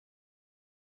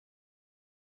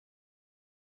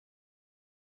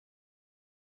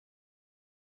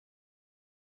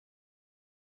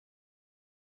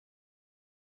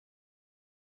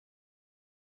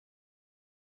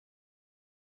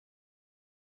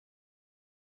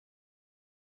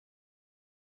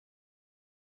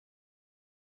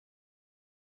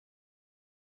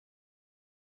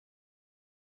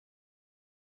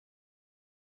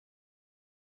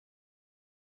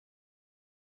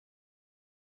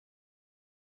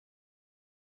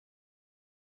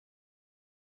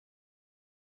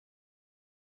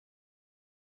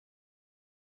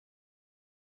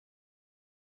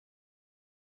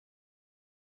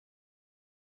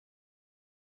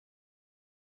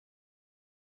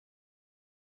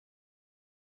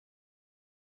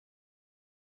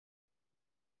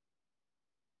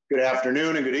Good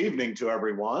afternoon and good evening to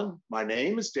everyone. My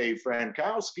name is Dave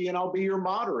Frankowski, and I'll be your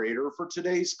moderator for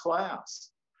today's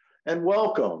class. And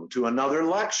welcome to another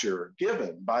lecture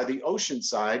given by the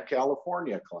Oceanside,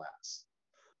 California class.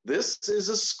 This is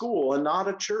a school and not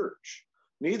a church.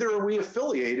 Neither are we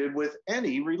affiliated with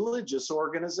any religious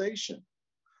organization.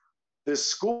 This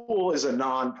school is a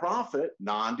nonprofit,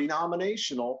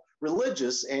 non-denominational,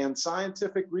 religious, and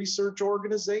scientific research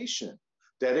organization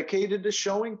dedicated to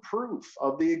showing proof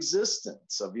of the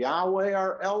existence of Yahweh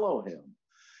our Elohim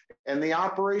and the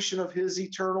operation of his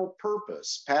eternal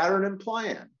purpose, pattern, and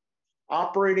plan,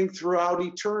 operating throughout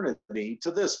eternity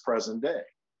to this present day.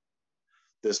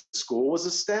 This school was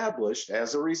established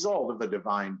as a result of a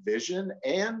divine vision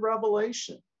and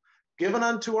revelation given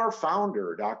unto our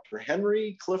founder, Dr.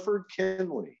 Henry Clifford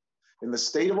Kinley, in the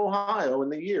state of Ohio in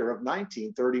the year of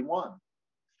 1931.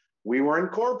 We were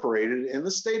incorporated in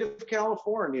the state of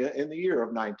California in the year of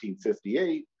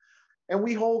 1958, and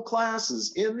we hold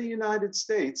classes in the United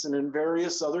States and in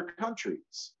various other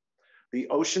countries. The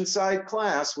Oceanside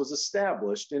class was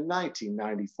established in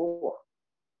 1994.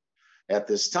 At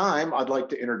this time, I'd like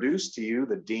to introduce to you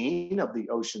the Dean of the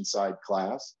Oceanside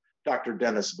class, Dr.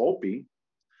 Dennis Volpe,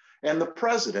 and the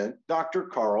President, Dr.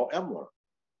 Carl Emler.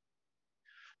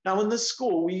 Now, in this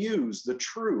school, we use the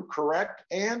true, correct,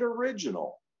 and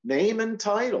original name and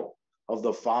title of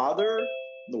the Father,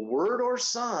 the Word or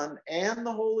Son, and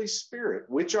the Holy Spirit,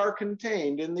 which are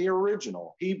contained in the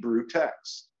original Hebrew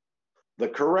text. The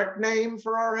correct name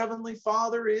for our Heavenly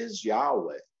Father is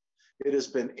Yahweh. It has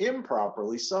been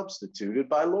improperly substituted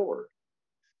by Lord.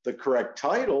 The correct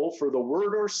title for the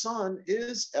Word or Son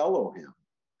is Elohim.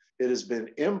 It has been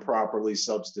improperly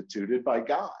substituted by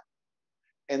God.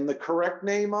 And the correct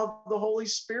name of the Holy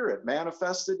Spirit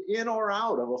manifested in or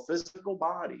out of a physical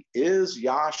body is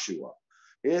Yahshua.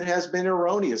 It has been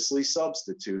erroneously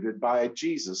substituted by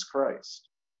Jesus Christ.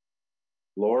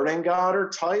 Lord and God are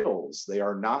titles, they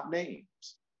are not names.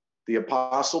 The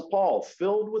Apostle Paul,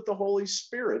 filled with the Holy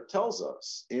Spirit, tells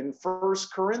us in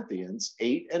 1 Corinthians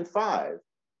 8:5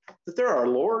 that there are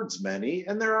Lords many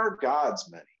and there are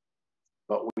gods many.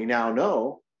 But we now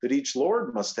know that each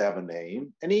Lord must have a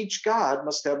name and each God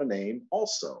must have a name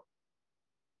also.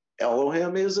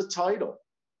 Elohim is a title,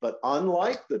 but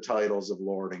unlike the titles of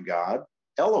Lord and God,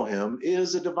 Elohim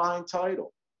is a divine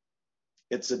title.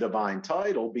 It's a divine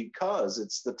title because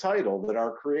it's the title that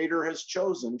our Creator has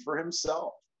chosen for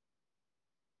himself.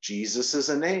 Jesus is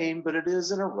a name, but it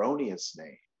is an erroneous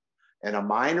name. And a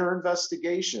minor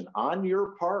investigation on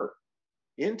your part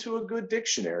into a good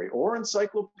dictionary or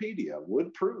encyclopedia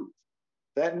would prove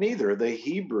that neither the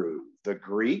Hebrew, the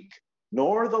Greek,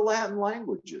 nor the Latin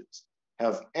languages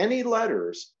have any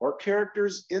letters or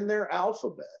characters in their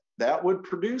alphabet that would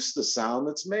produce the sound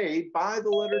that's made by the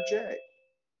letter J.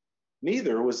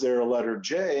 Neither was there a letter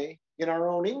J in our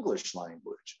own English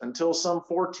language until some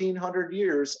 1400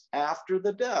 years after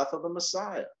the death of the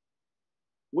Messiah,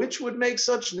 which would make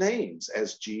such names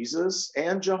as Jesus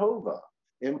and Jehovah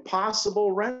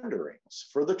impossible renderings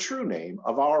for the true name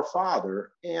of our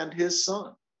Father and his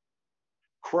Son.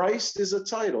 Christ is a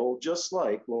title just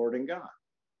like Lord and God.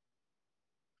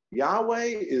 Yahweh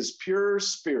is pure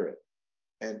spirit,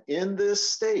 and in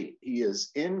this state, he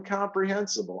is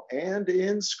incomprehensible and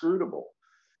inscrutable.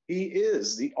 He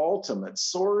is the ultimate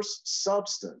source,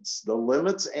 substance, the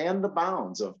limits and the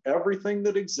bounds of everything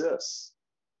that exists.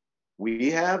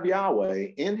 We have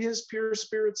Yahweh in his pure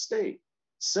spirit state,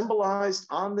 symbolized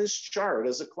on this chart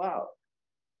as a cloud.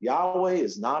 Yahweh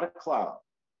is not a cloud.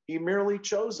 He merely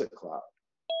chose a cloud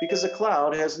because a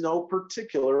cloud has no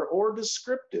particular or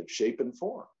descriptive shape and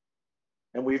form.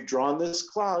 And we've drawn this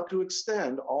cloud to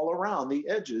extend all around the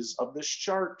edges of this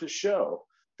chart to show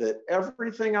that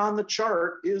everything on the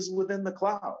chart is within the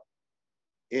cloud.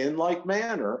 In like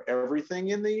manner, everything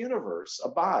in the universe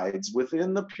abides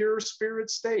within the pure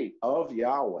spirit state of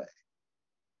Yahweh.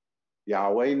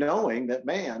 Yahweh, knowing that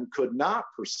man could not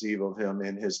perceive of him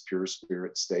in his pure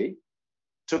spirit state,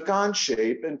 took on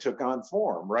shape and took on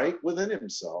form right within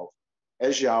himself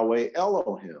as Yahweh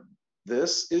Elohim.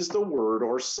 This is the Word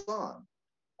or Son,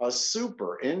 a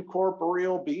super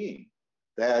incorporeal being,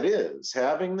 that is,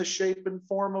 having the shape and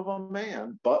form of a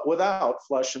man, but without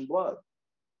flesh and blood.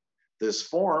 This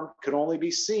form could only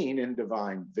be seen in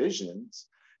divine visions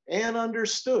and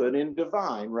understood in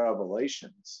divine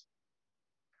revelations.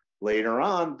 Later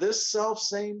on, this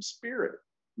self-same spirit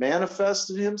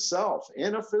manifested himself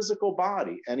in a physical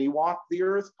body, and he walked the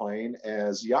earth plane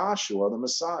as Yahshua the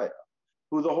Messiah,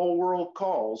 who the whole world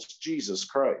calls Jesus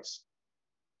Christ.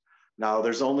 Now,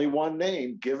 there's only one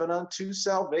name given unto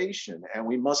salvation, and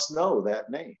we must know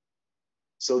that name.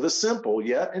 So the simple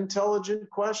yet intelligent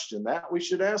question that we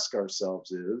should ask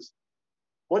ourselves is,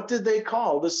 what did they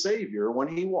call the Savior when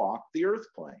he walked the earth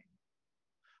plane?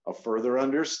 A further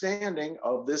understanding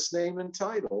of this name and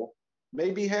title may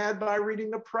be had by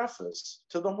reading the preface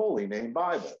to the Holy Name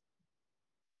Bible.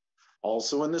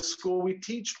 Also in this school, we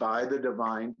teach by the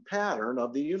divine pattern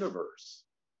of the universe.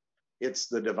 It's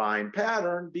the divine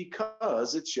pattern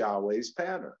because it's Yahweh's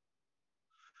pattern.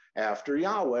 After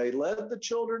Yahweh led the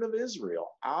children of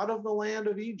Israel out of the land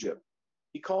of Egypt,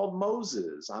 he called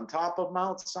Moses on top of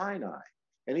Mount Sinai,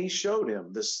 and he showed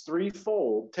him this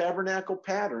threefold tabernacle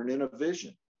pattern in a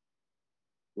vision.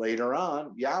 Later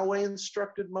on, Yahweh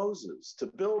instructed Moses to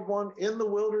build one in the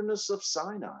wilderness of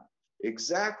Sinai,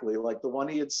 exactly like the one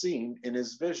he had seen in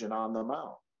his vision on the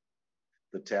mount.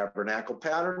 The tabernacle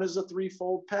pattern is a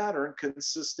threefold pattern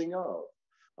consisting of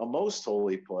a most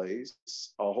holy place,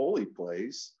 a holy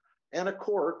place, and a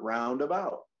court round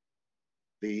about.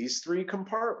 These three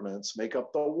compartments make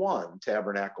up the one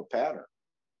tabernacle pattern.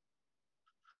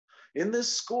 In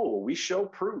this school, we show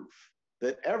proof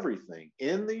that everything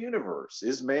in the universe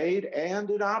is made and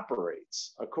it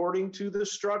operates according to the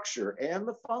structure and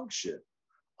the function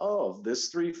of this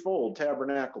threefold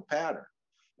tabernacle pattern,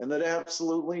 and that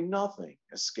absolutely nothing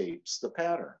escapes the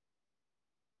pattern.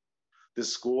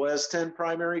 This school has 10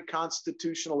 primary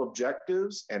constitutional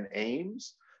objectives and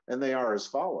aims, and they are as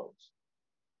follows.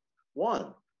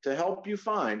 1, to help you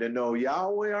find and know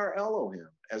Yahweh our Elohim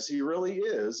as he really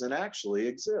is and actually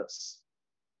exists.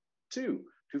 2,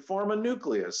 to form a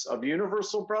nucleus of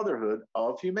universal brotherhood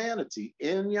of humanity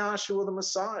in Yahshua the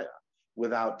Messiah,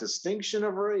 without distinction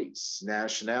of race,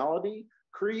 nationality,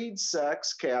 creed,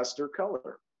 sex, caste, or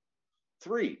color.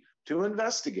 3, to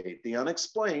investigate the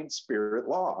unexplained spirit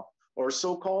law, or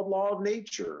so-called law of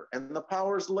nature, and the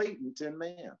powers latent in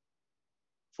man.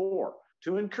 4,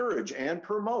 to encourage and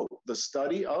promote the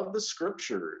study of the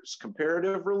scriptures,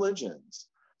 comparative religions,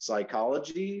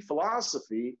 psychology,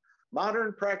 philosophy,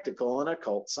 modern practical and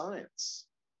occult science.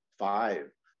 5,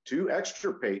 to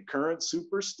extirpate current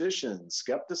superstition,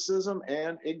 skepticism,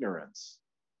 and ignorance.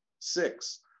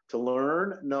 6, to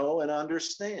learn, know, and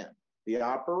understand the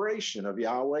operation of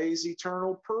Yahweh's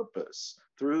eternal purpose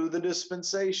through the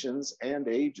dispensations and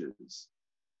ages.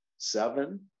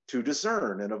 7, to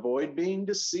discern and avoid being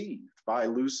deceived by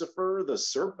Lucifer, the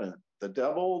serpent, the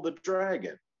devil, the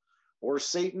dragon, or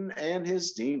Satan and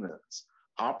his demons,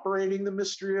 operating the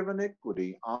mystery of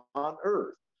iniquity on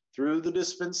earth through the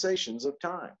dispensations of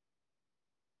time.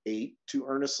 8, to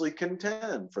earnestly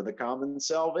contend for the common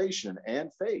salvation and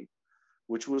faith,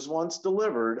 which was once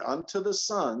delivered unto the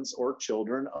sons or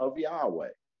children of Yahweh.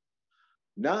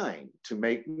 9, to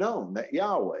make known that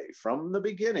Yahweh from the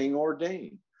beginning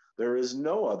ordained there is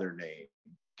no other name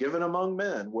given among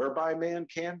men whereby man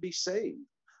can be saved,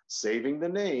 saving the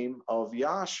name of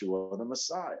Yahshua the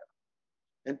Messiah.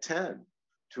 And 10,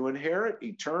 to inherit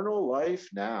eternal life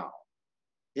now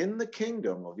in the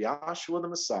kingdom of Yahshua the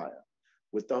Messiah,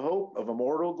 with the hope of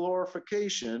immortal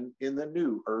glorification in the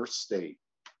new earth state.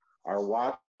 Our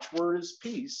watchword is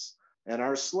peace, and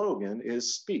our slogan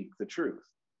is speak the truth.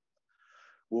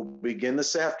 We'll begin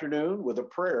this afternoon with a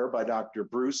prayer by Dr.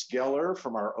 Bruce Geller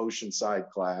from our Oceanside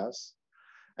class,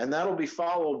 and that'll be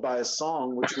followed by a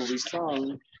song which will be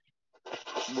sung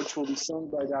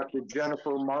by Dr.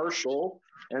 Jennifer Marshall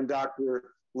and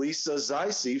Dr. Lisa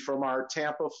Zeise from our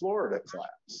Tampa, Florida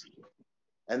class.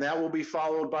 And that will be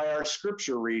followed by our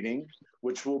scripture reading,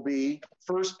 which will be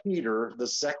 1 Peter, the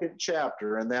 2nd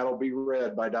chapter, and that'll be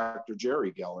read by Dr.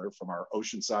 Jerry Geller from our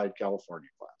Oceanside, California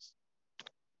class.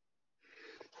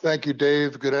 Thank you,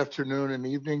 Dave. Good afternoon and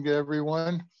evening to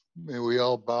everyone. May we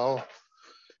all bow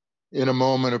in a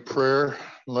moment of prayer.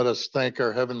 Let us thank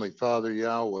our Heavenly Father,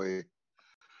 Yahweh,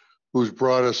 who's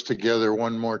brought us together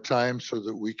one more time so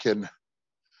that we can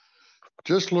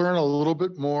just learn a little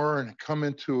bit more and come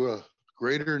into a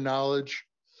greater knowledge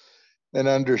and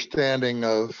understanding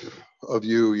of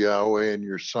you, Yahweh, and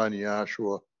your son,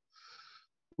 Yahshua.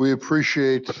 We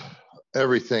appreciate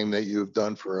everything that you've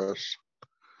done for us.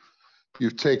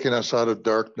 You've taken us out of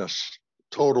darkness,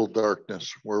 total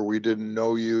darkness, where we didn't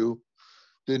know you,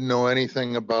 didn't know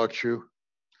anything about you.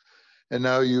 And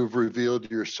now you've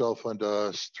revealed yourself unto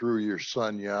us through your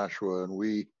son, Yahshua. And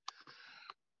we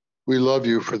love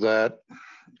you for that.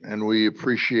 And we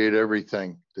appreciate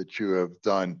everything that you have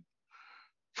done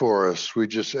for us. We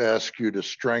just ask you to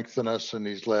strengthen us in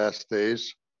these last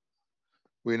days.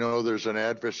 We know there's an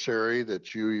adversary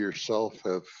that you yourself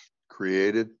have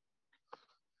created,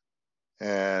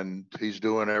 and he's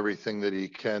doing everything that he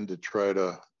can to try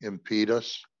to impede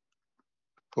us.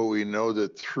 But we know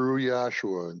that through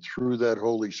Yahshua and through that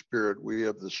Holy Spirit, we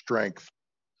have the strength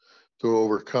to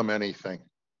overcome anything.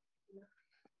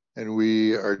 And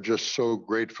we are just so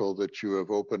grateful that you have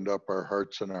opened up our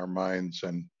hearts and our minds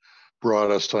and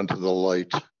brought us unto the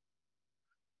light.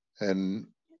 And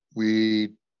we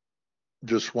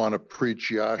just want to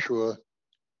preach Yahshua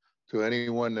to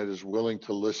anyone that is willing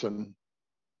to listen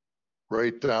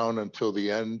right down until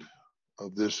the end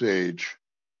of this age.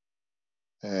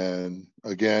 And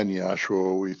again,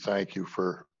 Yahshua, we thank you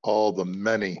for all the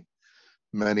many,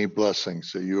 many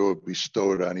blessings that you have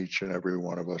bestowed on each and every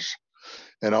one of us.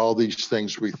 And all these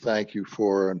things we thank you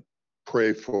for and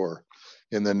pray for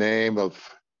in the name of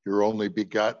your only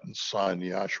begotten Son,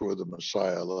 Yahshua the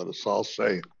Messiah. Let us all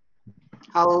say,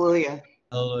 Hallelujah.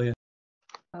 Hallelujah.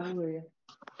 Hallelujah.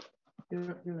 You don't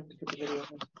have to put the video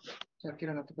on. Chuck, you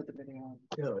don't have to put the video on.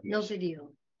 No video.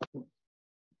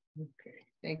 Okay,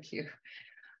 thank you.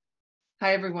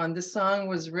 Hi, everyone. This song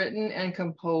was written and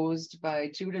composed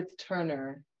by Judith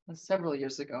Turner several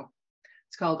years ago.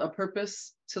 It's called A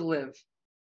Purpose to Live.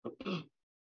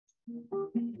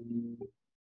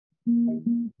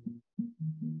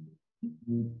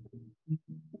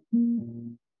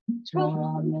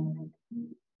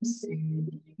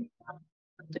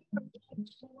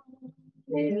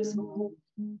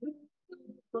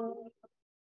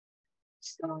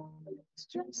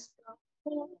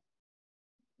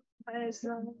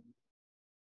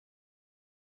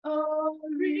 A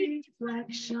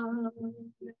reflection of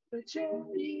the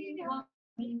journey of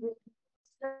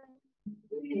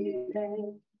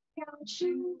count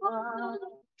you up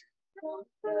from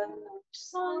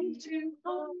first sun to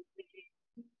holy,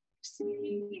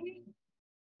 see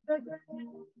the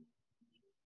ground.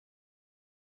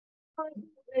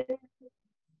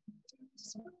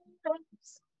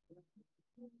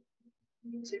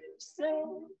 To say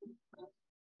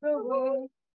the world.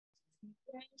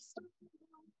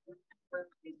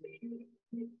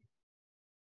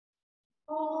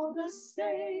 All the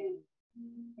same,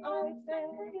 I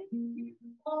thank you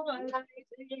for my life,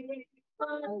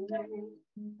 my day,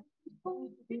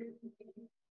 forgive me.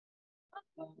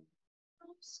 A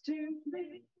purpose to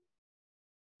live,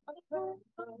 a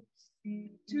purpose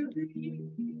to be.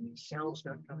 Shell's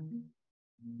not coming.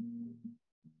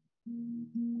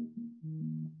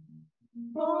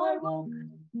 For I woke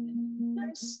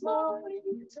this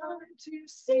morning, time to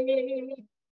see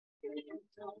it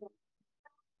all.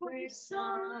 Where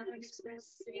sun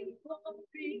expressing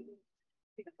glory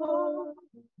before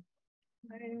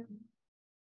I am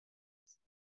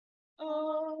a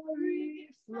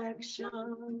reflection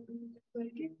of the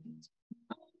gift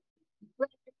of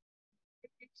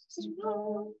grace to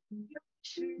know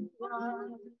that you are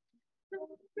the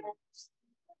rest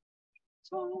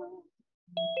for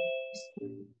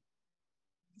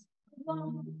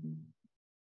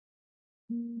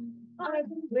I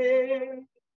will bear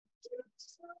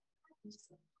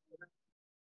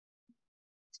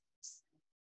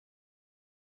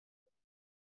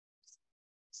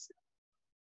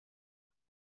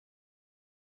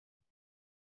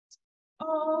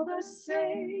all the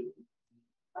same,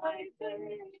 I thank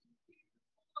you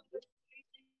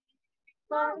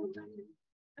for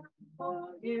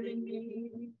forgiving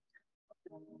me.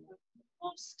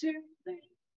 Wants to live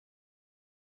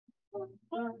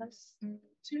for us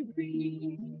to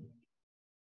be.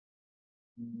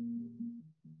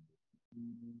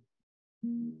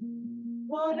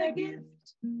 What a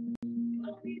gift!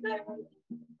 Only there.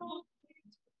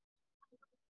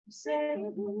 Say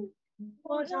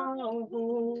what I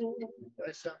hope.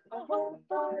 A hope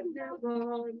I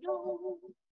never know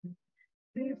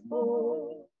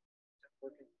before.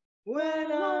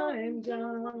 When I'm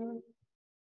done,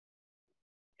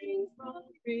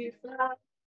 reflect.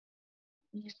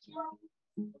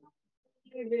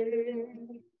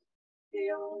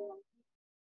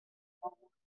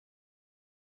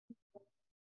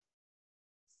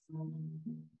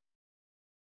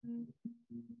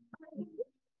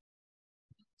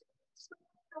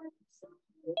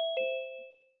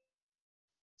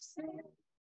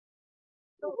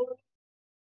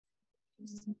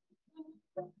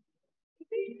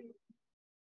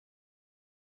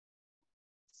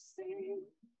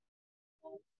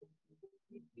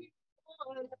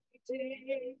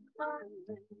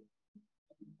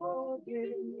 Forgive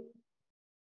me,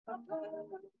 a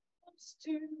purpose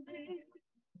to live,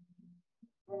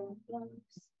 a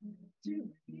purpose to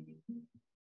be.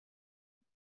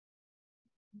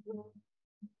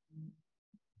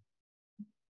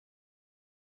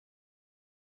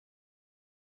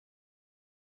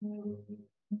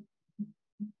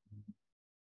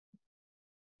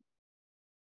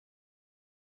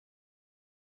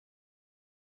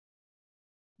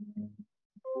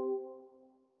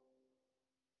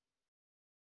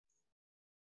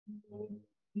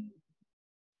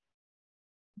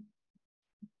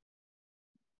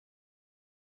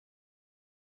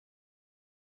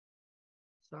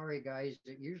 Sorry, guys,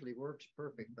 it usually works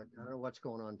perfect, but I don't know what's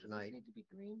going on tonight. Need to be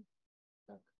green.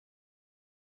 Look.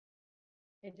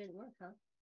 It didn't work, huh?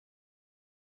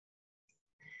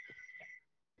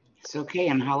 It's okay,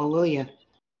 and hallelujah.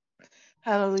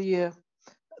 Hallelujah.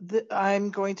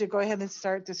 I'm going to go ahead and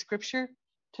start the scripture.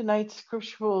 Tonight's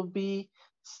scripture will be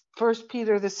 1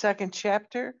 Peter, the 2nd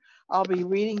chapter. I'll be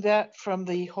reading that from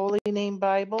the Holy Name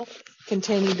Bible,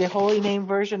 containing the Holy Name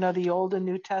version of the Old and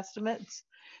New Testaments,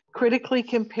 critically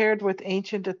compared with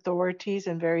ancient authorities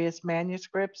and various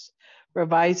manuscripts,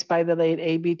 revised by the late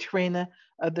A.B. Trina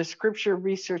of the Scripture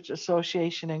Research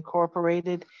Association,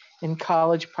 Incorporated in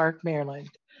College Park, Maryland.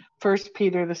 1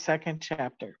 Peter, the 2nd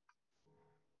chapter.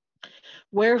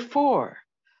 Wherefore,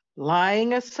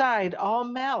 laying aside all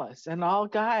malice and all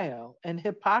guile and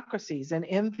hypocrisies and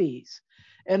envies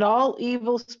and all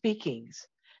evil speakings,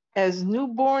 as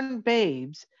newborn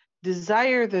babes,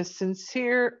 desire the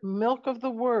sincere milk of the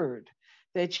word,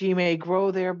 that ye may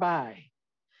grow thereby.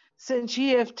 Since ye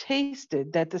have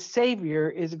tasted that the Savior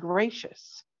is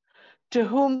gracious, to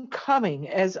whom coming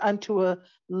as unto a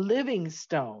living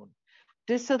stone,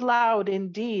 disallowed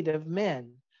indeed of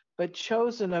men, but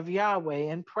chosen of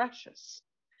Yahweh and precious.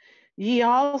 Ye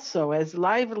also, as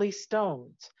lively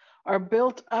stones, are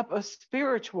built up a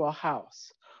spiritual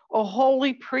house, a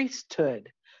holy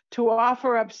priesthood, to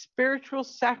offer up spiritual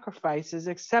sacrifices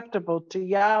acceptable to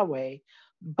Yahweh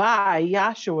by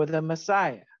Yahshua the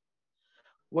Messiah.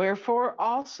 Wherefore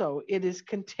also it is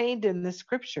contained in the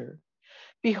scripture,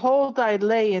 behold, I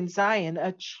lay in Zion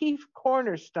a chief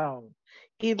cornerstone,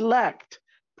 elect,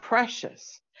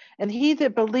 precious, and he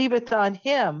that believeth on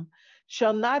him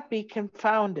shall not be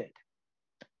confounded.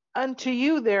 Unto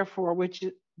you, therefore, which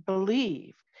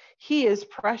believe, he is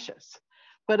precious.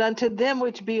 But unto them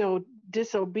which be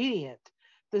disobedient,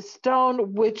 the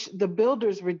stone which the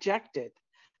builders rejected,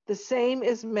 the same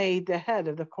is made the head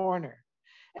of the corner,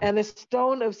 and a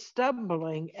stone of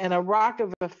stumbling and a rock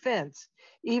of offense,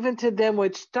 even to them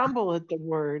which stumble at the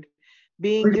word,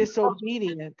 being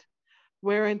disobedient,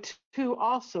 whereunto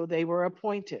also they were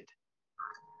appointed.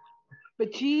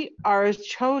 But ye are a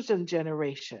chosen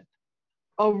generation,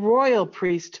 a royal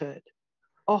priesthood,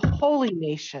 a holy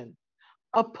nation,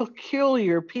 a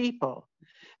peculiar people,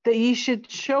 that ye should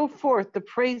show forth the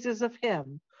praises of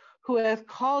him who hath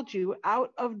called you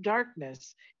out of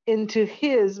darkness into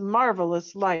his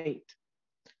marvelous light,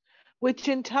 which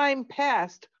in time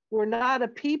past were not a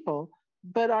people,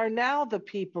 but are now the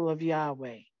people of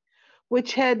Yahweh,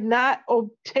 which had not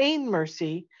obtained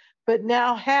mercy, but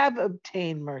now have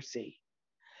obtained mercy.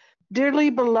 Dearly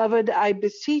beloved, I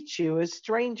beseech you, as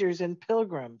strangers and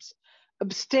pilgrims,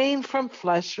 abstain from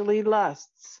fleshly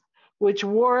lusts, which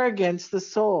war against the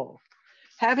soul,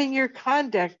 having your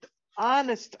conduct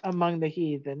honest among the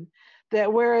heathen,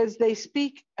 that whereas they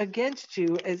speak against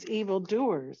you as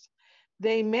evildoers,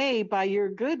 they may, by your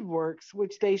good works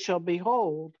which they shall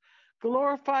behold,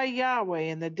 glorify Yahweh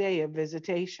in the day of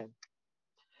visitation.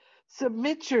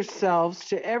 Submit yourselves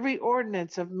to every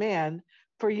ordinance of man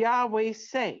for Yahweh's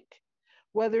sake,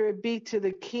 whether it be to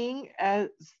the king as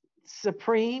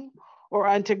supreme, or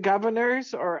unto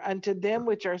governors, or unto them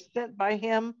which are sent by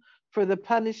him for the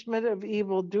punishment of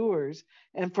evildoers,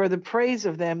 and for the praise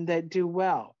of them that do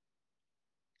well.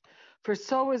 For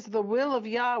so is the will of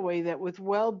Yahweh, that with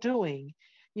well-doing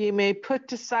ye may put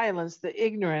to silence the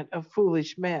ignorant of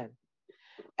foolish men,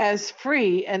 as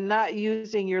free and not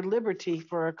using your liberty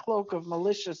for a cloak of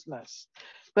maliciousness,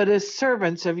 but as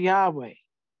servants of Yahweh.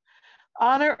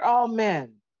 Honor all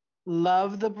men,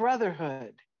 love the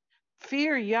brotherhood,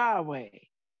 fear Yahweh,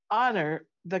 honor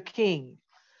the king.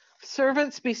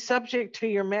 Servants, be subject to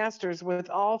your masters with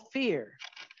all fear,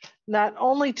 not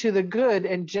only to the good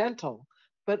and gentle,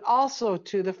 but also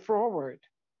to the froward.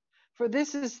 For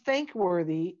this is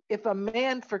thankworthy, if a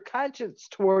man for conscience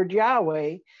toward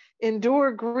Yahweh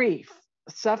endure grief,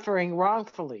 suffering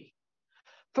wrongfully.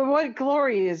 For what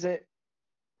glory is it,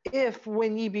 if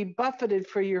when ye be buffeted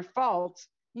for your faults,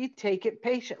 ye take it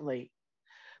patiently?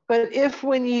 But if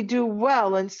when ye do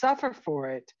well and suffer for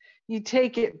it, ye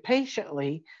take it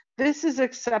patiently, this is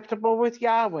acceptable with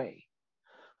Yahweh.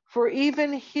 For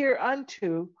even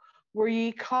hereunto were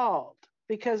ye called,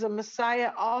 because a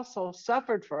Messiah also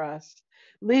suffered for us,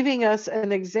 leaving us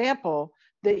an example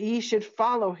that ye should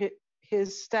follow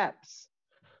his steps,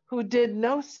 who did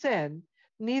no sin,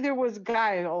 neither was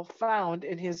guile found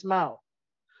in his mouth,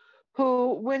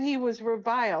 who, when he was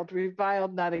reviled,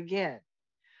 reviled not again.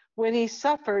 When he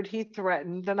suffered, he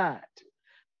threatened not,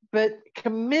 but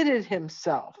committed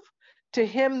himself to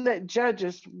him that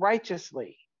judgeth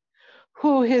righteously,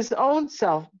 who his own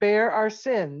self bare our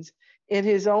sins in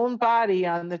his own body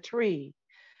on the tree,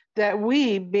 that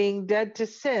we, being dead to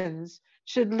sins,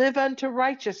 should live unto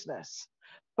righteousness,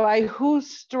 by whose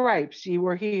stripes ye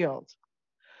were healed.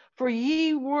 For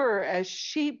ye were as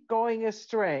sheep going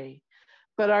astray,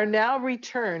 but are now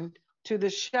returned to the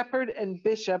shepherd and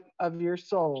bishop of your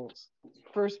souls.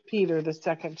 1 Peter, the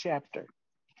 2nd chapter.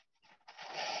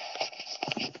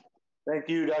 Thank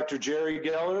you, Dr. Jerry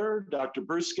Geller, Dr.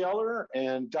 Bruce Geller,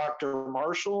 and Dr.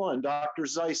 Marshall and Dr.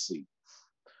 Zeise.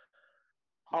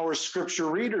 Our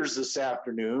scripture readers this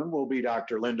afternoon will be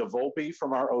Dr. Linda Volpe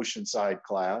from our Oceanside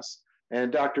class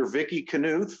and Dr. Vicki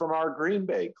Knuth from our Green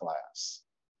Bay class.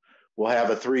 We'll have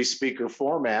a 3-speaker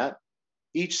format,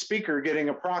 each speaker getting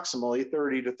approximately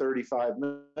 30 to 35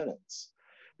 minutes.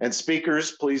 And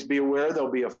speakers, please be aware there'll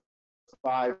be a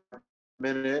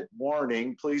 5-minute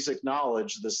warning. Please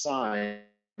acknowledge the sign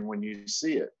when you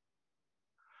see it.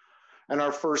 And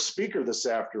our first speaker this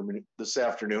afternoon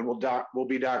will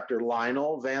be Dr.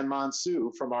 Lionel Van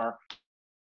Monsjou from our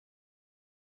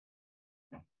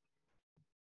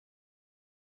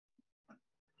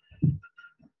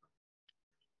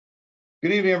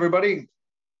Good evening, everybody.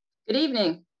 Good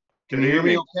evening. Can you hear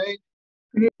me okay?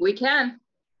 We can.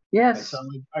 Yes.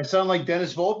 I sound like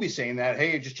Dennis Volpe saying that.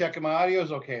 Hey, just checking my audio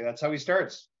is okay. That's how he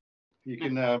starts. You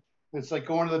can, it's like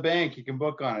going to the bank. You can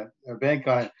book on it or bank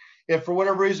on it. If for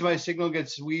whatever reason my signal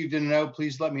gets weaved in and out,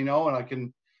 please let me know and I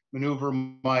can maneuver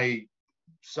my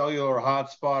cellular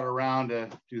hotspot around to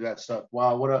do that stuff.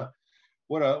 Wow, what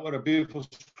a beautiful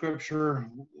scripture.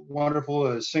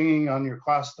 Wonderful singing on your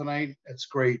class tonight. It's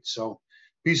great. So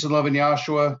peace and love in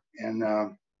Yahshua. And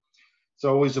it's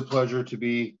always a pleasure to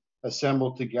be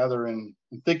assembled together and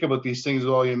think about these things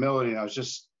with all humility. And I was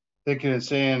just thinking and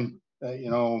saying,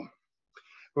 you know,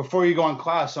 before you go in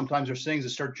class, sometimes there's things that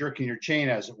start jerking your chain,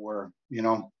 as it were, you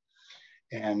know,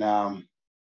 and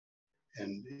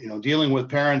you know, dealing with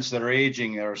parents that are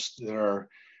aging, that are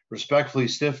respectfully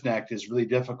stiff-necked is really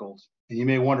difficult. And you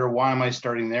may wonder, why am I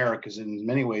starting there? Because in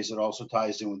many ways, it also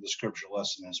ties in with the scripture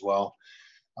lesson as well.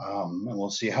 And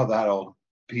we'll see how that all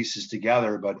pieces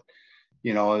together. But,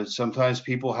 you know, sometimes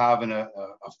people having a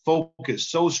focus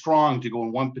so strong to go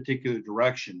in one particular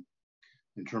direction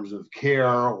in terms of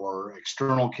care or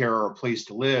external care or a place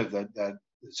to live, that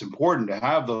it's important to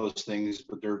have those things,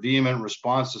 but their vehement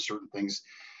response to certain things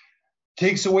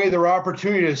takes away their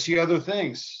opportunity to see other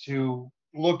things, to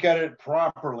look at it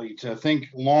properly, to think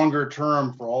longer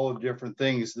term for all of different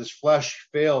things. This flesh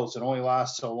fails and only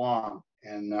lasts so long.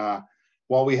 And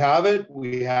while we have it,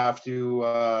 we have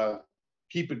to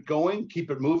keep it going,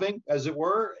 keep it moving, as it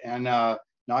were, and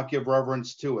not give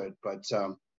reverence to it. But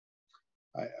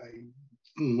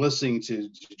listening to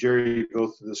Jerry go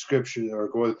through the scripture or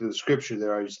going through the scripture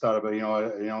there, I just thought about,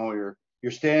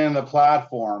 you're standing on the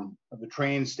platform of the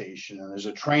train station and there's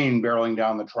a train barreling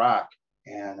down the track,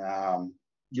 and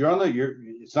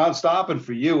it's not stopping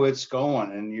for you, it's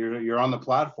going, and you're on the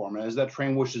platform, and as that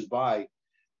train whooshes by,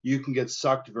 you can get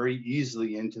sucked very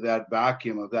easily into that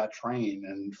vacuum of that train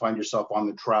and find yourself on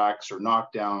the tracks or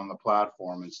knocked down on the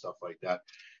platform and stuff like that.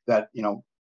 That, you know,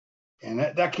 and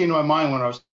that came to my mind when I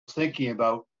was thinking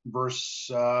about verse,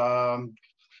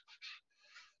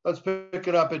 let's pick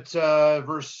it up at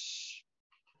verse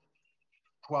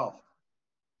 12.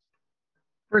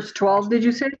 Verse 12, did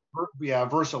you say? Yeah,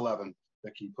 verse 11,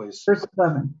 Becky, please. Verse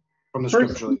 11. From the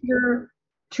 1 scripture. Peter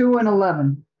 2 and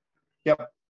 11. Yep.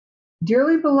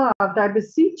 Dearly beloved, I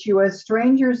beseech you as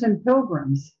strangers and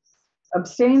pilgrims,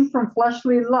 abstain from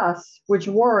fleshly lusts which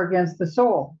war against the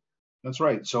soul. That's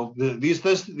right. So these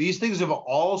things have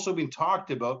also been talked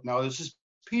about. Now, this is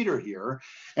Peter here,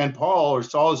 and Paul or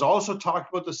Saul has also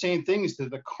talked about the same things,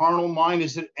 that the carnal mind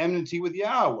is at enmity with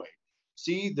Yahweh.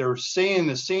 See, they're saying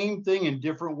the same thing in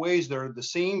different ways. They're the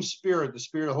same spirit,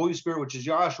 the Holy Spirit, which is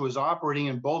Yahshua, is operating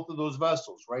in both of those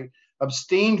vessels, right?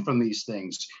 Abstain from these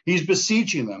things. He's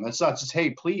beseeching them. It's not just,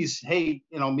 hey, please, hey,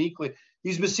 meekly.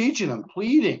 He's beseeching them,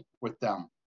 pleading with them,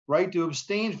 right, to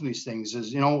abstain from these things. And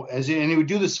he would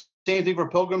do the same thing for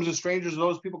pilgrims and strangers and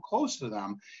those people close to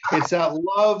them. It's that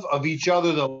love of each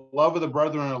other, the love of the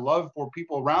brethren, and a love for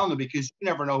people around them, because you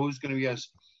never know who's going to be a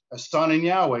son in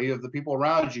Yahweh of the people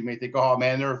around you. You may think, oh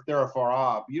man, they're far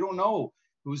off. You don't know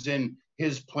who's in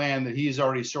his plan that he's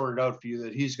already sorted out for you,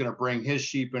 that he's going to bring his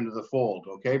sheep into the fold.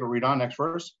 Okay, but read on, next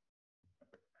verse.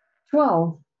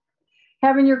 12.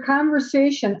 Having your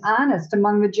conversation honest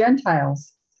among the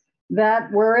Gentiles, that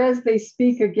whereas they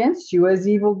speak against you as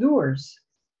evildoers,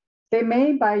 they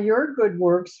may by your good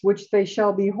works, which they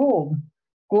shall behold,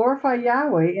 glorify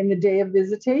Yahweh in the day of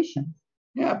visitation.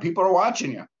 Yeah, people are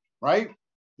watching you. right?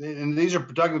 And these are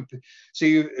productive.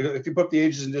 See, if you put the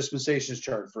ages and dispensations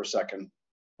chart for a second,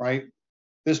 right?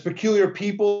 There's peculiar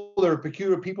people, there are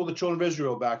peculiar people, the children of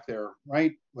Israel back there,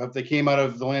 right? If they came out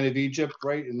of the land of Egypt,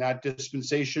 right, in that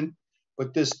dispensation.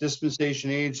 But this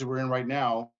dispensation age that we're in right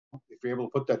now, if you're able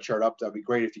to put that chart up, that'd be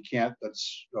great. If you can't,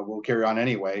 we'll carry on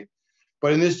anyway.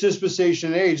 But in this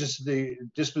dispensation age, this is the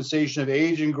dispensation of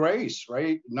age and grace,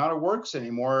 right? Not of works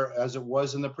anymore as it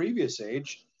was in the previous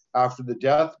age. After the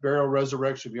death, burial,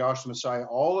 resurrection of Yahshua Messiah,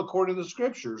 all according to the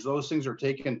scriptures, those things are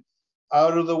taken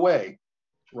out of the way,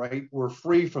 right? We're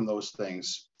free from those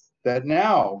things. That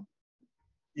now,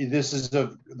 this is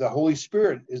the Holy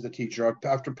Spirit is the teacher.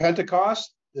 After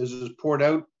Pentecost, this is poured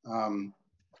out. I'm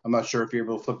not sure if you're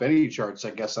able to flip any charts.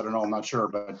 I guess I don't know. I'm not sure,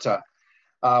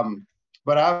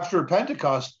 but after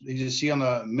Pentecost, you see on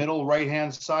the middle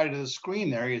right-hand side of the screen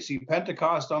there, you see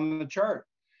Pentecost on the chart,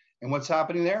 and what's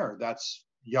happening there? That's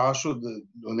Yahshua.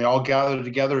 When they all gathered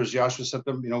together, as Yahshua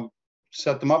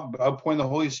set them up, outpouring the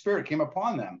Holy Spirit came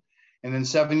upon them. And then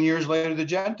 7 years later, the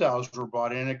Gentiles were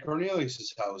brought in at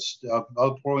Cornelius' house,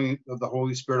 outpouring of the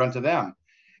Holy Spirit unto them.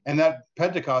 And that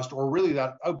Pentecost, or really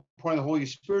that outpouring of the Holy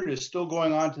Spirit, is still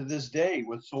going on to this day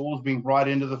with souls being brought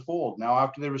into the fold. Now,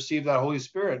 after they received that Holy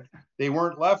Spirit, they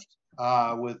weren't left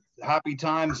with happy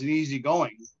times and easy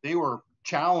going. They were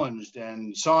challenged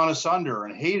and sawn asunder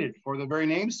and hated for the very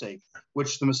namesake,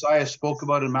 which the Messiah spoke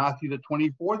about in Matthew, the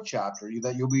 24th chapter,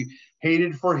 that you'll be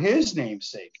hated for his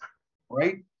namesake,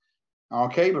 right?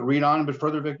 Okay, but read on a bit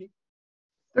further, Vicki.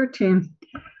 13.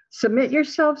 Submit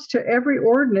yourselves to every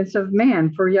ordinance of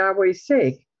man for Yahweh's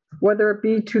sake, whether it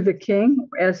be to the king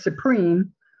as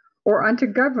supreme, or unto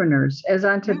governors as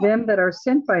unto them that are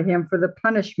sent by him for the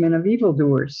punishment of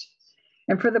evildoers,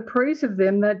 and for the praise of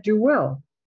them that do well.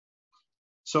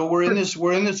 So we're in this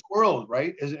world,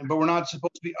 right? But we're not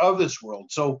supposed to be of this world.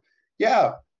 So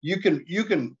yeah, you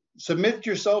can submit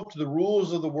yourself to the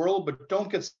rules of the world, but don't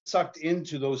get sucked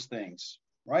into those things,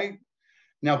 right?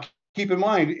 Now, keep in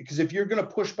mind, because if you're going to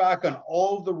push back on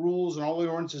all of the rules and all the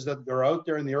ordinances that are out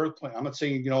there in the earth plane, I'm not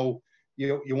saying, you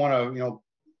want to,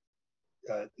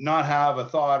 not have a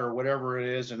thought or whatever it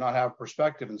is and not have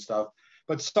perspective and stuff.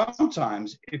 But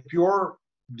sometimes if your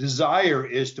desire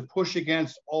is to push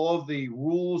against all of the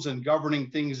rules and governing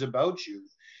things about you,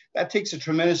 that takes a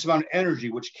tremendous amount of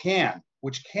energy, which can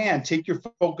take your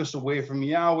focus away from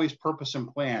Yahweh's purpose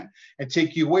and plan and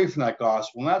take you away from that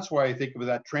gospel. And that's why I think of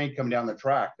that train coming down the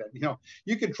track, that,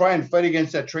 you can try and fight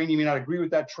against that train. You may not agree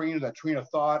with that train or that train of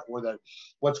thought or that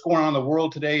what's going on in the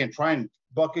world today, and try and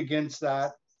buck against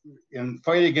that and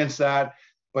fight against that.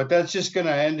 But that's just going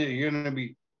to you're going to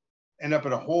end up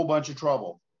in a whole bunch of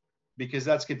trouble, because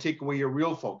that's going to take away your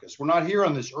real focus. We're not here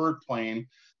on this earth plane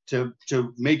to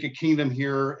make a kingdom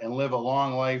here and live a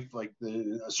long life like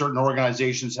the certain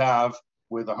organizations have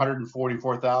with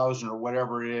 144,000 or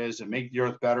whatever it is, and make the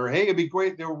earth better. Hey, it'd be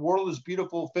great. The world is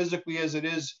beautiful physically as it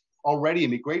is already,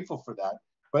 and be grateful for that.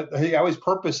 But Yahweh's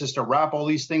purpose is to wrap all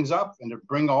these things up and to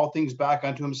bring all things back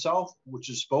unto himself, which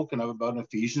is spoken of about in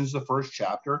Ephesians, the 1st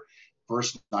chapter,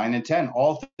 verse 9 and 10.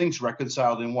 All things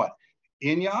reconciled in what?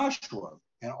 In Yahshua.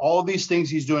 And all these things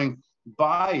he's doing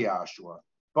by Yahshua,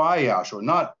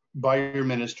 not by your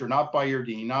minister, not by your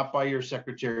dean, not by your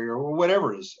secretary, or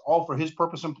whatever it is, all for his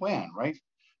purpose and plan, right?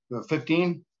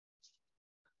 15.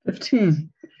 15.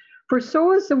 For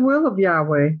so is the will of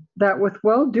Yahweh, that with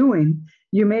well-doing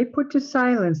you may put to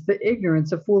silence the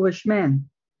ignorance of foolish men.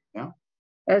 Yeah.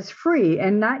 As free,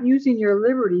 and not using your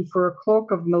liberty for a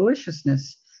cloak of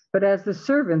maliciousness, but as the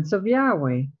servants of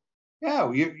Yahweh.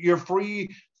 Yeah, you're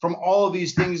free from all of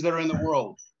these things that are in the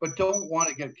world, but don't want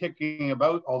to get kicking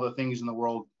about all the things in the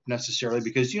world necessarily,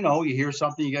 because you hear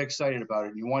something, you get excited about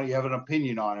it, and you have an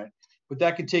opinion on it, but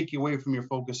that could take you away from your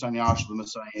focus on Yahshua the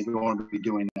Messiah, and you don't want to be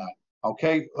doing that.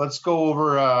 Okay, let's go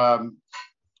over.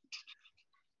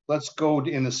 Let's go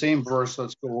in the same verse.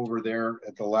 Let's go over there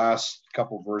at the last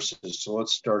couple verses. So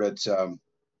let's start at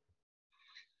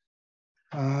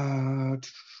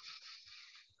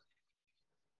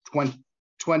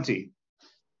 20.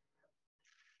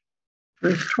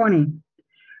 Verse 20.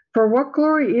 For what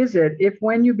glory is it if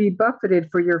when you be buffeted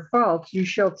for your faults, you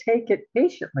shall take it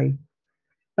patiently?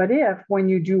 But if when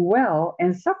you do well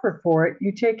and suffer for it,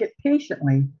 you take it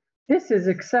patiently, this is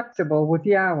acceptable with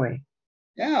Yahweh.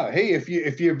 Yeah, hey, if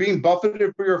you're being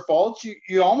buffeted for your faults,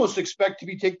 you almost expect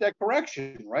to take that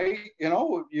correction, right?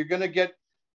 You're going to get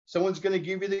someone's going to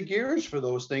give you the gears for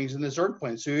those things in this earth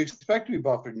plane. So you expect to be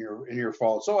buffeted in your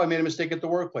faults. Oh, I made a mistake at the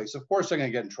workplace. Of course I'm going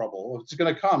to get in trouble. It's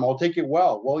going to come. I'll take it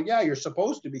well. Well, yeah, you're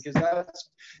supposed to, because that's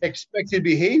expected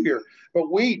behavior.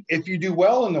 But wait, if you do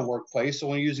well in the workplace,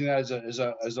 only using that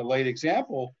as a light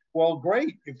example, well,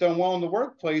 great. You've done well in the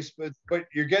workplace, but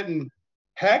you're getting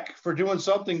heck for doing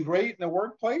something great in the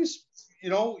workplace. You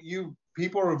know,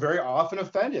 people are very often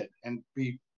offended and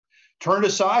be turned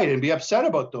aside and be upset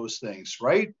about those things,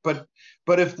 right? But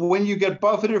if when you get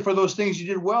buffeted for those things you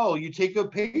did well, you take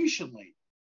it patiently.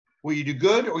 Whether you do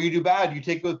good or you do bad, you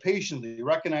take it patiently,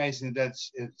 recognizing that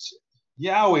it's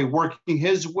Yahweh working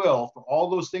his will for all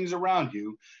those things around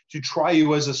you to try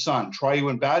you as a son, try you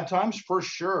in bad times for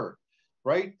sure,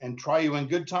 right? And try you in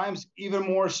good times even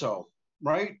more so,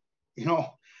 right? You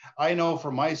know, I know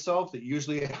for myself that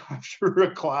usually after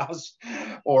a class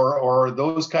or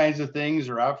those kinds of things,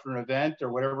 or after an event or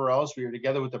whatever else, we are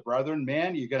together with the brethren,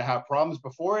 man, you're going to have problems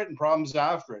before it and problems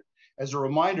after it. As a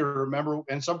reminder, remember,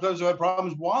 and sometimes I've had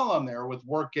problems while I'm there with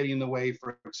work getting in the way,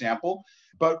 for example,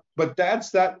 but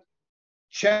that's that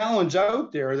challenge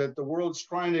out there that the world's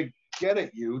trying to get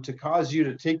at you to cause you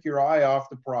to take your eye off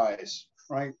the prize,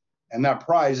 right? And that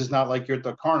prize is not like you're at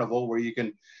the carnival where you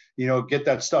can, you know, get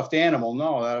that stuffed animal.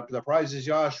 No, the prize is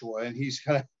Joshua, and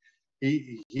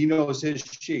he knows his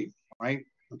sheep, right?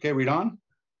 Okay, read on.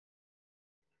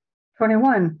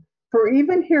 21. For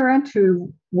even hereunto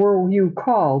were you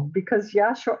called, because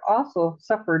Yahshua also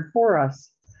suffered for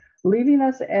us, leaving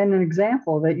us an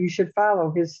example that you should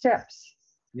follow his steps.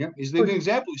 Yeah, he's leaving an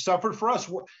example. He suffered for us.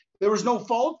 There was no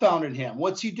fault found in him.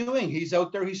 What's he doing? He's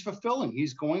out there. He's fulfilling.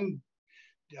 He's going.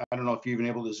 I don't know if you've been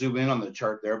able to zoom in on the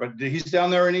chart there, but he's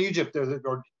down there in Egypt.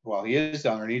 Well, he is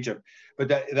down there in Egypt. But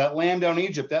that lamb down in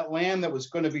Egypt, that lamb that was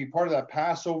going to be part of that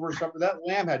Passover stuff, that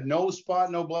lamb had no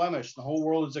spot, no blemish. The whole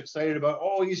world is excited about,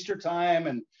 oh, Easter time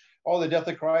and all the death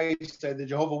of Christ. The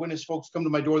Jehovah Witness folks come to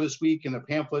my door this week, and the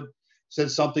pamphlet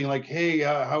said something like, hey,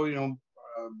 how, you know,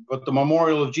 but the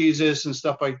memorial of Jesus and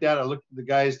stuff like that. I looked at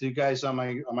the guys on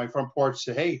my front porch,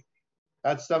 said, hey,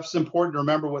 that stuff's important to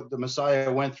remember what the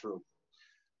Messiah went through.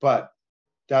 But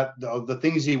that the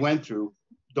things he went through,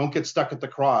 don't get stuck at the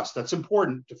cross. That's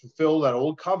important to fulfill that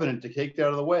old covenant, to take that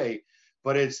out of the way.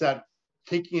 But it's that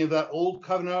taking of that old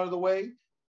covenant out of the way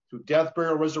through death,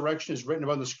 burial, resurrection is written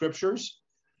about in the scriptures.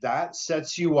 That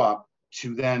sets you up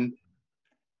to then,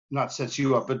 not sets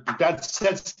you up, but that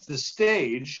sets the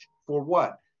stage for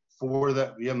what? For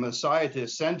the Messiah to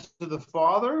ascend to the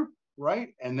Father, right?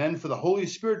 And then for the Holy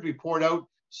Spirit to be poured out.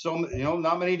 So, you know,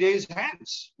 not many days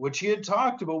hence, which he had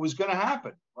talked about was going to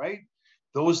happen, right?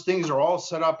 Those things are all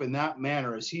set up in that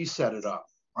manner as he set it up,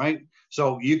 right?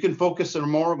 So you can focus on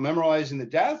more memorizing the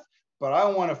death, but I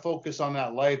want to focus on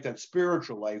that life, that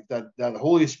spiritual life, that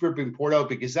Holy Spirit being poured out,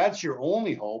 because that's your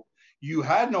only hope. You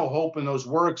had no hope in those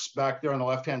works back there on the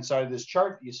left-hand side of this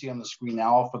chart you see on the screen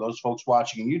now for those folks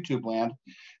watching in YouTube land,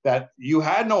 that you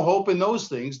had no hope in those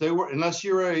things. They were, unless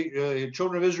you're a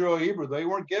children of Israel or Hebrew, they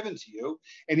weren't given to you.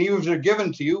 And even if they're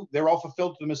given to you, they're all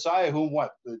fulfilled to the Messiah, whom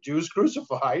what? The Jews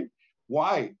crucified.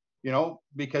 Why? You know,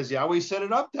 because Yahweh set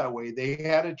it up that way. They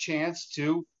had a chance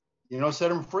to, you know, set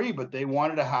them free, but they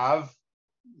wanted to have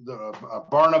the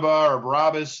Barnabas or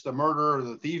Barabbas, the murderer or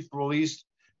the thief, released.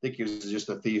 I think he was just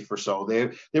a thief or so.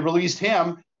 They released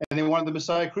him, and they wanted the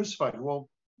Messiah crucified. Well,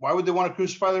 why would they want to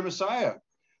crucify their Messiah?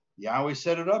 Yahweh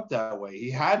set it up that way.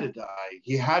 He had to die.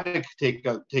 He had to take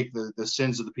the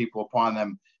sins of the people upon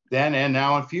them then and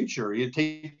now and future. He'd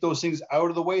take those things out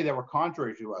of the way that were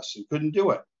contrary to us and couldn't do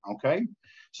it. Okay?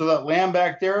 So that lamb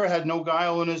back there had no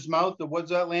guile in his mouth. What's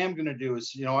that lamb going to do?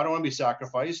 Is, you know, I don't want to be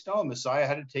sacrificed. No, Messiah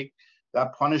had to take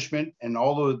that punishment, and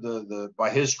all of the by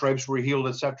his stripes were healed,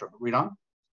 etc. Read on.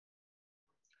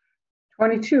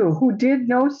 22, who did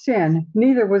no sin,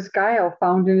 neither was guile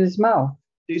found in his mouth.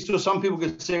 So some people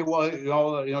could say, well, you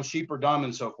know, sheep are dumb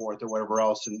and so forth or whatever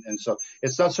else. And so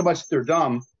it's not so much that they're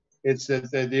dumb. It's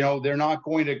that, you know, they're not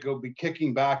going to go be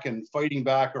kicking back and fighting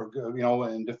back or, you know,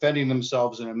 and defending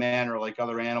themselves in a manner like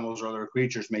other animals or other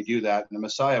creatures may do that. And the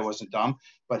Messiah wasn't dumb,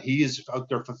 but he is out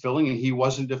there fulfilling, and he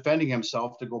wasn't defending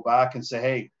himself to go back and say,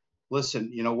 hey,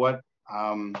 listen, you know what?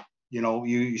 You know,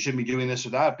 you shouldn't be doing this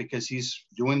or that, because he's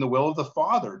doing the will of the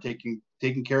Father,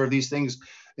 taking care of these things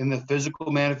in the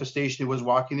physical manifestation he was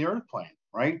walking the earth plane,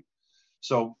 right?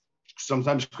 So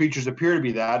sometimes creatures appear to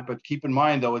be that, but keep in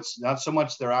mind, though, it's not so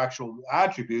much their actual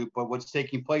attribute, but what's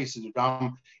taking place is they're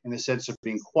dumb in the sense of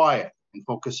being quiet and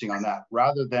focusing on that,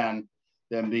 rather than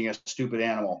them being a stupid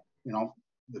animal. You know,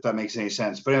 if that makes any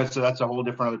sense. But anyway, so that's a whole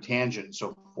different other tangent and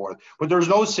so forth. But there's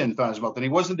no sin found in his mouth, and he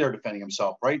wasn't there defending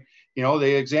himself, right? You know,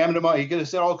 they examined him. He could have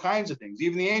said all kinds of things.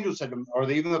 Even the angels said to him, or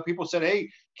even the people said, hey,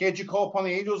 can't you call upon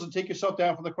the angels and take yourself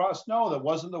down from the cross? No, that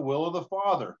wasn't the will of the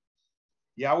Father.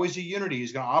 Yahweh's a unity.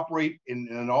 He's going to operate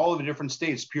in all of the different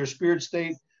states, pure spirit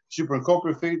state, super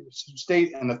incorporated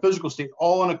state, and the physical state,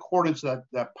 all in accordance to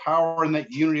that power and that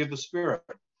unity of the Spirit.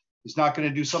 He's not going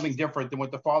to do something different than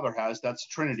what the Father has. That's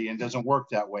Trinity, and doesn't work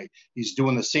that way. He's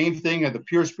doing the same thing at the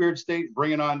pure spirit state,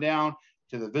 bringing on down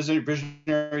to the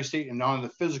visionary state, and on the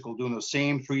physical, doing those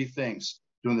same three things,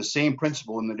 doing the same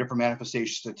principle in the different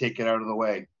manifestations to take it out of the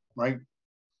way, right?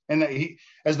 And he,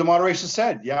 as the moderation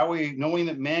said, Yahweh, knowing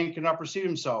that man cannot perceive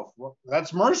himself, well,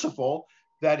 that's merciful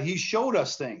that he showed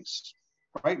us things,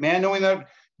 right? Man knowing that,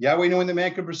 Yahweh knowing that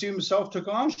man could perceive himself, took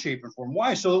on shape and form.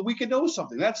 Why? So that we could know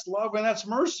something. That's love and that's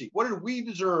mercy. What did we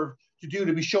deserve to do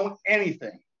to be shown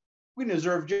anything? We didn't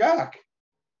deserve jack.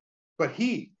 But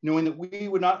he, knowing that we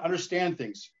would not understand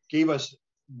things, gave us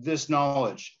this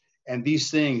knowledge and these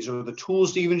things, or the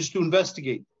tools to even just to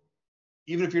investigate.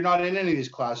 Even if you're not in any of these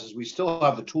classes, we still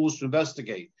have the tools to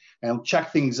investigate and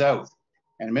check things out.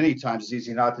 And many times it's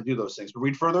easy not to do those things. But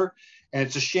read further, and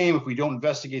it's a shame if we don't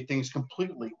investigate things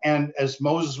completely. And as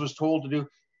Moses was told to do,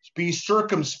 be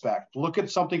circumspect. Look at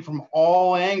something from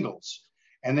all angles.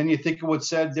 And then you think of what's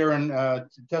said there in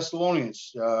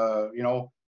Thessalonians,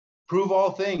 prove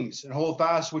all things and hold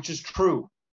fast, which is true.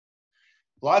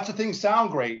 Lots of things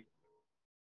sound great,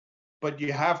 but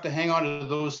you have to hang on to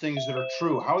those things that are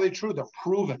true. How are they true? They're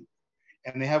proven,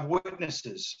 and they have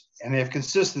witnesses, and they have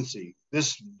consistency.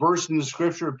 This verse in the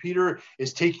scripture of Peter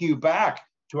is taking you back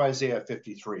to Isaiah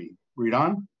 53. Read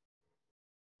on.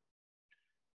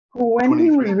 Who, when 23.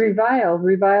 He was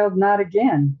reviled not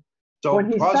again. So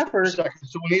when he suffered. So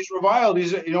when he's reviled,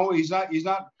 he's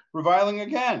not reviling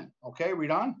again. Okay,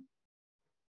 read on.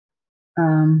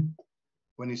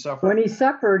 When he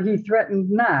suffered, he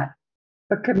threatened not,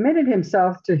 but committed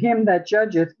himself to him that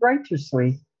judgeth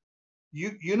righteously.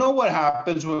 You know what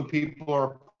happens when people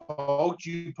are poked?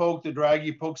 You poke the drag,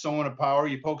 you poke someone of power,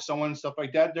 you poke someone and stuff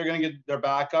like that. They're going to get their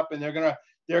back up, and they're going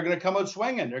to come out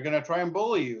swinging. They're going to try and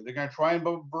bully you. They're going to try and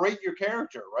berate your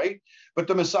character, right? But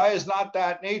the Messiah is not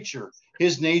that nature.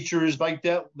 His nature is like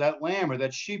that lamb or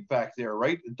that sheep back there,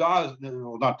 right?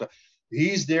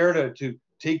 He's there to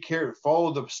take care,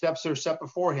 follow the steps that are set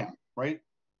before him, right?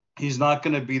 He's not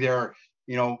going to be there,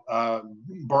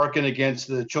 barking against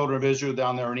the children of Israel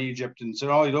down there in Egypt and said,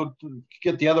 "Oh, you don't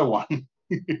get the other one,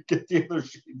 get the other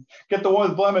sheep, get the one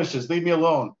with blemishes, leave me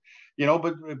alone."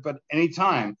 But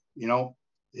anytime,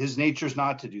 his nature is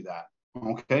not to do that.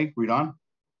 Okay, read on.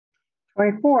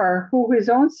 24, who his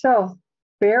own self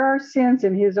bare our sins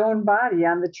in his own body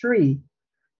on the tree,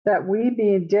 that we,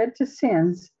 being dead to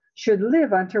sins, should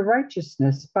live unto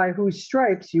righteousness, by whose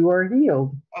stripes you are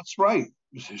healed. That's right.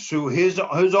 So his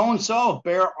own self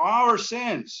bare our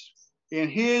sins in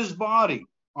his body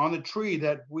on the tree,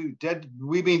 that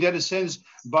we being dead to sins,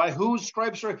 by whose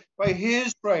stripes by his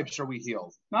stripes are we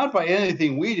healed. Not by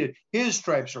anything we did. His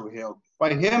stripes are we healed.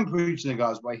 By him preaching the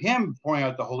gospel, by him pouring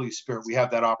out the Holy Spirit, we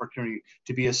have that opportunity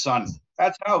to be a son.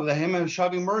 That's how him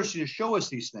having mercy to show us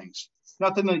these things.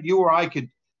 Nothing that you or I could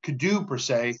do per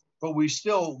se, but we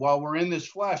still, while we're in this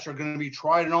flesh, are going to be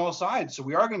tried on all sides. So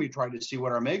we are going to be trying to see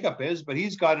what our makeup is, but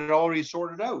he's got it already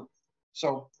sorted out.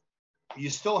 So you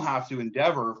still have to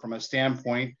endeavor from a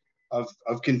standpoint of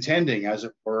contending, as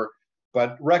it were,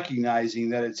 but recognizing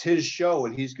that it's his show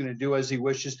and he's going to do as he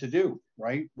wishes to do,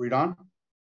 right? Read on.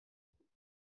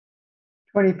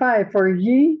 25, for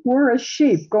ye were as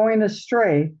sheep going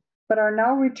astray, but are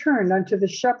now returned unto the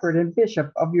shepherd and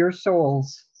bishop of your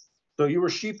souls. So you were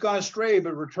sheep gone astray,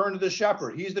 but return to the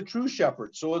shepherd. He's the true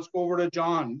shepherd. So let's go over to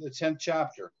John, the 10th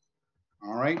chapter.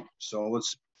 All right. So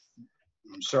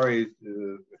I'm sorry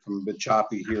if I'm a bit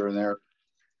choppy here and there,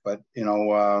 but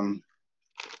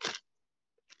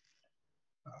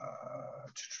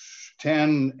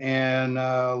 10, and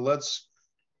let's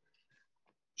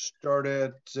start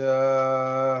at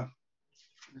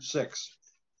 6.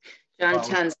 John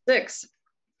 10:6.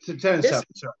 10 and 7,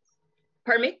 sorry.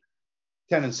 Pardon me?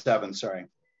 10 and 7, sorry.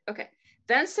 Okay.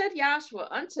 Then said Yahshua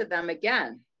unto them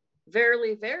again,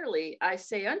 verily, verily, I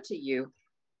say unto you,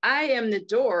 I am the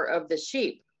door of the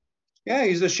sheep. Yeah,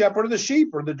 he's the shepherd of the sheep,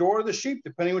 or the door of the sheep,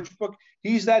 depending which book.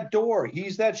 He's that door.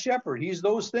 He's that shepherd. He's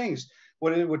those things.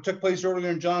 What took place earlier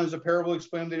in John is a parable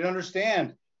explained. They didn't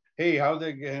understand. Hey, how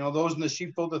they, those in the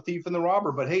sheepfold, the thief and the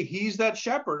robber. But hey, he's that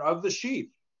shepherd of the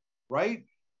sheep, right?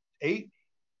 8.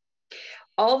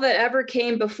 All that ever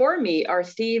came before me are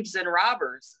thieves and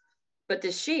robbers, but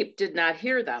the sheep did not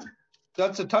hear them.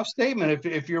 that's a tough statement.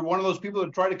 If you're one of those people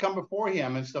that try to come before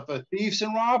him and stuff, thieves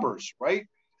and robbers, right?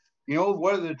 You know,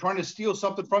 what they're trying to steal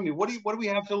something from you. What do we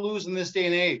have to lose in this day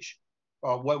and age?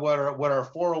 What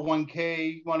our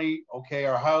 401k money, okay,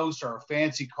 our house, our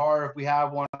fancy car if we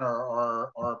have one,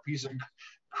 or a piece of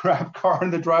crap car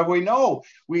in the driveway. No,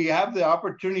 we have the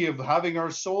opportunity of having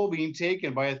our soul being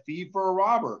taken by a thief or a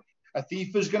robber. A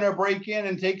thief is going to break in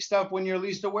and take stuff when you're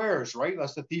least aware, right?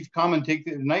 Let's the thief come and take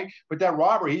the night. But that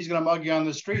robber, he's going to mug you on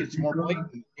the street. It's more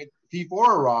blatant. A thief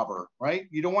or a robber, right?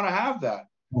 You don't want to have that.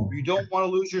 You don't want to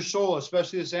lose your soul,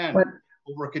 especially this end,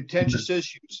 over contentious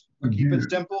issues. Keep it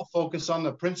simple. Focus on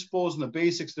the principles and the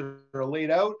basics that are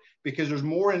laid out, because there's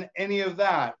more in any of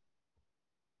that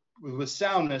with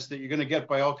soundness that you're going to get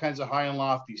by all kinds of high and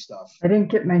lofty stuff. I didn't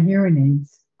get my hearing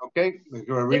aids. Okay,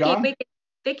 read on.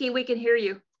 Vicky, we can hear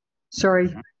you.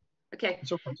 Sorry. Okay.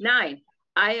 9,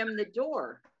 I am the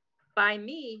door. By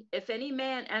me, if any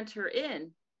man enter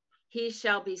in, he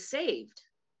shall be saved,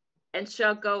 and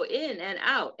shall go in and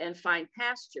out and find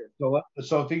pasture.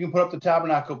 So if you can put up the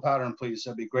tabernacle pattern, please,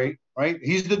 that'd be great, right?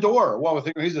 He's the door. Well,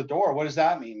 he's the door. What does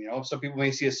that mean? You know, some people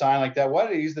may see a sign like that.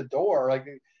 What? He's the door. Like,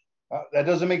 that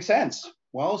doesn't make sense.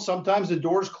 Well, sometimes the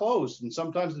door's closed and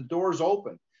sometimes the door is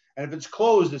open. And if it's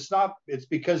closed, it's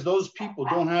because those people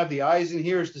don't have the eyes and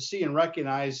ears to see and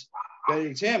recognize that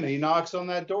it's him, and he knocks on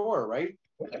that door, right?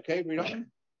 Okay, read on.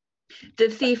 The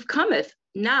thief cometh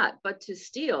not but to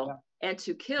steal and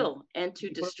to kill and to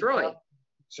destroy.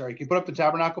 Sorry, can you put up the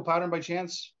tabernacle pattern by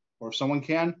chance? Or if someone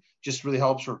can, just really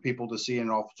helps for people to see,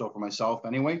 and also for myself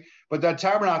anyway. But that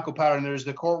tabernacle pattern, there's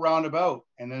the court roundabout,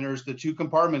 and then there's the 2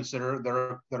 compartments that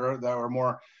are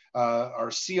more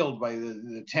are sealed by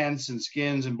the tents and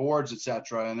skins and boards,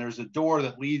 etc. And there's a door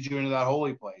that leads you into that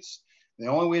holy place. The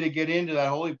only way to get into that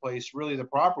holy place, really the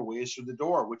proper way, is through the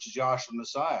door, which is Yahshua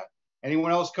Messiah.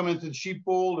 Anyone else coming into the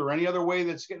sheepfold or any other way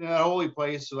that's getting in that holy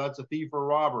place, so that's a thief or a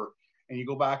robber. And you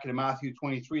go back into Matthew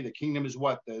 23, the kingdom is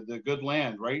what? The good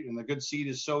land, right? And the good seed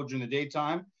is sowed during the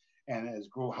daytime. And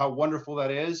how wonderful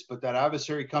that is. But that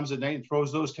adversary comes at night and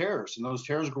throws those tares. And those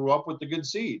tares grow up with the good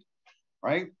seed,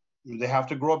 right? They have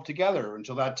to grow up together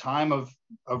until that time of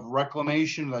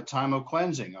reclamation, that time of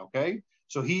cleansing, okay?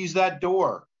 So he's that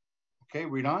door. Okay,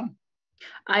 read on.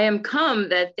 I am come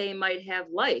that they might have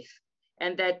life,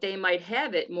 and that they might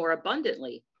have it more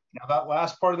abundantly. Now that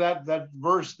last part of that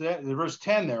verse, verse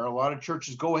 10 there, a lot of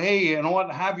churches go, hey, you know what,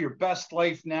 have your best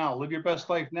life now. Live your best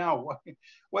life now.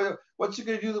 What's it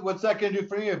going to do? What's that going to do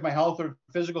for you if my health or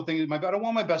physical thing is I don't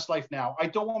want my best life now. I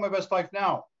don't want my best life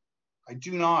now. I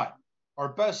do not. Our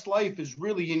best life is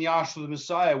really in Yahshua the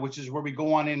Messiah, which is where we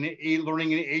go on in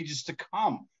learning in ages to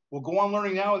come. We'll go on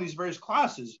learning now in these various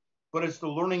classes, but it's the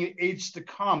learning in ages to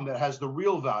come that has the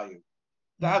real value.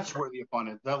 That's where the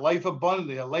abundant, that life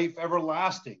abundantly, a life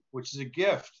everlasting, which is a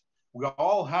gift. We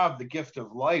all have the gift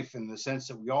of life in the sense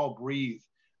that we all breathe.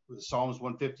 With Psalms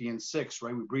 150 and 6,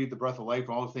 right? We breathe the breath of life, and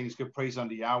all the things give praise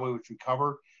unto Yahweh, which we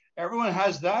cover. Everyone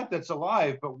has that's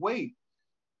alive, but wait,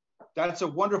 that's a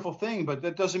wonderful thing, but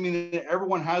that doesn't mean that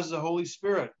everyone has the Holy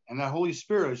Spirit, and that Holy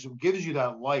Spirit gives you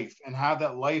that life and have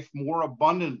that life more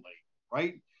abundantly,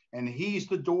 right? And he's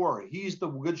the door. He's the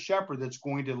good shepherd that's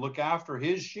going to look after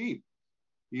his sheep.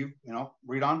 You know,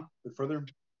 read on a bit further.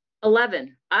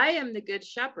 11, I am the good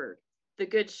shepherd. The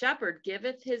good shepherd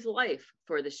giveth his life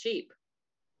for the sheep.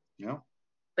 Yeah.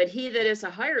 But he that is a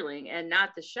hireling and not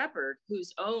the shepherd,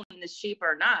 whose own the sheep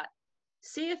are not,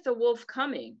 seeth the wolf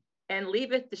coming, and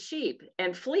leaveth the sheep,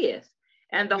 and fleeth,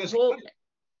 and the whole...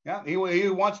 Yeah, he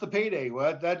wants the payday.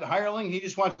 Well, that hireling, he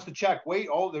just wants to check. Wait,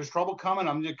 there's trouble coming.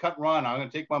 I'm going to cut and run. I'm going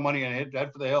to take my money and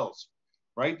head for the hills,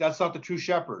 right? That's not the true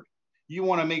shepherd. You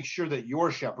want to make sure that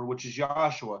your shepherd, which is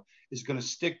Yahshua, is going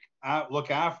to look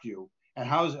after you. And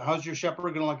how's your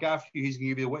shepherd going to look after you? He's going to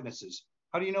give you the witnesses.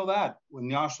 How do you know that? When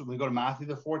we go to Matthew,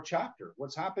 the 4th chapter,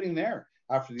 what's happening there?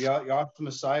 After the Yahshua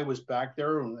Messiah was back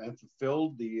there and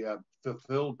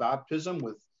fulfilled baptism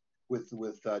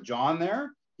with John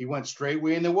there, he went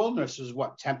straightway in the wilderness. Is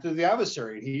what? Tempted the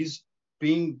adversary. He's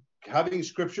having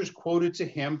scriptures quoted to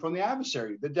him from the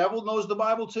adversary. The devil knows the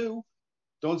Bible too.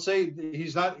 Don't say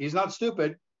he's not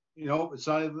stupid. You know, it's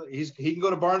not. He can go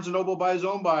to Barnes and Noble, buy his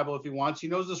own Bible if he wants. He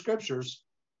knows the scriptures,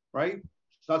 right?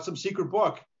 It's not some secret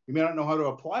book. He may not know how to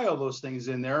apply all those things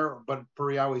in there, but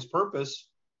per Yahweh's purpose.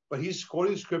 But he's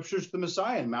quoting scriptures to the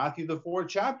Messiah in Matthew, the 4th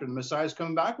chapter. The Messiah is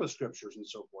coming back with scriptures and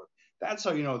so forth. That's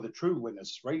how you know the true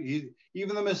witness, right?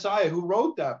 Even the Messiah who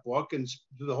wrote that book and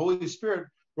the Holy Spirit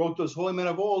wrote those holy men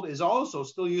of old is also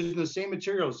still using the same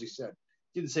materials. He said,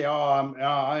 he didn't say,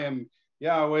 I am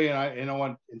Yahweh, and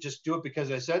and just do it because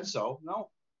I said so. No,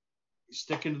 he's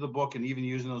sticking to the book and even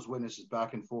using those witnesses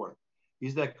back and forth.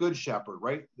 He's that good shepherd,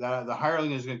 right? The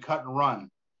hireling is going to cut and run.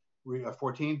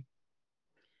 14.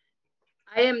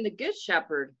 I am the good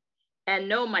shepherd and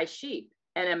know my sheep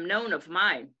and am known of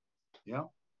mine. Yeah.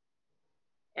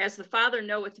 As the Father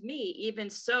knoweth me, even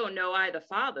so know I the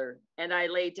Father, and I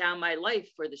lay down my life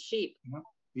for the sheep. Yeah.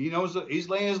 He knows that he's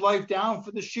laying his life down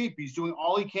for the sheep. He's doing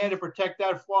all he can to protect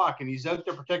that flock, and he's out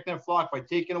there protecting that flock by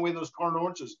taking away those carnal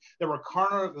ordinances that were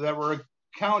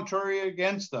contrary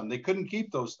against them. They couldn't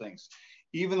keep those things.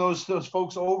 Even those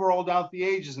folks over all down the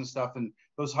ages and stuff, and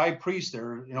those high priests, they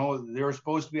were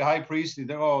supposed to be high priests.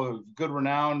 They're good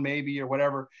renown maybe or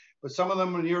whatever. But some of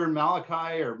them, when you're in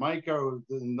Malachi or Micah or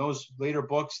in those later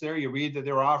books there, you read that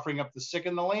they were offering up the sick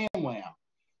and the lamb.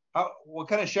 What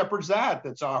kind of shepherd's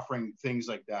that's offering things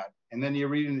like that? And then you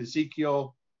read in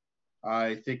Ezekiel,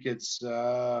 I think it's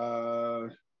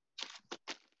 34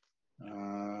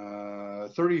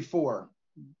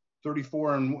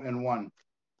 and 1.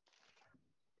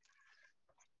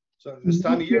 So this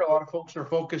time of year, a lot of folks are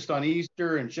focused on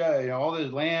Easter and all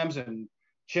these lambs and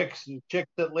chicks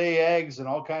that lay eggs and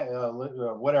all kind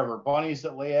of whatever, bunnies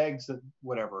that lay eggs, that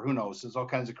whatever, who knows? There's all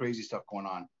kinds of crazy stuff going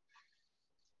on.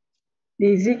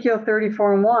 Ezekiel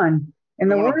 34 and 1.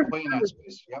 And the word play in that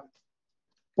space. Yep.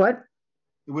 What?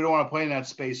 We don't want to play in that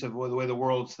space of the way the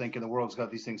world's thinking. The world's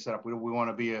got these things set up. We want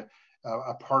to be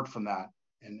apart from that.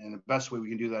 And the best way we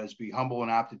can do that is be humble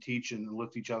and apt to teach and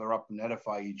lift each other up and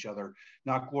edify each other,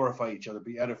 not glorify each other,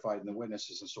 be edified in the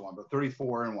witnesses and so on. But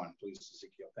 34 and 1, please,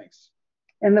 Ezekiel. Thanks.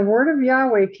 And the word of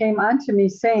Yahweh came unto me,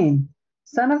 saying,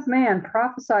 Son of man,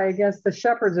 prophesy against the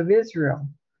shepherds of Israel.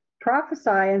 Prophesy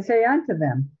and say unto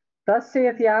them, Thus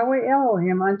saith Yahweh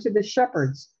Elohim unto the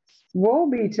shepherds, Woe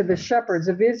be to the shepherds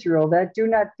of Israel that do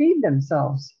not feed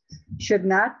themselves. Should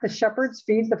not the shepherds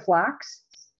feed the flocks?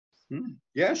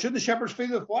 Yeah, should the shepherds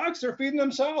feed the flocks? They're feeding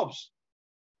themselves.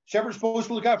 Shepherds supposed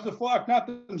to look after the flock, not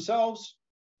themselves.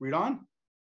 Read on.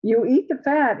 You eat the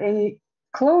fat and you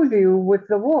clothe you with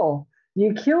the wool.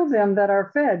 You kill them that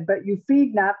are fed, but you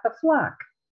feed not the flock.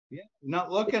 Yeah, not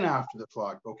looking after the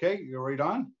flock. Okay, you read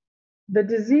on. The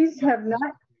disease have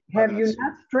you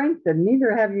not strengthened,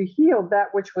 neither have you healed that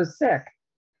which was sick,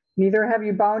 neither have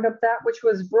you bound up that which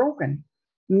was broken,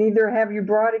 neither have you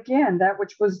brought again that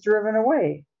which was driven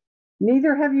away,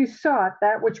 neither have you sought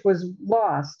that which was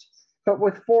lost, but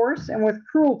with force and with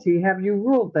cruelty have you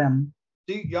ruled them.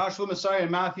 See, Yahshua Messiah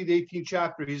in Matthew, the 18th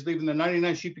chapter, he's leaving the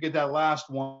 99 sheep to get that last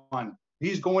one.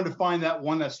 He's going to find that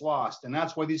one that's lost. And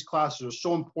that's why these classes are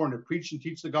so important, to preach and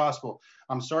teach the gospel.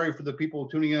 I'm sorry for the people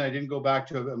tuning in. I didn't go back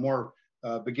to a more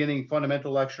beginning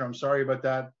fundamental lecture. I'm sorry about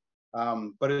that.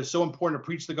 But it is so important to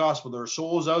preach the gospel. There are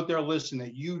souls out there listening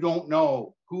that you don't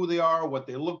know who they are, what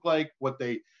they look like, what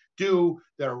they do,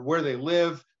 where they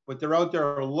live, but they're out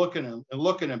there looking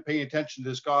and paying attention to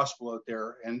this gospel out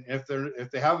there. And if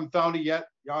they haven't found it yet,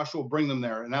 Yahshua will bring them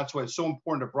there. And that's why it's so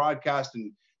important to broadcast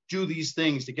and do these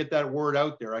things to get that word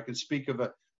out there. I can speak of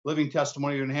a living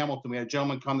testimony in Hamilton. We had a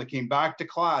gentleman come that came back to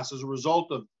class as a result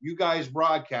of you guys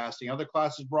broadcasting, other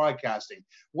classes broadcasting.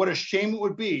 What a shame it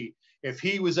would be if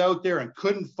he was out there and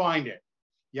couldn't find it.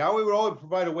 Yahweh would always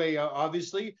provide a way,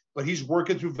 obviously, but he's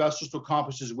working through vessels to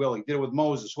accomplish his will. He did it with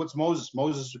Moses. What's Moses?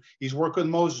 He's working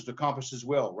with Moses to accomplish his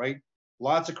will, right?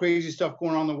 Lots of crazy stuff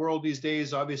going on in the world these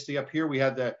days. Obviously, up here, we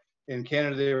had in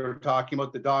Canada, they were talking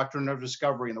about the doctrine of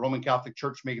discovery and the Roman Catholic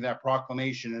Church making that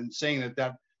proclamation and saying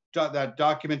that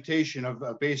documentation of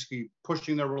basically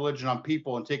pushing their religion on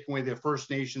people and taking away the First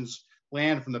Nations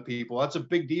land from the people. That's a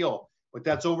big deal, but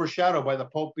that's overshadowed by the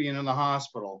Pope being in the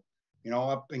hospital.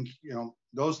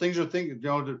 Those things are things,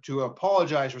 to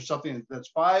apologize for something that's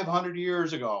 500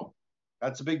 years ago.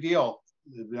 That's a big deal.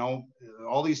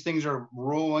 All these things are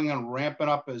rolling and ramping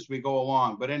up as we go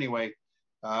along. But anyway,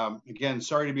 again,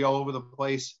 sorry to be all over the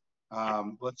place.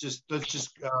 Let's just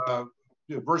do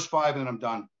verse 5 and then I'm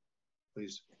done,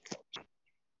 please.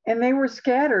 And they were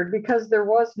scattered because there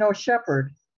was no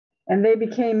shepherd, and they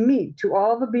became meat to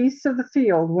all the beasts of the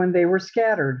field when they were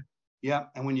scattered. Yeah,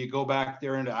 and when you go back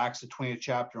there into Acts, the 20th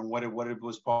chapter, and what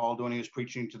was Paul doing? He was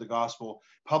preaching to the gospel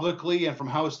publicly and from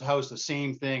house to house, the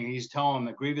same thing. And he's telling them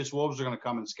that grievous wolves are going to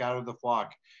come and scatter the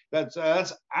flock. That's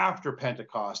after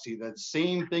Pentecost. That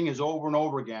same thing is over and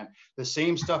over again. The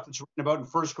same stuff that's written about in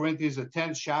 1 Corinthians, the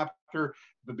 10th chapter,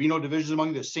 there be no divisions among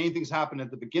you. The same things happen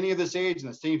at the beginning of this age, and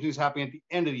the same things happening at the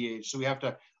end of the age. So we have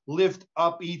to lift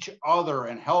up each other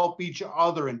and help each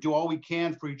other and do all we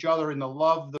can for each other in the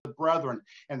love of the brethren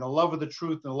and the love of the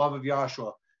truth and the love of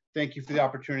Yahshua. Thank you for the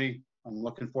opportunity. I'm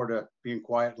looking forward to being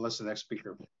quiet and listen to the next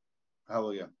speaker.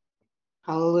 Hallelujah.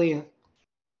 Hallelujah.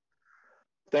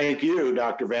 Thank you,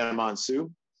 Dr. Van Monsjou.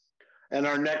 And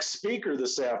our next speaker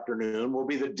this afternoon will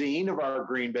be the Dean of our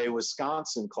Green Bay,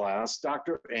 Wisconsin class,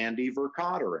 Dr. Andy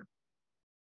Vercauteren.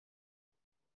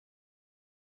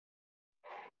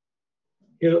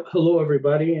 Hello,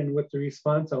 everybody. And with the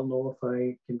response, I'll know if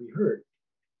I can be heard.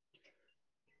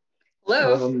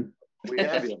 Hello. We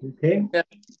have you. Okay. Yeah.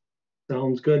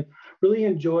 Sounds good. Really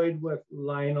enjoyed what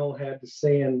Lionel had to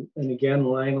say. And again,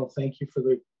 Lionel, thank you for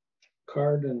the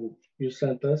card and you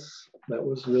sent us. That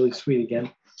was really sweet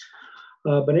again.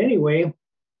 But anyway,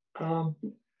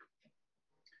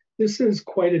 this is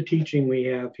quite a teaching we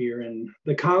have here, and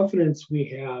the confidence we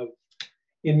have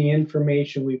in the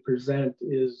information we present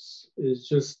is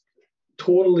just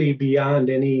totally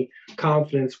beyond any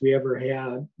confidence we ever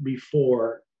had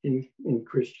before in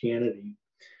Christianity.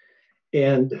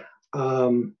 And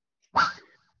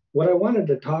what I wanted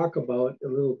to talk about a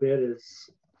little bit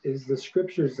is the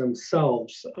scriptures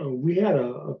themselves. We had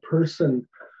a person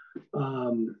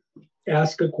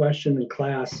ask a question in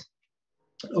class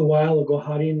a while ago: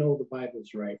 how do you know the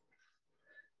Bible's right?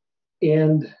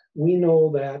 And we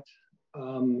know that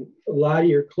a lot of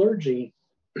your clergy,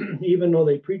 even though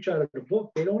they preach out of the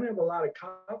book, they don't have a lot of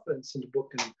confidence in the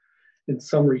book in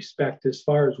some respect, as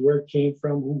far as where it came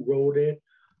from, who wrote it,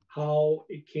 how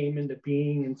it came into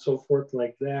being, and so forth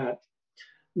like that.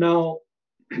 Now,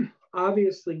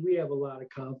 obviously, we have a lot of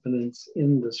confidence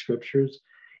in the scriptures,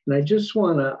 and I just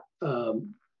want to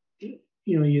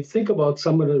you think about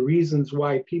some of the reasons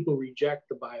why people reject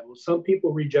the Bible. Some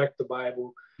people reject the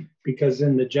Bible because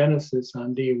in the Genesis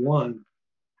on day 1,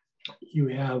 you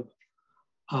have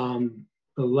the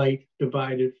light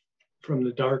divided from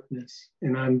the darkness.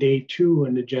 And on day 2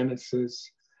 in the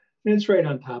Genesis, and it's right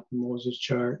on top of Moses'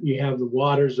 chart, you have the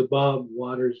waters above,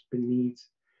 waters beneath.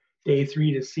 Day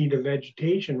 3, the seed of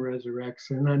vegetation resurrects.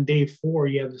 And on day 4,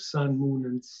 you have the sun, moon,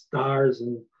 and stars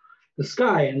and the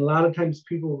sky. And a lot of times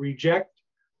people reject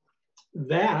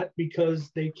that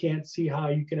because they can't see how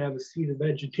you can have a seed of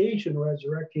vegetation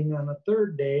resurrecting on a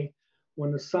 3rd day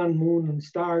when the sun, moon, and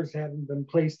stars haven't been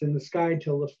placed in the sky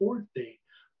till the 4th day.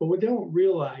 But what they don't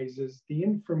realize is the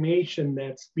information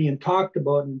that's being talked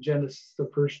about in Genesis, the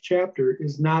 1st chapter,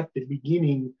 is not the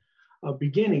beginning of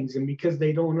beginnings. And because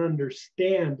they don't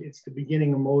understand it's the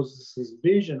beginning of Moses'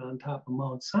 vision on top of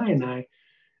Mount Sinai,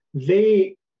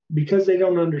 because they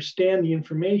don't understand the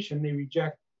information, they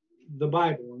reject the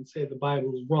Bible and say the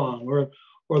Bible is wrong, or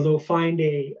they'll find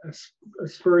a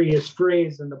spurious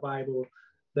phrase in the Bible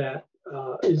that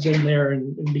is in there,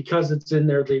 and because it's in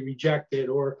there, they reject it,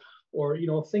 or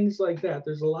things like that.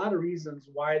 There's a lot of reasons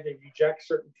why they reject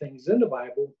certain things in the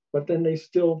Bible, but then they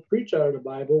still preach out of the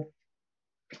Bible,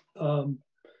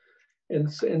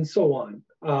 and so on.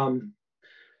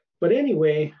 But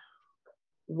anyway,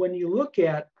 when you look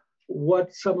at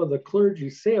what some of the clergy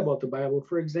say about the Bible,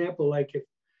 for example, like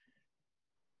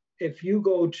if you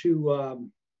go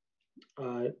to,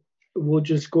 we'll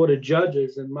just go to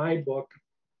Judges in my book,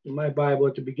 in my Bible,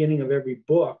 at the beginning of every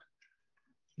book,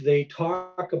 they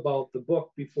talk about the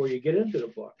book before you get into the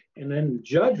book. And then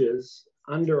Judges,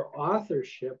 under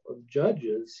authorship of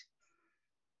Judges,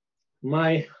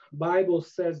 my Bible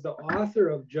says the author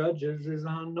of Judges is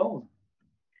unknown.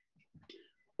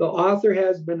 The author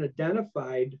has been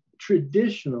identified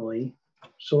traditionally.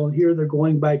 So here they're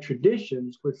going by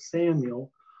traditions with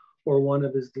Samuel or one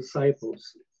of his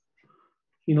disciples.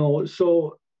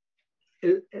 So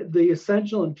the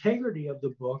essential integrity of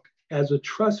the book as a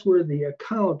trustworthy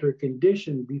account or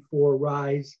condition before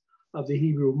rise of the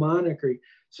Hebrew monarchy.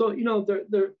 So,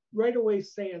 they're right away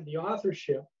saying the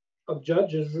authorship of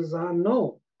Judges is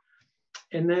unknown.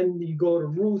 And then you go to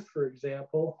Ruth, for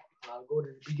example, go to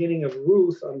the beginning of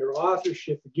Ruth under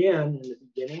authorship again in the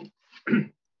beginning.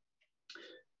 It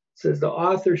says the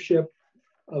authorship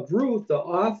of Ruth, the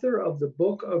author of the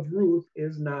book of Ruth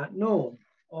is not known,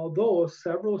 although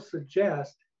several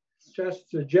suggestions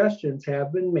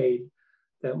have been made,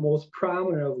 that most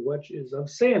prominent of which is of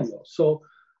Samuel. So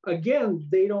again,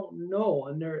 they don't know,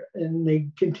 and they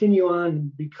continue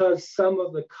on because some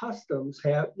of the customs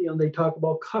have, they talk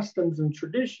about customs and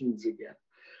traditions again.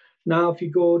 Now, if you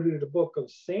go to the book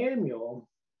of Samuel,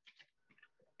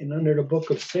 and under the book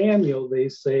of Samuel, they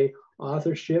say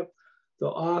authorship, the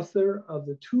author of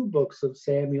the 2 books of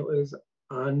Samuel is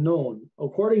unknown.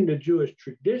 According to Jewish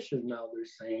tradition, now they're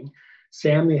saying,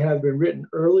 Samuel have been written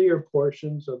earlier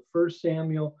portions of 1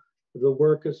 Samuel. The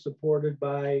work is supported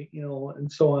by,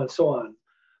 and so on and so on.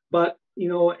 But,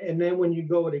 and then when you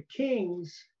go to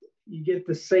Kings, you get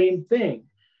the same thing.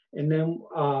 And then,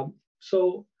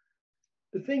 so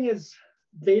the thing is,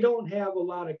 they don't have a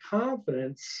lot of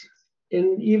confidence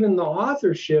in even the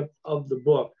authorship of the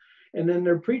book. And then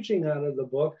they're preaching out of the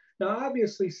book. Now,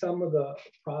 obviously, some of the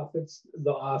prophets,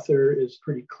 the author is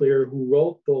pretty clear who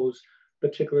wrote those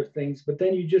particular things, but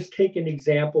then you just take an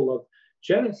example of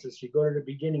Genesis. You go to the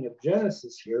beginning of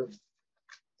Genesis here,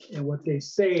 and what they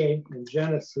say in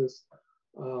Genesis,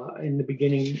 in the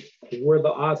beginning, where the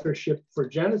authorship for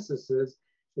Genesis is,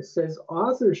 it says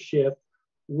authorship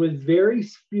with very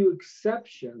few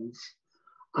exceptions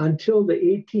until the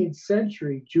 18th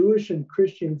century, Jewish and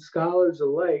Christian scholars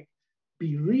alike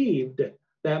believed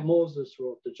that Moses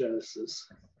wrote the Genesis.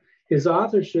 His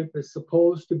authorship is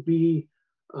supposed to be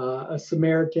a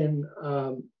Samaritan,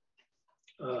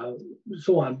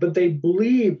 so on, but they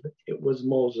believed it was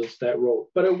Moses that wrote.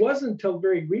 But it wasn't until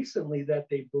very recently that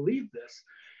they believed this.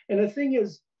 And the thing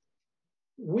is,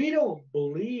 we don't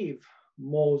believe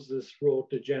Moses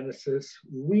wrote the Genesis.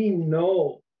 We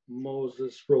know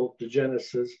Moses wrote the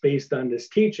Genesis based on this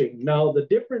teaching. Now, the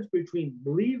difference between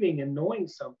believing and knowing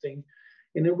something,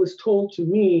 and it was told to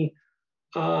me,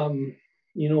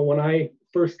 when I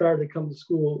first started to come to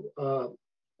school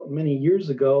many years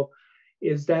ago,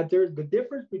 is that there's the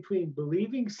difference between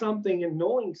believing something and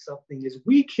knowing something is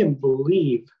we can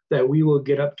believe that we will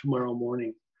get up tomorrow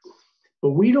morning, but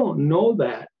we don't know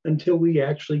that until we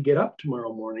actually get up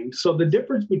tomorrow morning. So the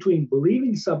difference between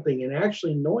believing something and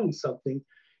actually knowing something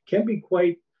can be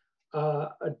quite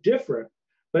different.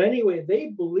 But anyway,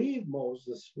 they believe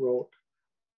Moses wrote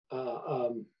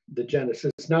the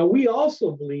Genesis. Now, we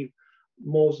also believe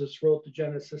Moses wrote the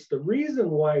Genesis. The reason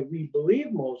why we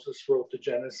believe Moses wrote the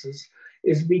Genesis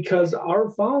is because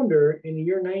our founder in the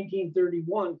year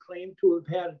 1931 claimed to have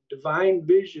had a divine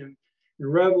vision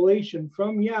and revelation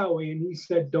from Yahweh. And he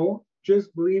said, don't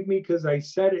just believe me because I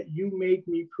said it. You make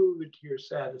me prove it till you're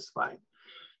satisfied.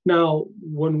 Now,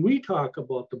 when we talk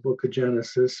about the book of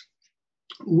Genesis,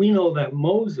 we know that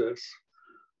Moses,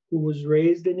 who was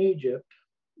raised in Egypt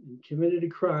and committed a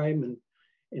crime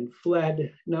and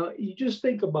fled. Now, you just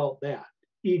think about that,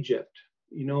 Egypt,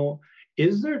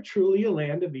 is there truly a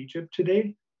land of Egypt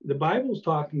today? The Bible's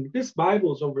talking, this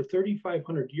Bible is over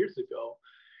 3,500 years ago,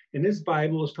 and this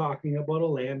Bible is talking about a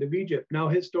land of Egypt. Now,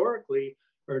 historically,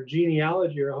 or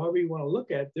genealogy, or however you want to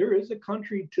look at it, there is a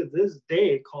country to this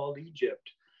day called Egypt.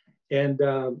 And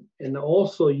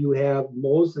also you have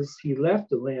Moses, he left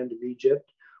the land of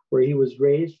Egypt, where he was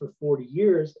raised for 40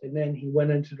 years, and then he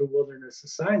went into the wilderness of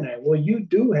Sinai. Well, you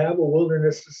do have a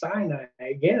wilderness of Sinai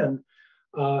again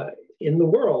in the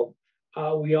world.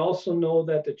 We also know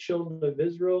that the children of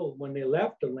Israel, when they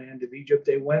left the land of Egypt,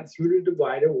 they went through the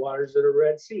divided waters of the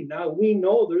Red Sea. Now, we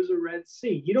know there's a Red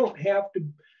Sea. You don't have to,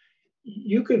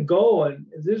 you could go, and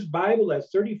this Bible that's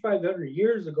 3,500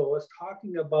 years ago is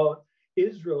talking about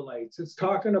Israelites. It's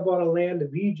talking about a land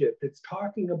of Egypt. It's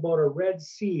talking about a Red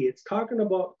Sea. It's talking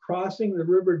about crossing the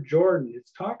River Jordan.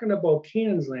 It's talking about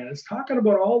Canaan's land. It's talking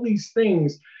about all these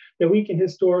things that we can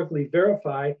historically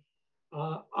verify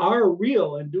are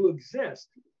real and do exist.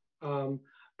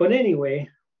 But anyway,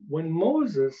 when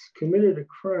Moses committed a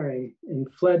crime and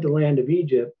fled the land of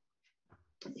Egypt,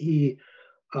 he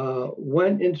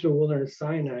went into the wilderness of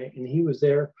Sinai, and he was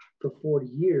there for 40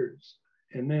 years.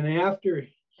 And then after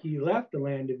he left the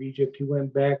land of Egypt, he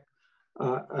went back,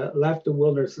 left the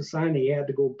wilderness of Sinai. He had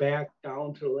to go back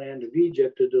down to the land of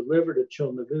Egypt to deliver the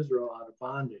children of Israel out of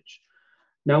bondage.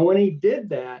 Now, when he did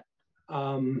that,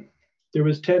 there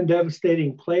was 10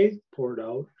 devastating plagues poured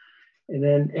out. And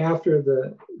then after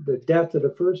the death of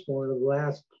the firstborn of the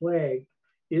last plague,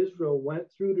 Israel went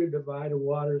through the divided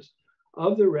waters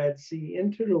of the Red Sea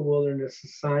into the wilderness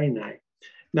of Sinai.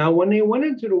 Now, when they went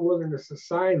into the wilderness of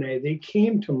Sinai, they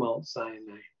came to Mount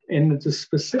Sinai. And the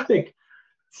specific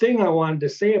thing I wanted to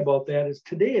say about that is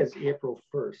today is April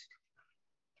 1st.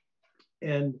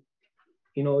 And,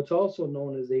 it's also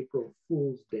known as April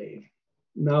Fool's Day.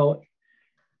 Now,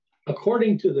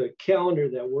 according to the calendar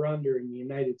that we're under in the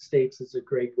United States, it's a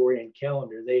Gregorian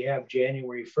calendar. They have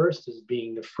January 1st as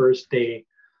being the first day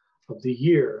of the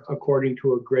year, according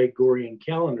to a Gregorian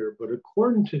calendar. But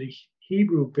according to the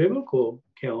Hebrew biblical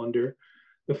calendar,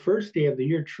 the first day of the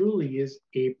year truly is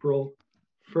April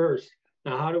 1st.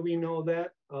 Now, how do we know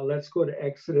that? Let's go to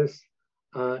Exodus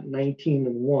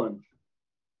 19:1.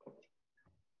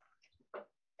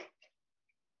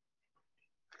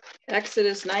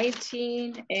 Exodus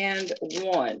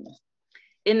 19:1.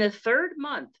 In the third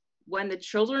month, when the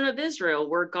children of Israel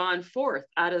were gone forth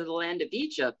out of the land of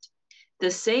Egypt,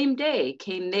 the same day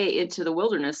came they into the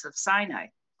wilderness of Sinai.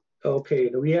 Okay,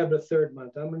 we have the third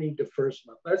month. I'm going to need the first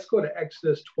month. Let's go to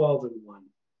Exodus 12:1.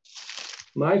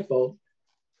 My fault.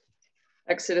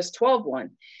 Exodus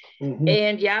 12:1. Mm-hmm.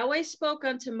 And Yahweh spoke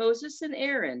unto Moses and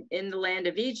Aaron in the land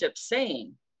of Egypt,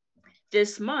 saying,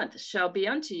 this month shall be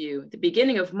unto you the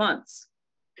beginning of months.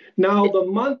 Now, the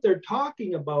month they're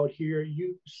talking about here,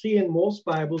 you see in most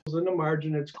Bibles in the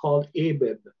margin, it's called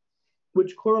Abib,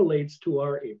 which correlates to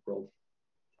our April.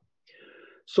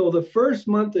 So the first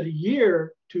month of the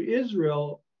year to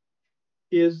Israel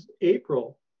is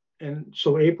April. And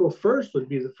so April 1st would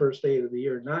be the first day of the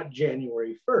year, not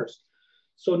January 1st.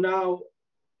 So now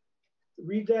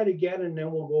read that again, and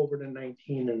then we'll go over to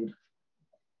 19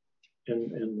 and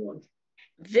 1.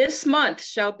 This month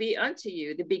shall be unto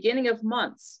you the beginning of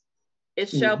months. It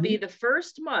shall be the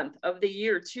first month of the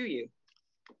year to you.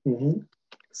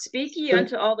 Speak ye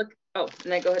unto all the, and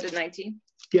then go ahead to 19.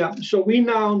 Yeah, so we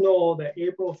now know that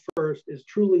April 1st is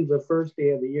truly the first day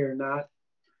of the year, not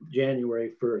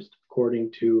January 1st,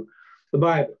 according to the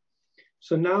Bible.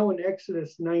 So now in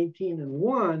Exodus 19 and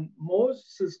 1,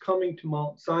 Moses is coming to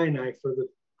Mount Sinai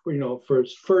for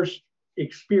his first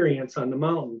experience on the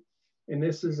mountain. And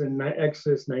this is in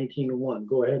Exodus 19 and 1.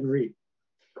 Go ahead and read.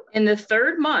 In the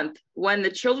third month, when the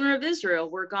children of Israel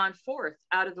were gone forth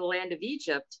out of the land of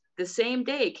Egypt, the same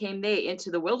day came they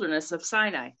into the wilderness of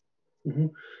Sinai.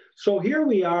 So here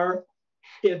we are.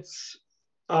 It's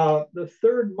the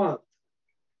third month,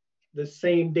 the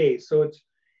same day. So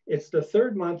it's the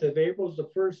third month. If April's the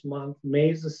first month,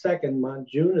 May's the second month,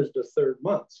 June is the third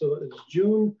month. So it's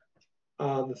June,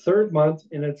 the third month,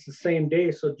 and it's the same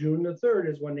day. So June the 3rd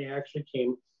is when they actually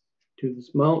came to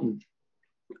this mountain.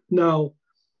 Now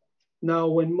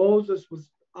when Moses was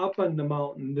up on the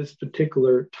mountain this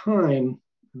particular time,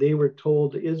 they were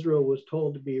told, Israel was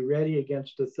told to be ready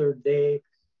against the third day.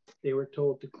 They were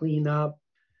told to clean up,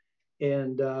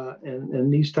 and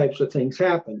these types of things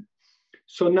happen.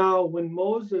 So now when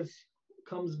Moses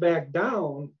comes back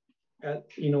down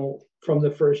from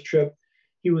the first trip,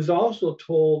 he was also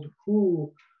told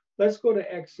let's go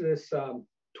to Exodus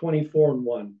 24 and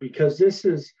 1, because this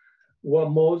is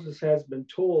what Moses has been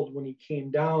told when he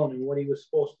came down and what he was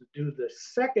supposed to do the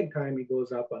second time he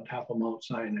goes up on top of Mount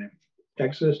Sinai.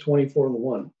 Exodus 24 and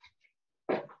 1.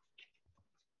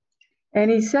 And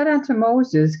he said unto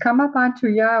Moses, Come up unto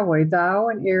Yahweh, thou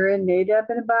and Aaron, Nadab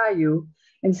and Abihu,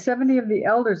 and 70 of the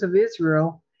elders of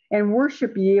Israel, and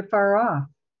worship ye afar off.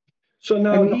 So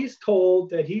now he's told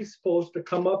that he's supposed to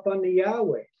come up unto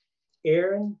Yahweh.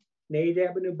 Aaron,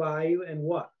 Nadab and Abihu, and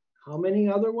what? How many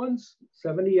other ones?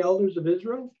 70 elders of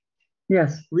Israel?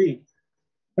 Yes. Read.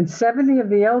 And 70 of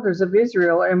the elders of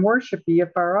Israel, and worship ye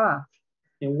afar off.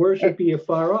 And worship ye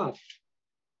afar off.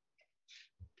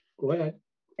 Go ahead.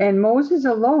 And Moses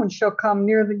alone shall come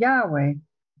near the Yahweh,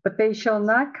 but they shall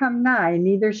not come nigh,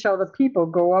 neither shall the people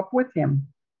go up with him.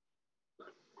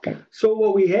 So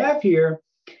what we have here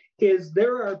is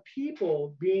there are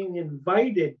people being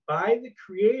invited by the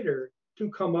Creator to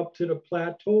come up to the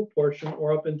plateau portion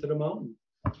or up into the mountain.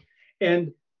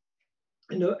 And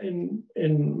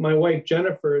my wife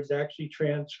Jennifer is actually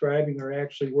transcribing or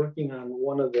actually working on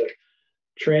one of the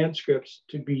transcripts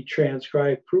to be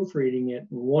transcribed, proofreading it.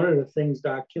 And one of the things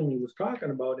Doc Kinley was talking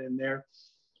about in there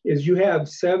is you have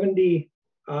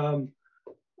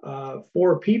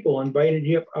 74 people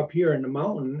invited up here in the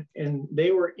mountain, and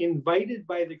they were invited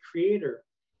by the Creator,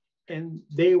 and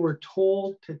they were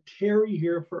told to tarry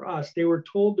here for us. They were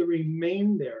told to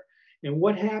remain there. And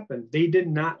what happened? They did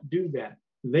not do that.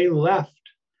 They left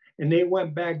and they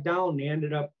went back down. They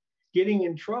ended up getting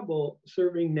in trouble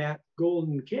serving that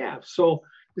golden calf. So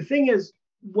the thing is,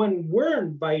 when we're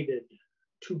invited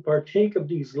to partake of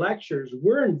these lectures,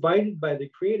 we're invited by the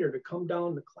Creator to come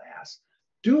down to class.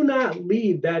 Do not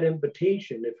leave that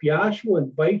invitation. If Yahshua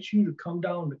invites you to come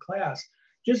down to class,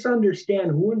 just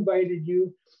understand who invited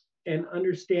you and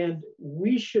understand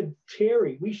we should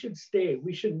tarry, we should stay,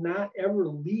 we should not ever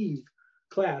leave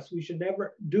class. We should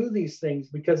never do these things,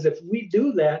 because if we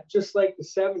do that, just like the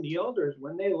 70 elders,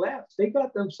 when they left, they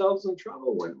got themselves in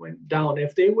trouble when it went down.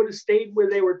 If they would have stayed where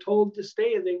they were told to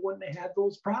stay, they wouldn't have had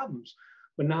those problems.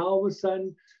 But now all of a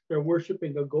sudden, they're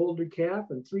worshiping a golden calf,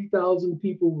 and 3,000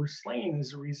 people were slain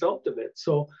as a result of it.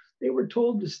 So they were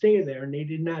told to stay there, and they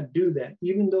did not do that,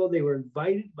 even though they were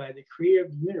invited by the Creator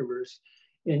of the universe.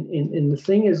 And the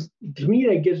thing is, to me,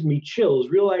 that gives me chills,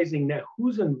 realizing that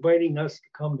who's inviting us to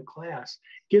come to class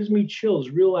gives me chills,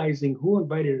 realizing who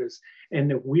invited us.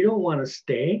 And if we don't want to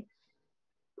stay,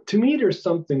 to me, there's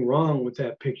something wrong with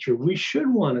that picture. We should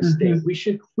want to stay. We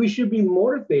should be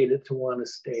motivated to want to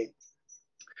stay.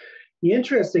 The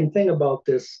interesting thing about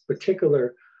this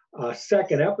particular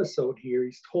second episode here,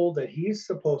 he's told that he's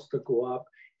supposed to go up,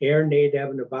 Aaron,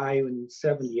 Nadab, and Abihu, and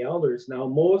 70 elders. Now,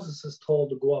 Moses is told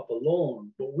to go up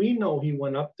alone, but we know he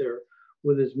went up there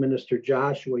with his minister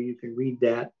Joshua. You can read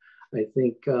that, I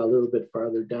think, a little bit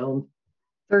farther down.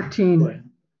 13.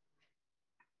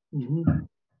 Do you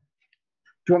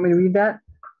want me to read that?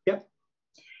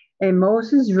 And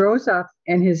Moses rose up,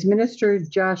 and his minister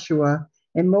Joshua,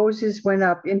 and Moses went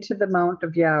up into the mount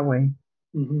of Yahweh.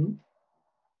 Mm-hmm.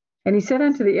 And he said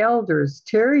unto the elders,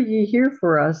 tarry ye here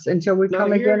for us until we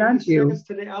come again unto you. He says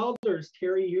to the elders,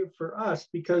 tarry here for us,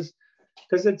 because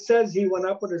it says he went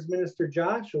up with his minister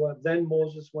Joshua, then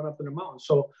Moses went up in the mountain.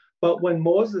 So, but when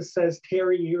Moses says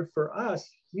tarry here for us,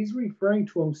 he's referring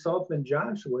to himself and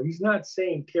Joshua. He's not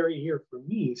saying tarry here for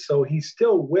me. So he's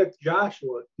still with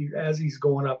Joshua as he's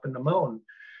going up in the mountain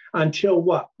until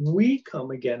what? We come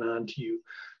again unto you.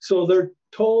 So they're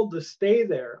told to stay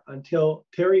there until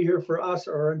tarry here for us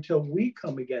or until we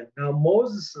come again. Now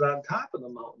Moses is on top of the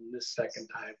mountain this second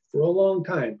time for a long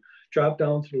time. Drop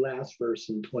down to the last verse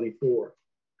in 24.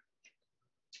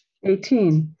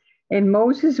 18. And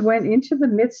Moses went into the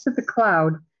midst of the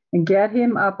cloud and gat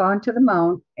him up onto the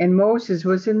mount, and Moses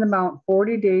was in the mount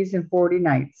 40 days and 40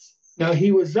 nights. Now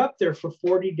he was up there for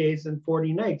 40 days and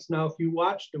 40 nights. Now, if you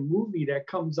watch the movie that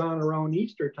comes on around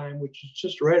Easter time, which is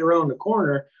just right around the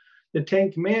corner, the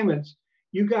 10 Commandments,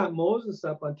 you got Moses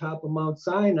up on top of Mount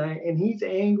Sinai, and he's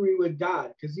angry with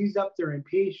God because he's up there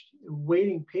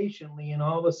waiting patiently, and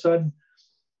all of a sudden,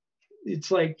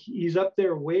 it's like he's up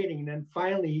there waiting, and then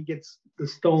finally he gets the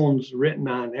stones written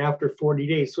on after 40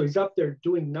 days. So he's up there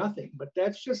doing nothing, but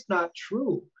that's just not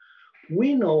true.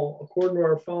 We know, according to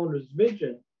our founder's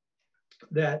vision,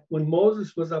 that when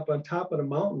Moses was up on top of the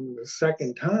mountain the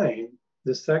second time,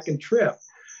 the second trip,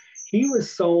 he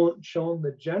was shown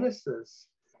the Genesis,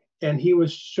 and he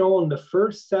was shown the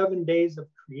first 7 days of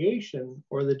creation,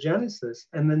 or the Genesis,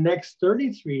 and the next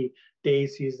 33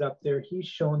 days he's up there, he's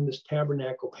shown this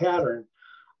tabernacle pattern.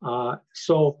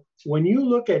 So when you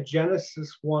look at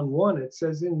Genesis 1:1, it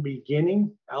says in the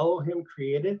beginning, Elohim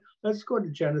created. Let's go to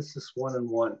Genesis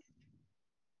 1:1.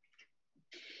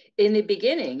 In the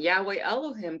beginning, Yahweh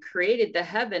Elohim created the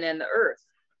heaven and the earth.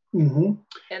 Mm-hmm.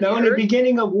 And now, in the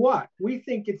beginning of what? We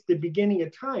think it's the beginning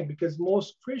of time because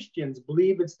most Christians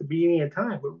believe it's the beginning of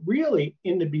time. But really,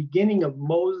 in the beginning of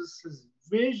Moses'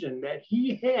 vision that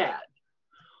he had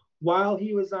while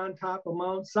he was on top of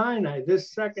Mount Sinai,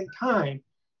 this second time,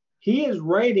 he is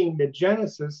writing the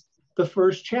Genesis, the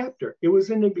first chapter. It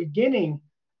was in the beginning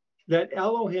that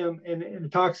Elohim, and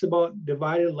it talks about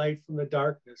divided light from the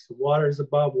darkness, waters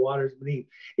above, waters beneath.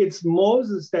 It's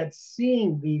Moses that's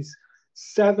seeing these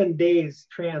 7 days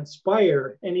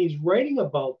transpire, and he's writing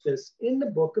about this in the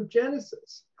book of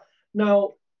Genesis.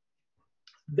 Now,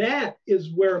 that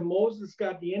is where Moses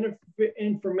got the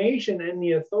information and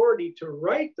the authority to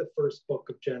write the first book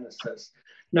of Genesis.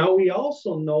 Now, we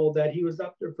also know that he was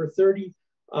up there for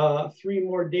 33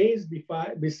 more days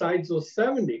besides those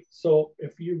 70. So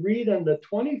if you read on the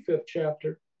 25th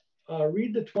chapter,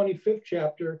 read the 25th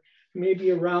chapter,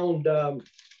 maybe around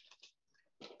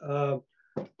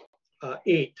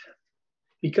 8,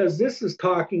 because this is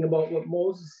talking about what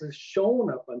Moses has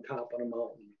shown up on top of the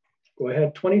mountain. Go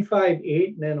ahead,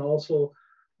 25:8, and then also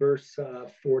verse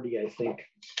 40, I think.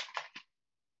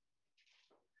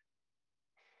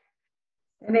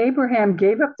 And Abraham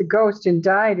gave up the ghost and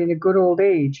died in a good old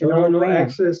age. No,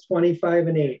 Exodus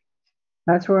 25:8.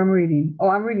 That's where I'm reading. Oh,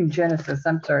 I'm reading Genesis.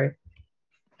 I'm sorry.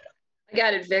 I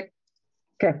got it, Vic.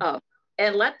 Okay.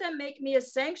 And let them make me a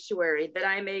sanctuary that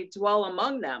I may dwell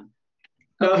among them.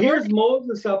 Now, here's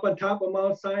Moses up on top of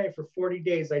Mount Sinai for 40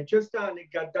 days. I just got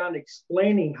done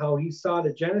explaining how he saw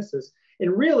the Genesis.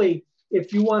 And really,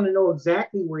 if you want to know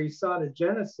exactly where he saw the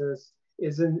Genesis,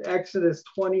 is in Exodus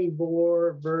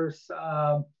 24, verse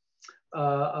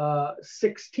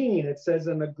 16. It says,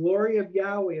 and the glory of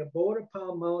Yahweh abode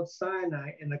upon Mount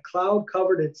Sinai, and the cloud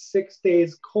covered it 6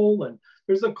 days, colon.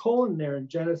 There's a colon there in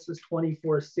Genesis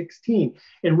 24:16.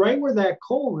 And right where that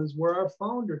colon is where our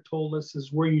founder told us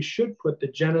is where you should put the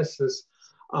Genesis,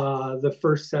 the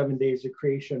first 7 days of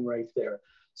creation right there.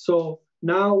 So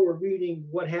now we're reading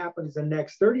what happens the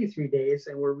next 33 days,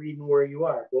 and we're reading where you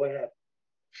are. Go ahead.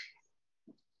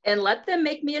 And let them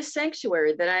make me a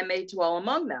sanctuary that I may dwell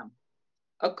among them,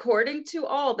 according to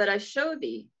all that I show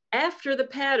thee, after the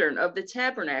pattern of the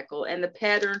tabernacle and the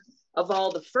pattern of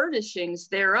all the furnishings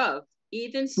thereof,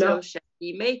 even so shall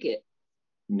ye make it.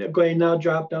 Go ahead, now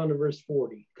drop down to verse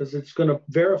 40, because it's going to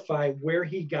verify where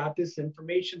he got this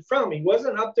information from. He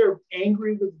wasn't up there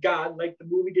angry with God like the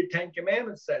movie The 10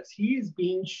 Commandments says. He is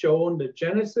being shown the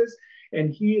Genesis,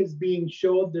 and he is being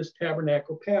shown this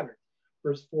tabernacle pattern.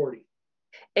 Verse 40.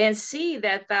 And see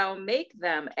that thou make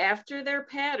them after their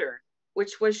pattern,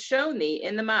 which was shown thee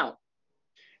in the mount.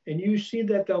 And you see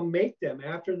that they'll make them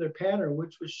after their pattern,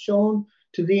 which was shown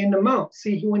to thee in the mount.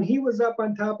 See, when he was up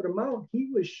on top of the mount, he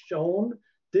was shown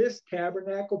this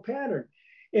tabernacle pattern.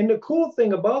 And the cool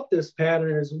thing about this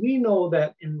pattern is we know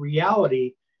that in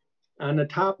reality, on the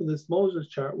top of this Moses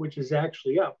chart, which is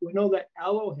actually up. We know that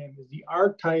Elohim is the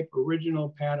archetype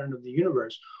original pattern of the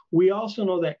universe. We also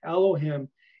know that Elohim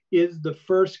is the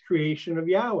first creation of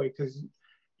Yahweh, because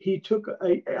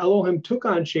Elohim took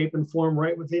on shape and form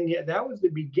right within the, that was the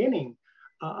beginning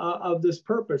of this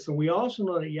purpose. And we also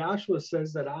know that Yahshua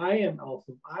says that I am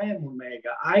Alpha, I am Omega,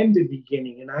 I am the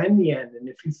beginning and I'm the end. And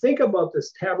if you think about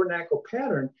this tabernacle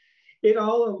pattern, it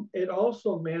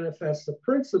also manifests the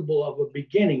principle of a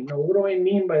beginning. Now, what do I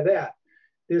mean by that?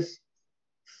 This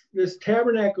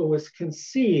tabernacle was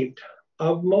conceived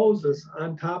of Moses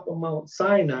on top of Mount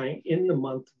Sinai in the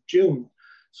month of June.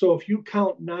 So if you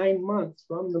count 9 months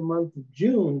from the month of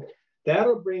June,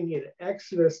 that'll bring you to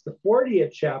Exodus, the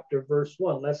 40th chapter, verse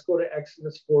 1. Let's go to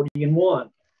Exodus 40 and 1.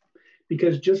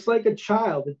 Because just like a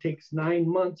child, it takes 9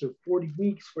 months or 40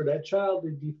 weeks for that child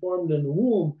to be formed in the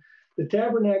womb. The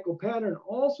tabernacle pattern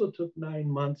also took 9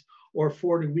 months or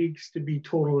 40 weeks to be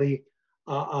totally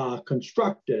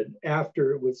constructed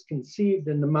after it was conceived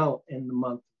in the month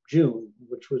of June,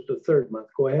 which was the 3rd month.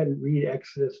 Go ahead and read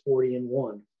Exodus 40 and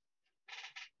 1.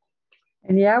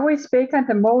 And Yahweh spake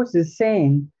unto Moses,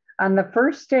 saying, On the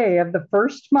 1st day of the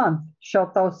 1st month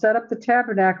shalt thou set up the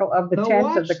tabernacle of the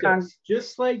tent of the congregation.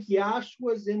 Just like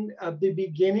Yahshua's in the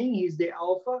beginning, he's the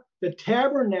Alpha. The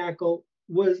tabernacle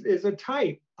is a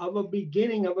type of a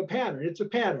beginning of a pattern. It's a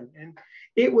pattern, and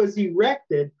it was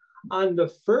erected on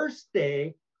the 1st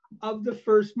day of the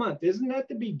 1st month. Isn't that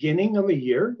the beginning of a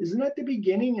year? Isn't that the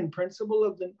beginning and principle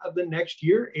of the next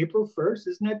year, April 1st?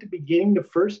 Isn't that the beginning, the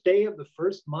 1st day of the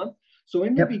 1st month? So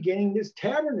in the beginning, this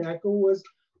tabernacle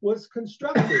was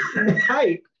constructed in a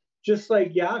type, just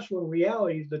like Yahshua in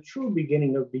reality is the true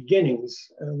beginning of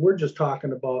beginnings. And we're just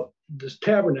talking about this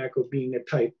tabernacle being a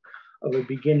type of a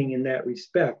beginning in that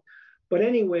respect. But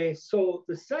anyway, so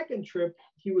the 2nd trip,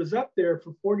 he was up there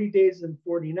for 40 days and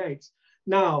 40 nights.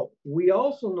 Now, we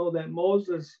also know that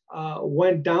Moses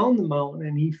went down the mountain,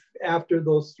 and after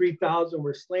those 3,000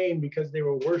 were slain because they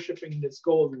were worshiping this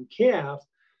golden calf,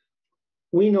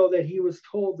 we know that he was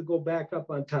told to go back up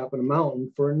on top of the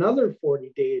mountain for another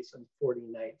 40 days and 40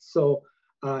 nights. So,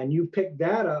 and you pick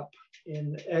that up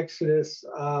in Exodus,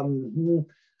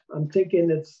 I'm thinking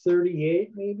it's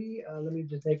 38 maybe. Let me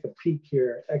just take a peek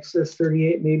here. Exodus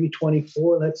 38, maybe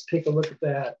 24. Let's take a look at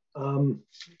that.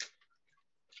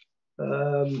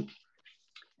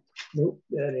 Nope,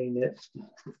 that ain't it.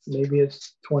 Maybe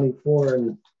it's 24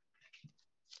 and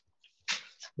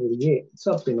 38,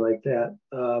 something like that.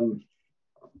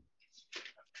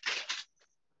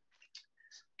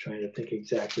 Trying to think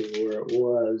exactly where it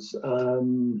was.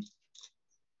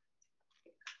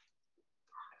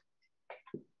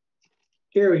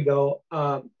 Here we go.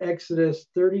 Exodus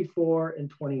 34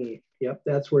 and 28. Yep,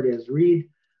 that's where it is. Read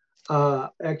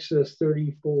Exodus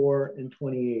 34 and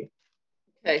 28.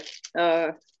 Okay.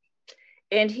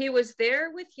 And he was there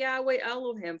with Yahweh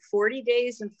Elohim 40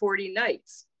 days and 40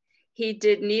 nights. He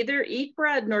did neither eat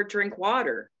bread nor drink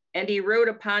water. And he wrote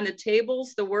upon the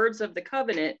tables the words of the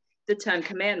covenant, the 10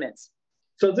 commandments.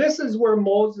 So this is where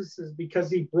Moses is,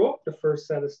 because he broke the 1st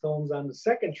set of stones on the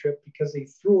 2nd trip, because he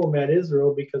threw them at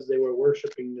Israel because they were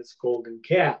worshiping this golden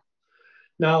calf.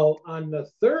 Now, on the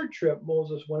 3rd trip,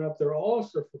 Moses went up there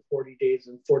also for 40 days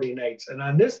and 40 nights. And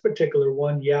on this particular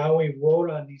one, Yahweh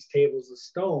wrote on these tables of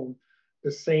stone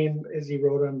the same as he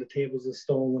wrote on the tables of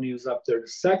stone when he was up there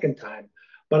the 2nd time.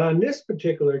 But on this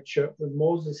particular trip, when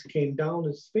Moses came down,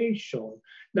 his face shone.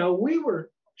 Now, we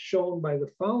were shown by the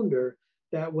founder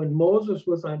that when Moses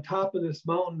was on top of this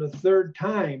mountain the 3rd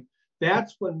time,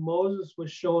 that's when Moses was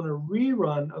shown a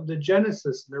rerun of the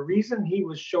Genesis. And the reason he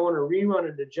was shown a rerun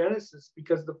of the Genesis,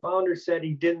 because the founder said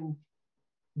he didn't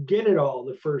get it all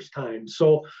the 1st time.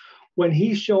 So when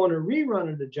he's shown a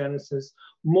rerun of the Genesis,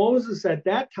 Moses at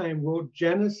that time wrote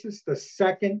Genesis, the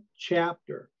 2nd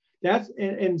chapter.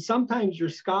 And sometimes your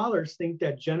scholars think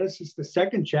that Genesis, the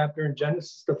 2nd chapter, and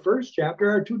Genesis, the 1st chapter,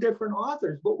 are 2 different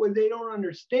authors. But what they don't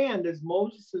understand is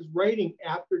Moses is writing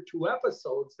after 2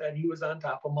 episodes that he was on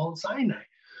top of Mount Sinai.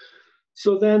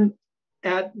 So then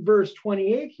at verse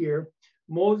 28 here,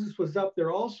 Moses was up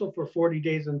there also for 40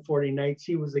 days and 40 nights.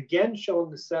 He was again shown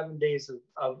the 7 days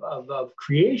of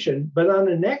creation. But on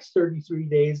the next 33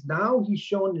 days, now he's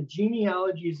shown the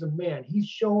genealogies of man. He's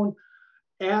shown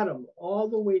Adam all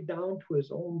the way down to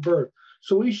his own birth.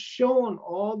 So he's shown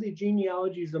all the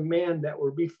genealogies of man that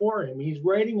were before him. He's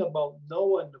writing about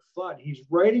Noah and the flood. He's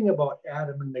writing about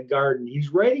Adam in the garden. He's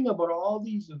writing about all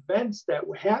these events that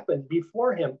happened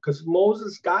before him, because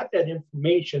Moses got that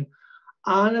information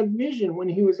on a vision when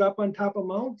he was up on top of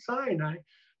Mount Sinai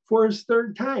for his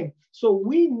 3rd time. So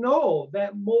we know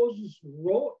that Moses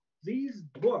wrote these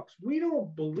books. We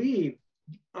don't believe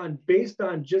based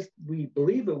on just, we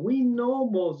believe it. We know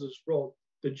Moses wrote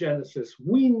the Genesis.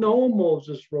 We know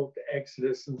Moses wrote the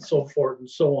Exodus and so forth and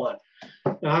so on.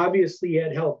 Now, obviously, he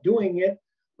had help doing it.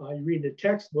 You read the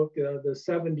textbook, the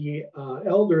 70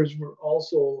 elders were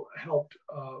also helped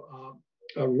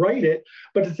write it.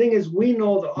 But the thing is, we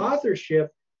know the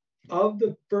authorship of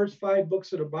the first 5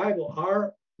 books of the Bible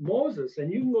are Moses.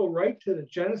 And you can go right to the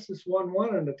Genesis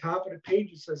 1:1 on the top of the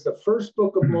page. It says the first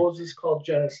book of Moses called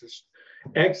Genesis,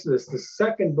 Exodus, the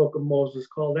second book of Moses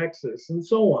called Exodus, and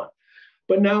so on.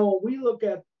 But now when we look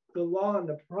at the law and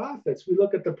the prophets, we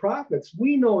look at the prophets,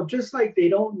 we know, just like they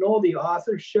don't know the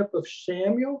authorship of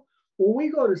Samuel, when we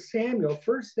go to Samuel,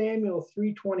 1 Samuel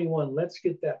 3:21, let's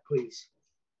get that, please.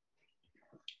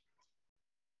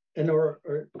 And or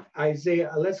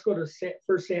Isaiah, let's go to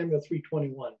 1 Samuel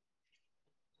 3:21.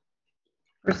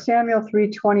 1 Samuel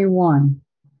 3:21.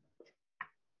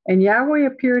 And Yahweh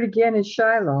appeared again in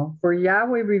Shiloh, for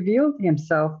Yahweh revealed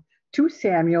himself to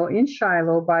Samuel in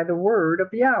Shiloh by the word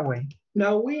of Yahweh.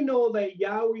 Now we know that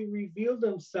Yahweh revealed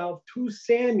himself to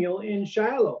Samuel in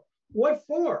Shiloh. What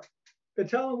for? To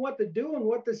tell him what to do and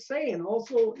what to say, and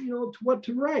also, to what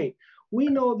to write. We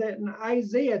know that in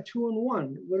Isaiah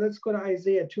 2:1. Well, let's go to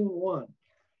Isaiah 2:1.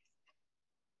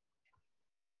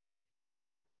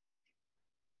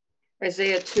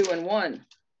 Isaiah 2:1.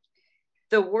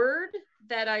 The word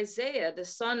that Isaiah, the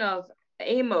son of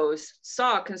Amos,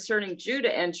 saw concerning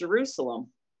Judah and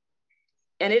Jerusalem.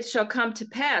 And it shall come to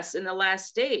pass in the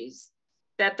last days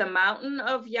that the mountain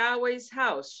of Yahweh's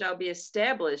house shall be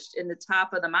established in the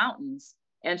top of the mountains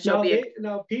and shall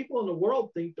now people in the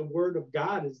world think the word of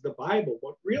God is the Bible,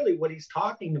 but really what he's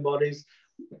talking about is,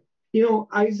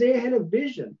 Isaiah had a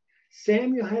vision.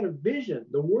 Samuel had a vision.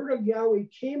 The word of Yahweh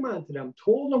came onto them,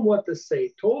 told them what to say,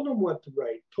 told them what to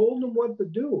write, told them what to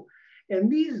do. And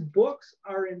these books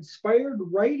are inspired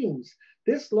writings,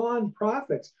 this law and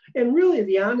prophets. And really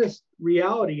the honest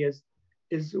reality is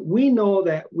we know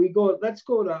that let's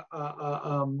go to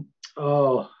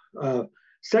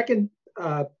 2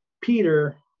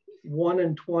 Peter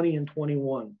 1:20 and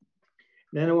 21.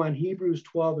 Then I want Hebrews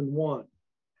 12:1.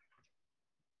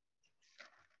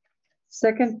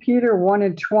 2 Peter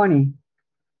 1:20.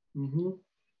 Mm-hmm.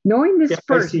 Knowing this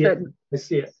first, I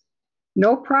see it.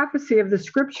 No prophecy of the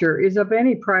scripture is of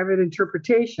any private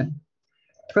interpretation.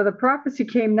 For the prophecy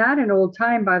came not in old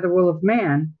time by the will of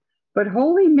man, but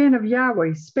holy men of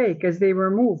Yahweh spake as they were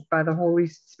moved by the Holy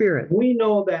Spirit. We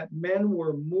know that men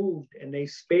were moved and they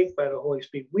spake by the Holy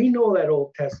Spirit. We know that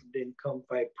Old Testament didn't come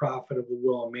by prophet of the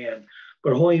will of man,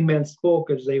 but holy men spoke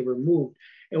as they were moved.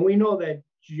 And we know that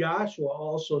Joshua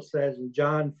also says in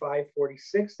John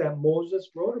 5:46 that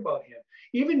Moses wrote about him.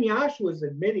 Even Joshua is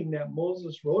admitting that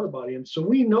Moses wrote about him. So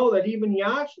we know that even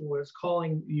Joshua is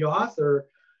calling the author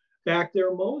back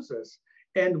there Moses.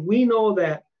 And we know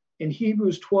that in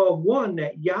Hebrews 12:1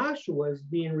 that Joshua is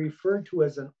being referred to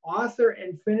as an author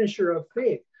and finisher of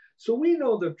faith. So we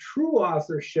know the true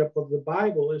authorship of the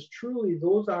Bible is truly,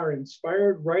 those are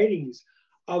inspired writings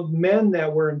of men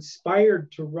that were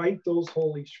inspired to write those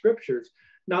holy scriptures.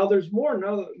 Now, there's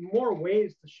more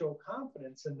ways to show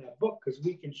confidence in that book, because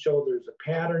we can show there's a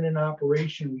pattern in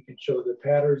operation. We can show the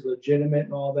pattern's legitimate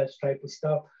and all that type of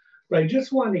stuff. But I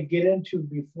just want to get into,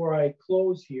 before I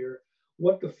close here,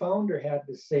 what the founder had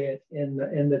to say in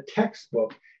the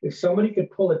textbook. If somebody could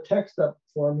pull a text up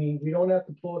for me, we don't have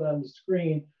to pull it on the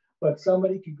screen, but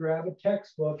somebody could grab a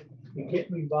textbook and get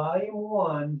me volume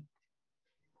 1,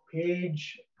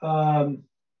 page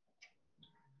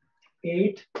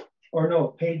 8. Or no,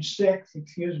 page 6,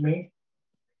 excuse me.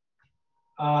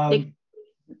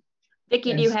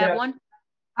 Vicki, do you have one?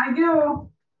 I do.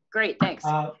 Great, thanks.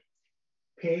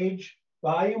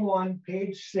 Volume 1,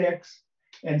 page 6,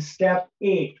 and step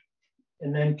 8.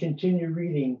 And then continue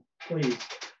reading, please.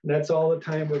 And that's all the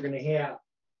time we're going to have.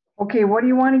 Okay, what do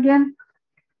you want again?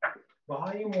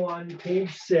 Volume 1,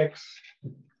 page 6,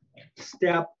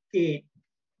 step 8.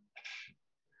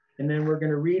 And then we're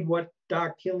going to read what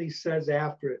Doc Kinley says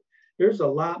after it. There's a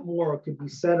lot more that could be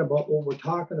said about what we're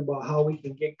talking about, how we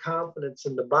can get confidence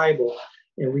in the Bible.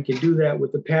 And we can do that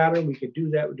with the pattern. We can do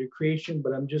that with the creation,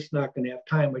 but I'm just not going to have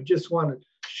time. I just want to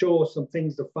show some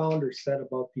things the founder said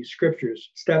about these scriptures.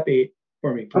 Step 8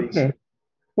 for me, please. Okay.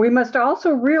 We must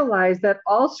also realize that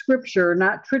all scripture,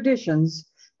 not traditions,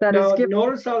 that now, is given.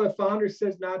 Notice how the founder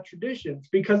says not traditions,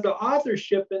 because the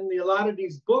authorship in a lot of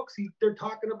these books, they're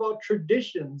talking about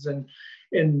traditions and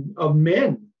of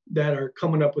men that are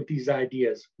coming up with these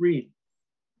ideas. Read.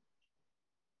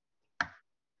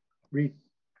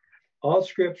 All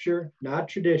scripture, not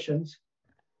traditions.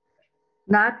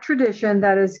 Not tradition,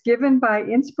 that is given by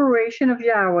inspiration of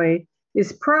Yahweh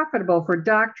is profitable for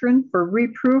doctrine, for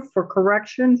reproof, for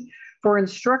correction, for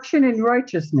instruction in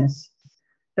righteousness,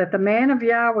 that the man of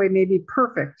Yahweh may be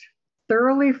perfect,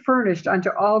 thoroughly furnished unto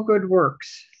all good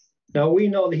works. Now we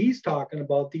know that he's talking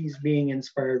about these being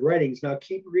inspired writings. Now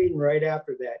keep reading right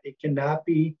after that. It cannot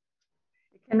be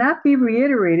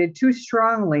reiterated too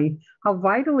strongly how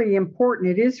vitally important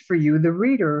it is for you, the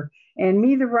reader, and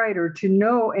me, the writer, to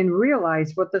know and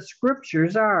realize what the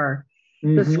scriptures are.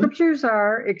 The scriptures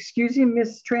are excusing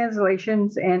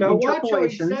mistranslations and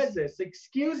interpolations. Now watch how he says this,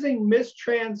 excusing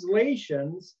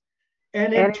mistranslations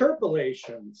and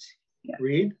interpolations. Yeah.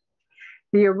 Read.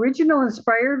 The original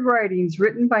inspired writings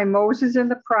written by Moses and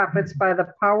the prophets by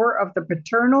the power of the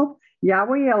paternal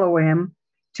Yahweh Elohim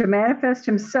to manifest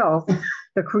himself,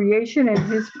 the creation and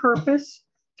his purpose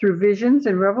through visions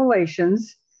and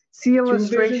revelations. See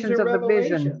illustrations of the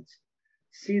vision.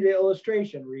 See the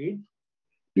illustration, read.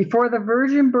 Before the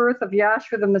virgin birth of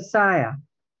Yahshua the Messiah,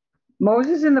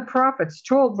 Moses and the prophets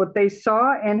told what they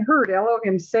saw and heard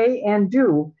Elohim say and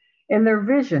do in their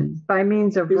vision by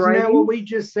means of writing. Isn't that what we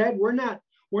just said? We're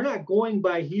not going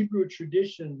by Hebrew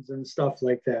traditions and stuff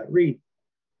like that. Read.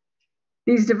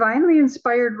 These divinely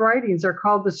inspired writings are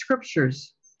called the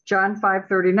scriptures, John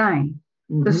 5:39.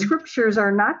 The scriptures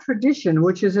are not tradition,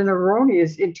 which is an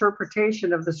erroneous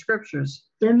interpretation of the scriptures.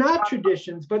 They're not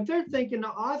traditions, but they're thinking the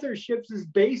authorship is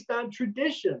based on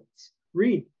traditions.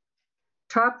 Read.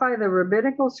 Taught by the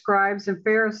rabbinical scribes and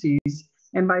Pharisees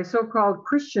and by so-called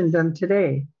Christendom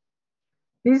today.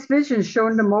 These visions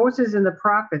shown to Moses and the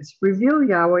prophets reveal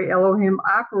Yahweh Elohim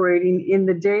operating in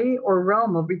the day or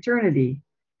realm of eternity.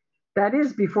 That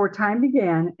is, before time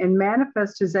began, and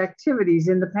manifest his activities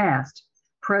in the past,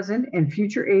 present, and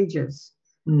future ages,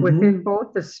 within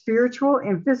both the spiritual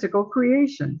and physical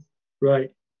creation.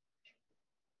 Right.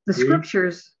 The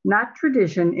scriptures, not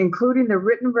tradition, including the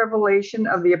written revelation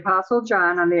of the Apostle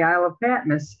John on the Isle of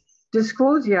Patmos,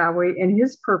 disclose Yahweh and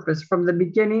his purpose from the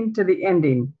beginning to the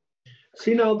ending.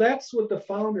 See, now that's what the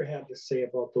founder had to say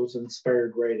about those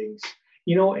inspired writings.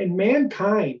 You know, in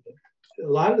mankind, a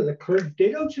lot of the clergy,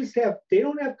 they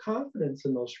don't have confidence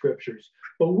in those scriptures,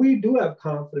 but we do have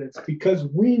confidence because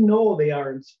we know they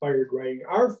are inspired writing.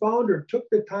 Our founder took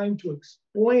the time to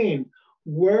explain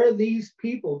where these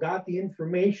people got the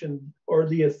information or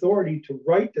the authority to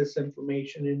write this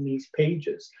information in these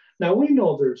pages. Now, we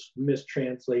know there's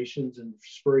mistranslations and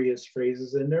spurious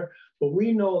phrases in there, but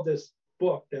we know this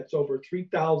book that's over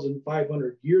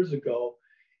 3,500 years ago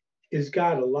has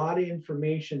got a lot of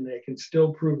information that can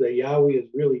still prove that Yahweh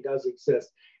really does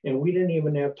exist. And we didn't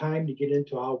even have time to get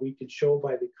into how we could show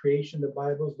by the creation the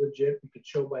Bible is legit. We could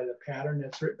show by the pattern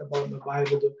that's written about in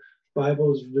the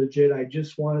Bible is legit. I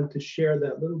just wanted to share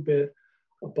that little bit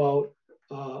about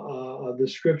the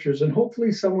scriptures, and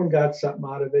hopefully someone got something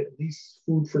out of it, at least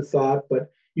food for thought.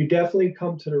 But you definitely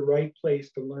come to the right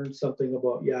place to learn something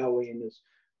about Yahweh and his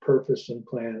purpose and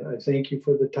plan. I thank you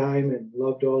for the time and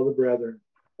love to all the brethren.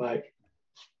 Bye.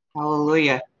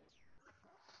 Hallelujah.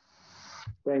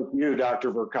 Thank you,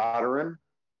 Dr. Vercauteren.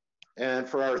 And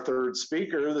for our third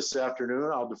speaker this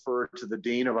afternoon, I'll defer to the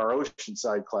dean of our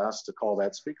Oceanside class to call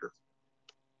that speaker.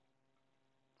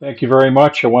 Thank you very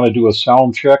much. I want to do a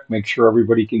sound check, make sure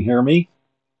everybody can hear me.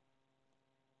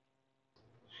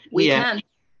 We can.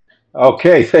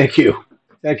 Okay, thank you.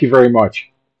 Thank you very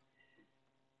much.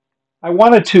 I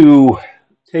wanted to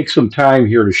take some time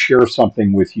here to share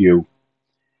something with you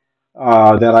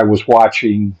that I was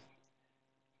watching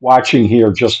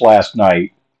here just last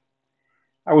night.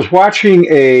 I was watching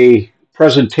a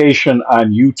presentation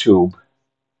on YouTube.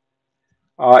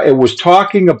 It was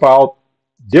talking about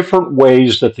different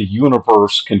ways that the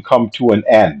universe can come to an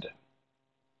end.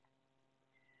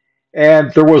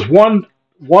 And there was one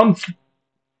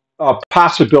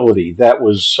possibility that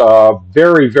was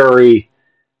very, very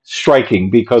striking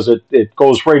because it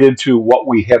goes right into what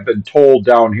we have been told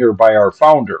down here by our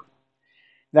founder.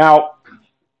 Now,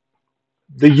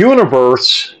 the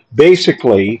universe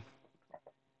basically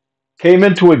came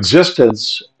into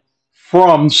existence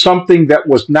from something that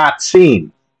was not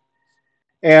seen.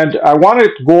 And I want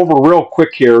to go over real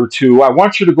quick here I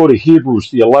want you to go to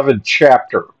Hebrews, the 11th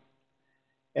chapter.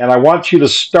 And I want you to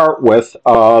start with,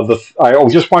 I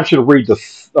just want you to read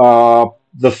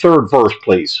the third verse,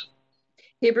 please.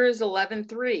 Hebrews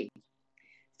 11:3.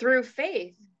 Through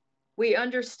faith, we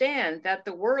understand that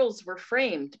the worlds were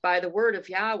framed by the word of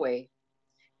Yahweh,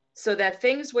 so that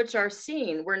things which are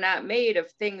seen were not made of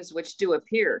things which do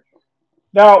appear.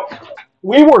 Now,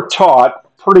 we were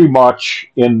taught pretty much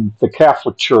in the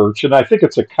Catholic Church, and I think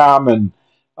it's a common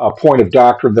point of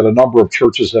doctrine that a number of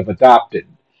churches have adopted,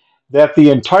 that the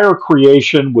entire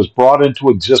creation was brought into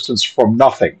existence from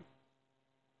nothing.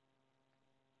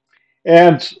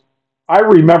 And I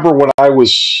remember when I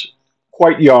was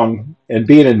quite young and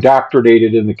being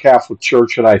indoctrinated in the Catholic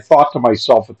Church, and I thought to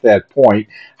myself at that point,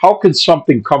 how can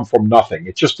something come from nothing?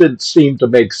 It just didn't seem to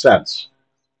make sense.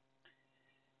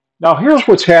 Now, here's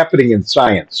what's happening in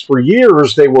science. For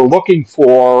years, they were looking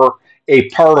for a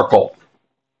particle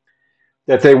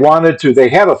that they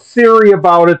had a theory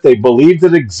about it. They believed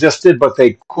it existed, but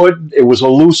they couldn't, it was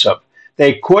elusive.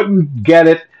 They couldn't get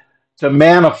it to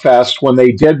manifest when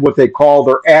they did what they call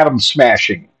their atom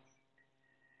smashing.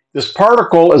 This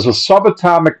particle is a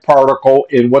subatomic particle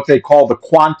in what they call the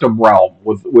quantum realm,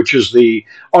 which is the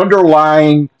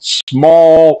underlying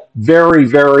small, very,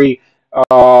 very,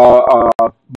 I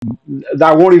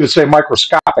won't even say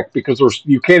microscopic because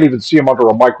you can't even see them under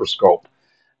a microscope.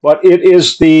 But it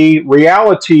is the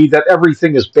reality that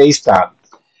everything is based on.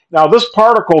 Now, this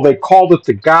particle, they called it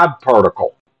the God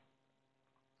particle.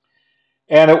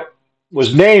 And it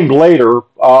was named later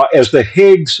as the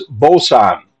Higgs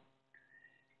boson.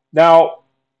 Now,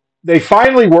 they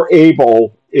finally were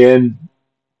able, in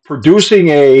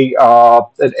producing an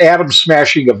atom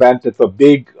smashing event at the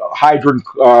big Hadron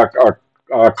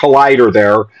collider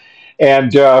there,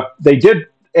 and they did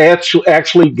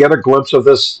actually get a glimpse of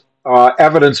this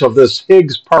evidence of this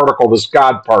Higgs particle, this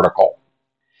God particle.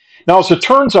 Now, as it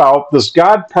turns out, this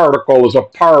God particle is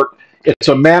it's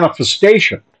a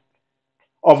manifestation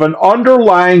of an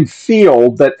underlying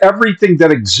field that everything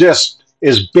that exists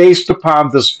is based upon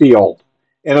this field,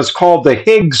 and it's called the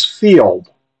Higgs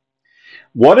field.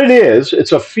 What it is,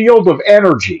 it's a field of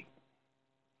energy,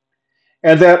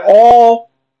 and that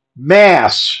all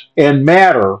mass and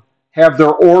matter have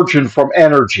their origin from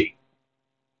energy.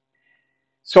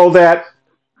 So that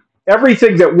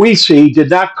everything that we see did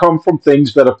not come from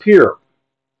things that appear.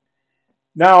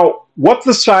 Now, what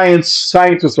the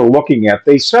scientists are looking at,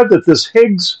 they said that this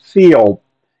Higgs field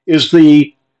is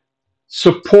the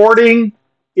supporting,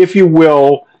 if you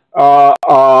will, part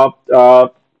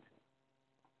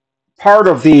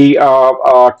of the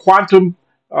quantum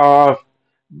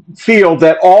field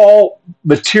that all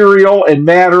material and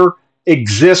matter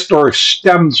exist or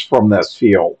stems from this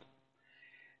field.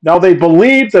 Now, they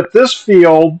believe that this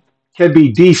field can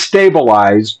be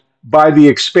destabilized by the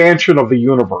expansion of the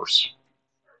universe.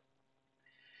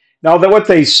 Now, what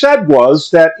they said was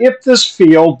that if this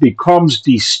field becomes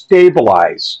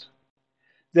destabilized,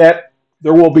 that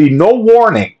there will be no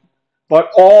warning,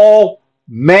 but all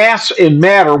mass and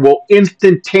matter will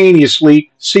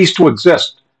instantaneously cease to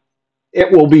exist.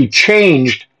 It will be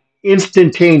changed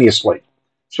instantaneously,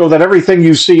 so that everything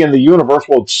you see in the universe,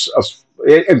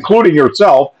 including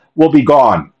yourself, will be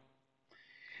gone.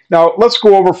 Now, let's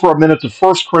go over for a minute to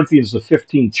 1 Corinthians, the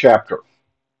 15th chapter.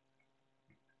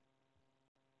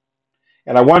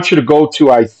 And I want you to go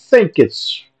to, I think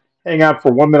it's, hang on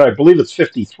for 1 minute, I believe it's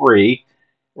 53.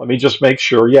 Let me just make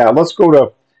sure. Yeah, let's go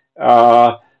to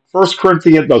 1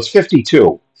 Corinthians, no, it's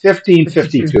 52.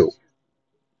 15:52.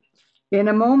 In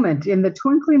a moment, in the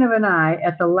twinkling of an eye,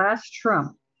 at the last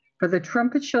trump, for the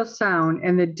trumpet shall sound,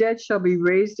 and the dead shall be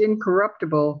raised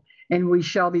incorruptible, and we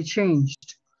shall be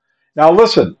changed. Now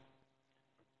listen,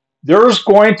 there's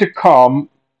going to come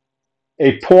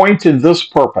a point in this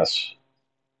purpose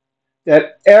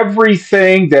that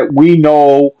everything that we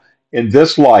know in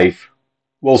this life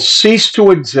will cease to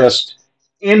exist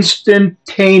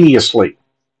instantaneously.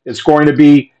 It's going to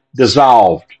be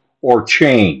dissolved or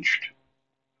changed.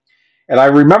 And I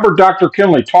remember Dr.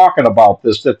 Kinley talking about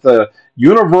this, that the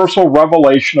universal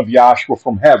revelation of Yahshua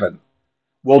from heaven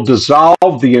will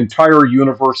dissolve the entire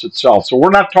universe itself. So we're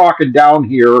not talking down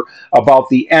here about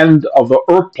the end of the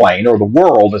earth plane, or the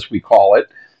world as we call it.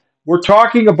 We're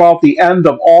talking about the end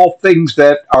of all things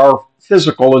that are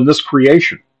physical in this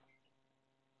creation.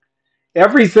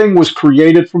 Everything was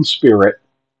created from spirit.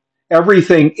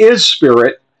 Everything is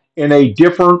spirit in a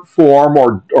different form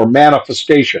or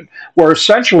manifestation, where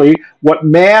essentially what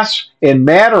mass and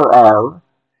matter are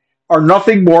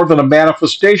nothing more than a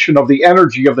manifestation of the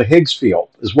energy of the Higgs field,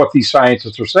 is what these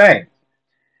scientists are saying.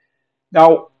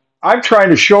 Now, I'm trying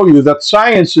to show you that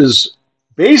science is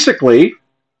basically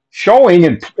showing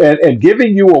and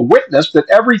giving you a witness that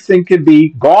everything can be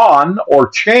gone or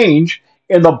changed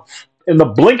in the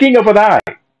blinking of an eye.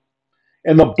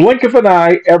 In the blink of an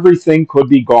eye, everything could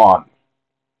be gone.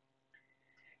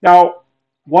 Now,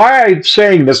 why I'm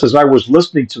saying this is I was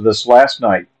listening to this last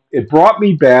night. It brought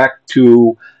me back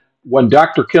to when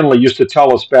Dr. Kinley used to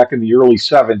tell us back in the early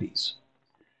 70s.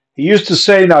 He used to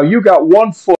say, now you got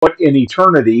one foot in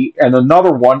eternity and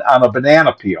another one on a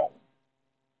banana peel.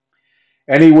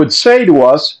 And he would say to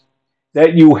us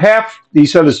that he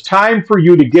said, it's time for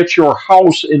you to get your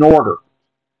house in order.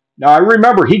 Now, I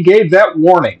remember he gave that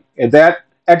warning and that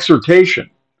exhortation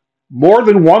more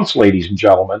than once, ladies and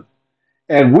gentlemen.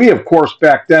 And we, of course,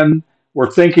 back then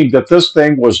were thinking that this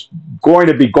thing was going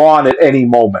to be gone at any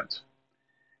moment.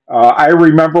 I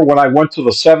remember when I went to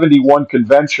the 71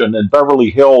 convention in Beverly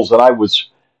Hills, and I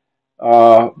was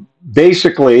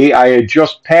basically, I had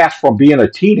just passed from being a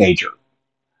teenager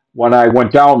when I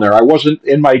went down there. I wasn't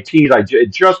in my teens. I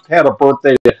just had a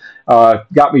birthday that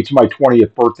got me to my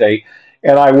 20th birthday,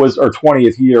 and I was, or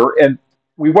 20th year. And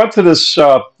we went to this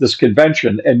this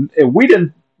convention, and we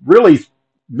didn't really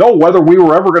know whether we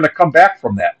were ever going to come back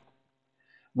from that.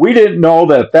 We didn't know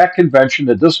that at that convention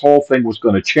that this whole thing was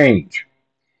going to change.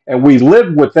 And we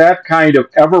lived with that kind of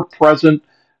ever-present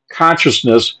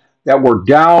consciousness that we're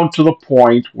down to the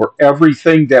point where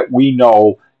everything that we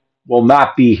know will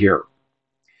not be here.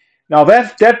 Now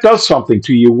that does something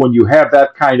to you when you have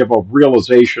that kind of a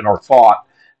realization or thought,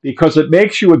 because it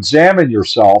makes you examine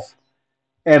yourself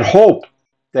and hope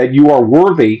that you are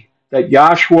worthy, that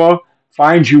Yahshua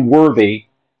finds you worthy,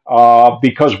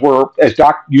 because we're, as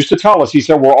Doc used to tell us, he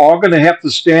said, we're all going to have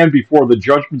to stand before the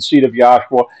judgment seat of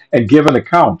Yahshua and give an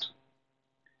account.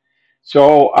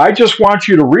 So I just want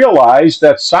you to realize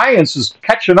that science is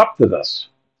catching up to this.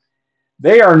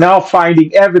 They are now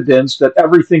finding evidence that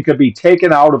everything can be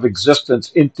taken out of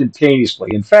existence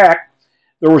instantaneously. In fact,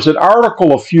 there was an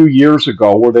article a few years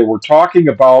ago where they were talking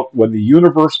about when the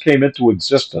universe came into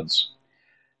existence,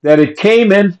 that it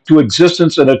came into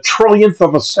existence in a trillionth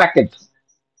of a second.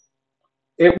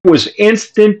 It was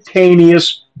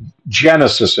instantaneous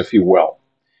genesis, if you will.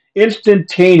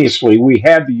 Instantaneously, we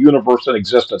had the universe in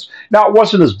existence. Now, it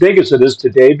wasn't as big as it is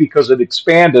today because it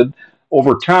expanded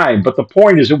over time, but the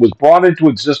point is it was brought into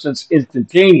existence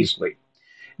instantaneously.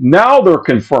 Now they're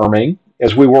confirming,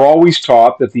 as we were always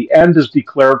taught, that the end is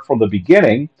declared from the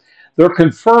beginning. They're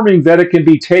confirming that it can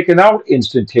be taken out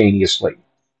instantaneously.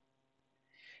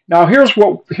 Now, here's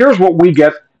what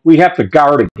we have to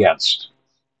guard against.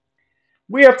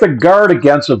 We have to guard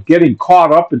against of getting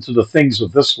caught up into the things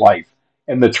of this life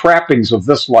and the trappings of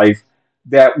this life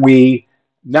that we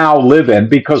now live in,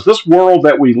 because this world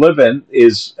that we live in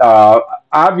is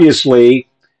obviously,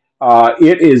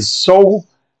 it is so,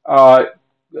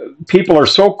 people are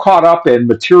so caught up in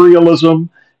materialism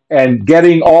and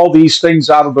getting all these things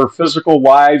out of their physical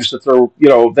lives that they're,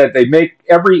 that they make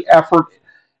every effort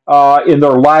in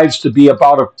their lives to be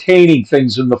about obtaining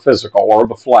things in the physical or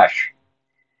the flesh.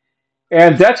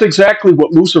 And that's exactly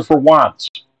what Lucifer wants.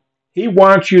 He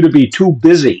wants you to be too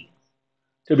busy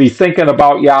to be thinking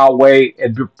about Yahweh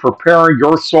and preparing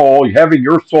your soul, having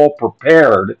your soul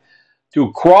prepared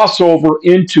to cross over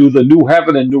into the new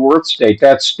heaven and new earth state,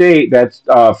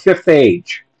 that fifth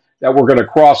age that we're going to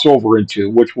cross over into,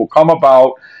 which will come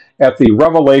about at the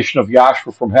revelation of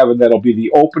Yahshua from heaven. That'll be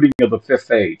the opening of the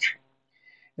fifth age.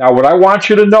 Now, what I want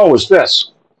you to know is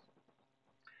this.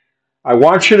 I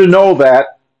want you to know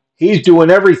that he's doing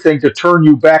everything to turn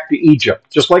you back to Egypt,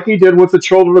 just like he did with the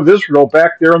children of Israel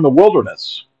back there in the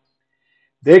wilderness.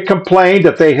 They complained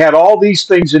that they had all these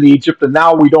things in Egypt, and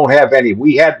now we don't have any.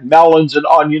 We had melons and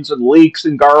onions and leeks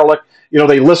and garlic.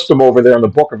 They list them over there in the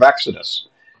book of Exodus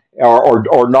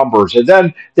or Numbers. And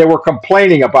then they were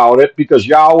complaining about it because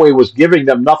Yahweh was giving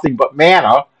them nothing but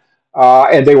manna,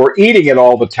 and they were eating it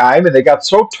all the time. And they got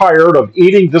so tired of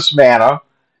eating this manna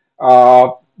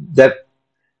that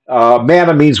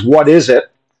manna means what is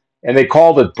it, and they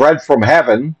called it bread from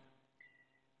heaven,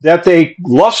 that they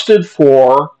lusted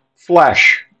for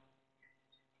flesh.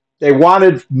 They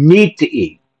wanted meat to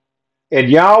eat. And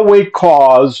Yahweh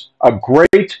caused a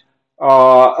great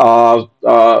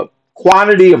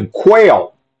quantity of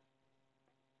quail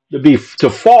to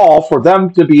fall for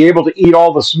them to be able to eat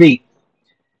all this meat.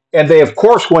 And they, of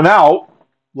course, went out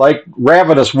like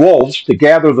ravenous wolves to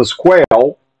gather this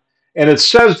quail. And it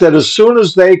says that as soon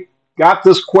as they got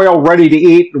this quail ready to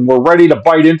eat and were ready to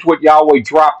bite into it, Yahweh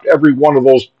dropped every one of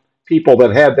those people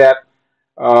that had that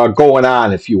going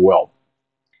on, if you will.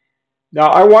 Now,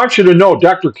 I want you to know,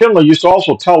 Dr. Kinley used to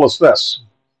also tell us this.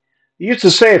 He used to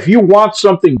say, if you want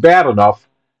something bad enough,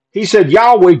 he said,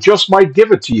 Yahweh just might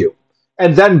give it to you.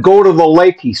 And then go to the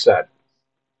lake, he said.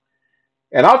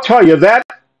 And I'll tell you, that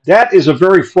is a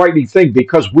very frightening thing,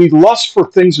 because we lust for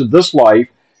things in this life,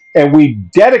 and we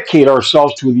dedicate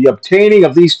ourselves to the obtaining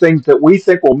of these things that we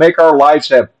think will make our lives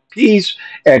have peace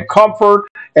and comfort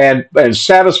and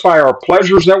satisfy our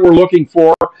pleasures that we're looking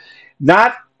for,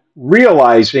 not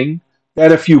realizing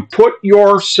that if you put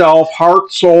yourself, heart,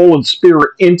 soul, and spirit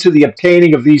into the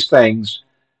obtaining of these things,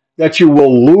 that you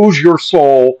will lose your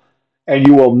soul and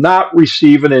you will not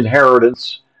receive an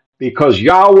inheritance, because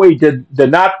Yahweh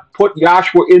did not put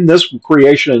Yahshua in this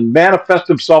creation and manifest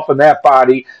himself in that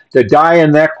body to die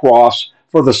on that cross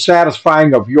for the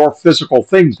satisfying of your physical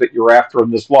things that you're after in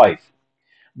this life.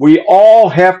 We all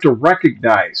have to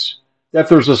recognize that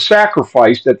there's a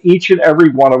sacrifice that each and every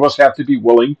one of us have to be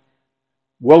willing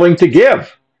to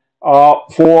give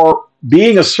for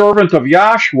being a servant of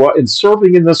Yahshua and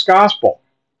serving in this gospel.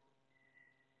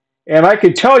 And I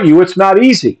can tell you it's not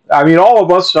easy. I mean, all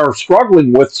of us are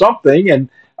struggling with something, and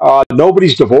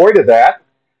nobody's devoid of that.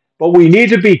 But we need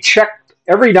to be checked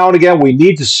every now and again. We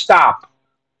need to stop.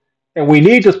 And we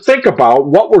need to think about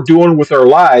what we're doing with our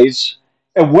lives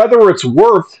and whether it's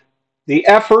worth the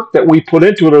effort that we put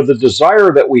into it or the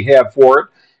desire that we have for it,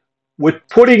 with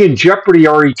putting in jeopardy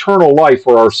our eternal life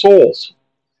or our souls.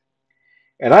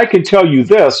 And I can tell you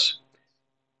this,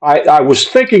 I was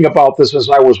thinking about this as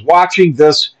I was watching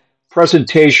this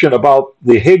presentation about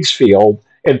the Higgs field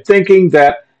and thinking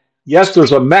that, yes,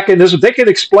 there's a mechanism. They can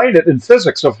explain it in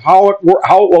physics of how it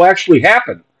will actually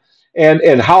happen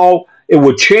and how it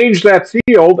would change that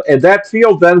field, and that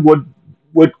field then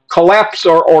would collapse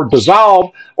or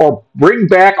dissolve or bring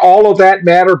back all of that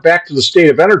matter back to the state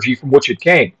of energy from which it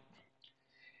came.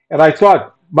 And I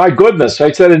thought, my goodness,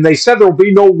 I said, and they said there'll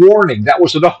be no warning. That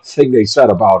was another thing they said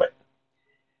about it.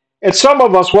 And some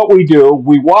of us, what we do,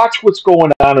 we watch what's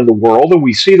going on in the world, and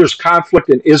we see there's conflict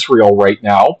in Israel right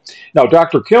now. Now,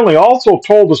 Dr. Kinley also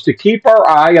told us to keep our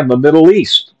eye on the Middle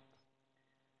East.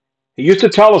 He used to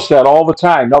tell us that all the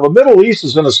time. Now, the Middle East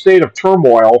is in a state of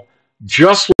turmoil,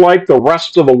 just like the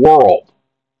rest of the world.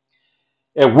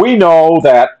 And we know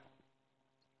that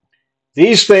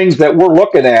these things that we're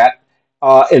looking at,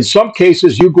 in some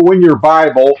cases, you go in your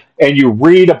Bible and you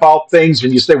read about things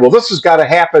and you say, well, this has got to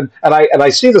happen. And I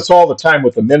see this all the time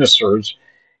with the ministers.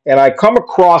 And I come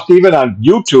across, even on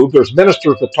YouTube, there's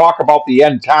ministers that talk about the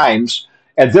end times,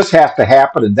 and this has to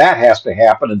happen and that has to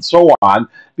happen and so on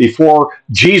before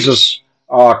Jesus'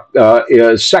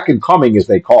 second coming, as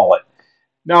they call it.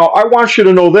 Now, I want you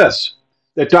to know this,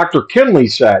 that Dr. Kinley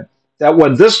said that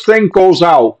when this thing goes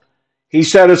out, he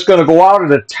said it's going to go out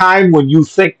at a time when you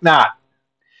think not.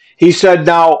 He said,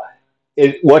 now,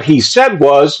 what he said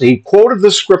was, he quoted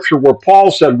the scripture where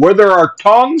Paul said, where there are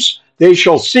tongues, they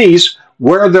shall cease.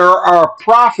 Where there are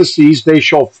prophecies, they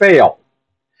shall fail.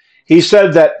 He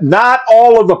said that not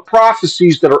all of the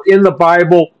prophecies that are in the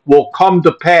Bible will come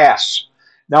to pass.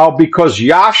 Now, because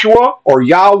Yahshua or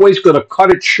Yahweh is going to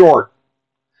cut it short.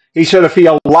 He said if he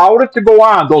allowed it to go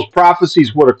on, those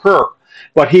prophecies would occur.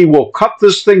 But he will cut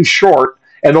this thing short,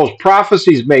 and those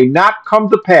prophecies may not come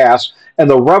to pass, and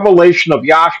the revelation of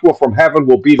Yahshua from heaven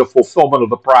will be the fulfillment of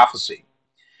the prophecy.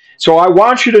 So I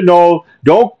want you to know,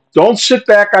 don't sit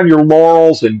back on your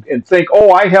laurels and think,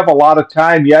 oh, I have a lot of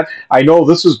time yet. I know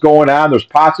this is going on. There's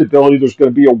possibility there's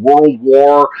going to be a world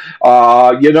war.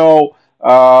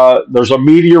 There's a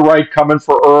meteorite coming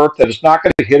for Earth that is not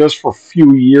going to hit us for a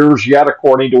few years yet,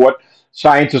 according to what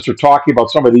scientists are talking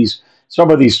about. Some of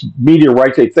these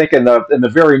meteorites they think in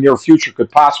the very near future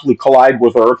could possibly collide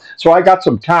with Earth. So I got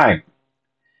some time.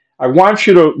 I want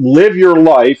you to live your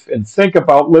life and think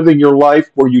about living your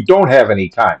life where you don't have any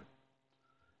time.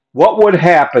 What would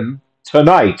happen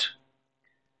tonight?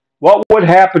 What would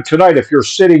happen tonight if you're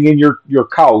sitting in your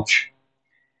couch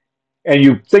and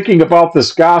you're thinking about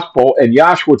this gospel and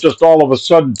Yahshua just all of a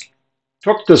sudden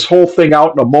took this whole thing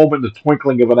out in a moment, the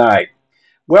twinkling of an eye?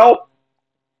 Well,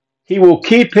 he will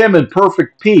keep him in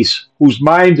perfect peace, whose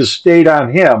mind is stayed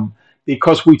on him,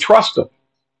 because we trust him.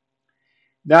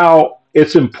 Now,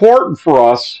 it's important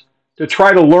for us to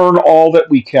try to learn all that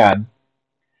we can,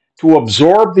 to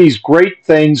absorb these great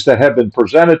things that have been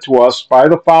presented to us by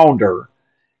the founder,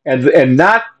 and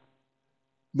not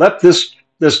let this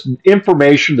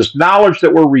information, this knowledge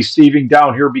that we're receiving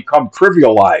down here become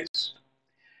trivialized.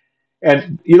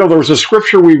 And, there was a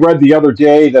scripture we read the other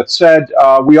day that said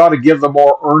we ought to give the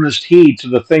more earnest heed to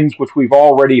the things which we've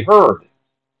already heard.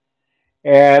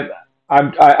 And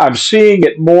I'm seeing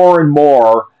it more and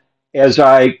more as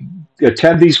I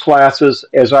attend these classes,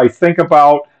 as I think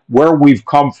about where we've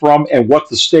come from and what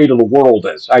the state of the world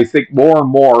is. I think more and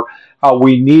more how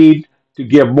we need to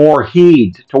give more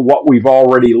heed to what we've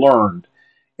already learned.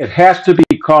 It has to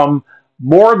become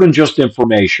more than just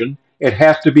information. It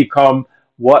has to become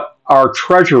what our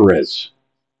treasure is.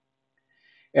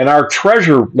 And our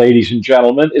treasure, ladies and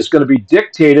gentlemen, is going to be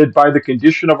dictated by the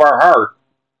condition of our heart.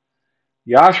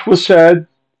 Yahshua said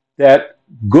that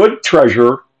good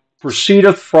treasure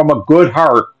proceedeth from a good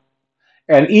heart,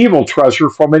 and evil treasure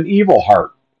from an evil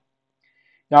heart.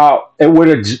 Now, it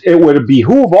would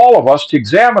behoove all of us to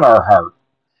examine our heart.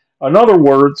 In other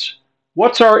words,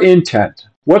 what's our intent?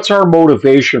 What's our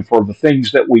motivation for the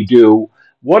things that we do?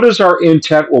 What is our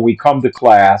intent when we come to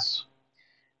class?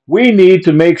 We need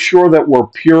to make sure that we're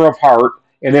pure of heart.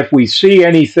 And if we see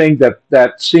anything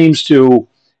that seems to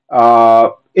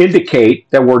indicate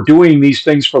that we're doing these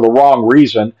things for the wrong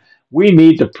reason, we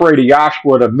need to pray to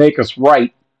Yahshua to make us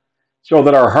right so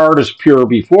that our heart is pure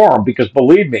before Him. Because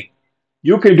believe me,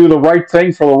 you can do the right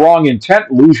thing for the wrong intent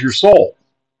and lose your soul.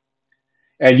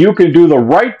 And you can do the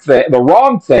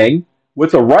wrong thing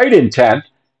with the right intent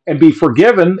and be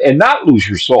forgiven and not lose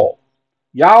your soul.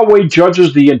 Yahweh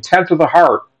judges the intent of the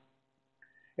heart.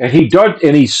 And He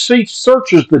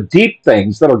searches the deep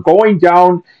things that are going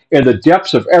down in the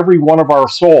depths of every one of our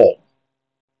soul.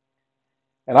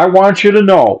 And I want you to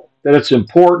know that it's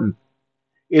important.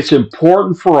 It's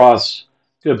important for us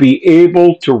to be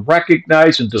able to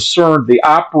recognize and discern the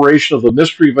operation of the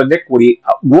mystery of iniquity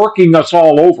working us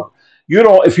all over.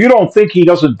 If you don't think He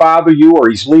doesn't bother you or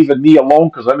He's leaving me alone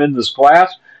because I'm in this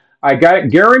class, I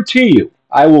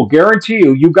will guarantee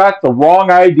you, you got the wrong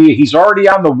idea. He's already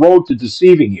on the road to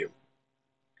deceiving you.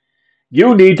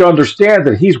 You need to understand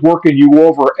that He's working you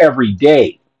over every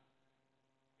day.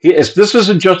 This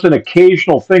isn't just an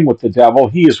occasional thing with the devil.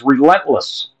 He is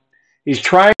relentless. He's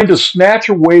trying to snatch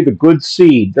away the good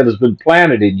seed that has been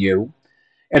planted in you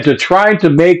and to try to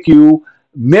make you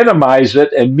minimize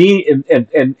it and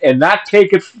not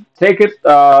take it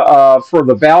for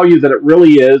the value that it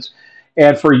really is,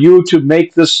 and for you to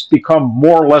make this become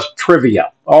more or less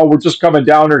trivia. Oh, we're just coming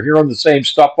down here hearing the same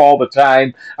stuff all the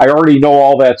time. I already know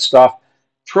all that stuff.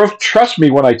 Trust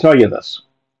me when I tell you this.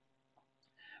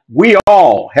 We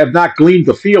all have not gleaned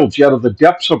the fields yet of the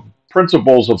depths of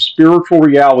principles of spiritual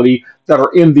reality that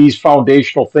are in these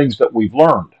foundational things that we've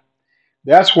learned.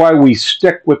 That's why we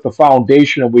stick with the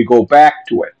foundation and we go back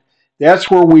to it. That's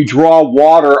where we draw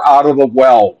water out of the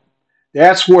well.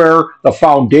 That's where the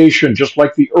foundation, just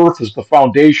like the earth is the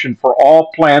foundation for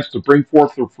all plants to bring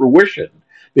forth their fruition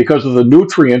because of the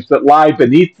nutrients that lie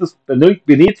beneath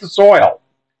the soil.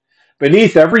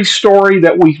 Beneath every story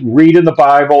that we read in the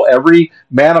Bible, every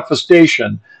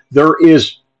manifestation, there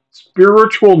is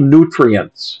spiritual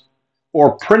nutrients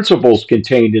or principles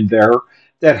contained in there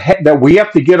that we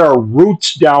have to get our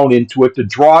roots down into it to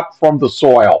draw it from the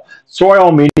soil.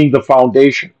 Soil meaning the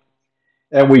foundation.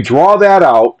 And we draw that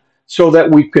out so that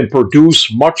we can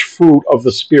produce much fruit of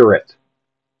the Spirit.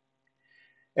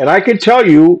 And I can tell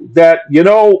you that,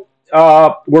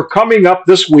 we're coming up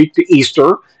this week to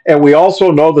Easter, and we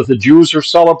also know that the Jews are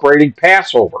celebrating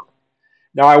Passover.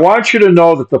 Now, I want you to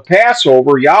know that the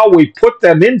Passover, Yahweh put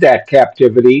them in that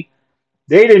captivity.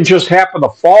 They didn't just happen to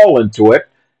fall into it.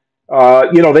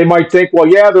 They might think, well,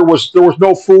 yeah, there was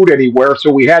no food anywhere,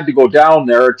 so we had to go down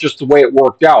there. It's just the way it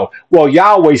worked out. Well,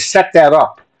 Yahweh set that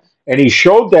up, and He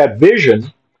showed that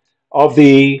vision of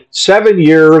the 7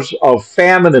 years of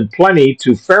famine and plenty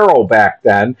to Pharaoh back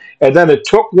then, and then it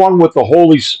took one with the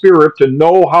Holy Spirit to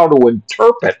know how to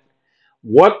interpret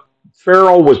what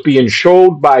Pharaoh was being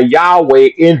showed by Yahweh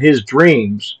in his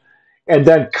dreams, and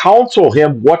then counsel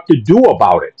him what to do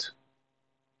about it.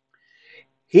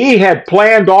 He had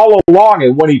planned all along,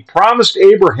 and when He promised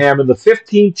Abraham in the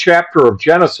 15th chapter of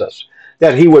Genesis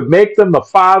that He would make them the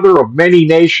father of many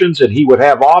nations and he would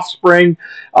have offspring,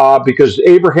 because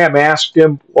Abraham asked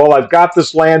him, well, I've got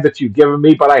this land that you've given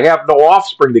me, but I have no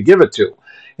offspring to give it to.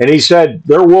 And He said,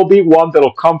 there will be one that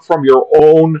will come from your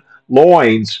own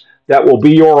loins that will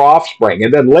be your offspring.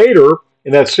 And then later,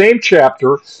 in that same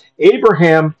chapter,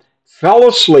 Abraham fell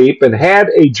asleep and had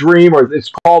a dream, or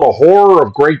it's called a horror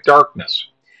of great darkness,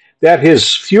 that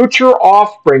his future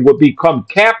offspring would become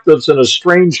captives in a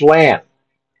strange land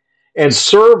and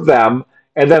serve them,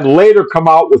 and then later come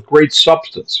out with great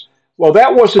substance. Well,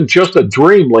 that wasn't just a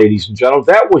dream, ladies and gentlemen.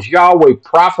 That was Yahweh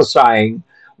prophesying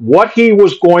what He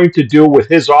was going to do with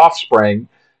His offspring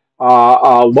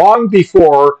long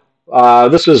before,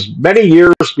 this is many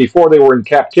years before they were in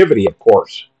captivity, of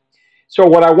course. So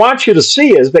what I want you to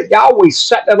see is that Yahweh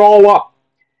set it all up.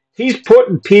 He's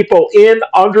putting people in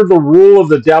under the rule of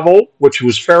the devil, which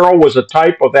was Pharaoh, was a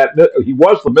type of that. He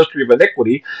was the mystery of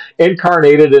iniquity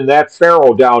incarnated in that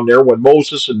Pharaoh down there when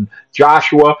Moses and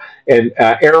Joshua and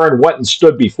Aaron went and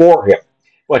stood before him.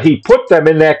 But He put them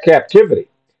in that captivity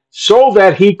so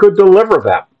that He could deliver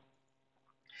them.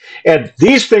 And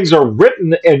these things are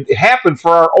written and happen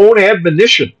for our own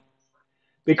admonition,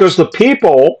 because the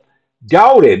people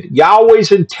doubted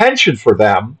Yahweh's intention for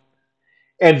them,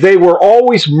 and they were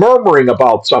always murmuring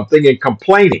about something and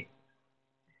complaining.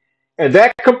 And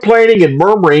that complaining and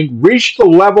murmuring reached the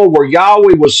level where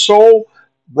Yahweh was so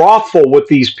wrathful with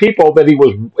these people that He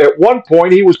was, at one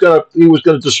point, he was going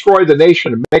to destroy the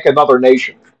nation and make another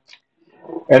nation.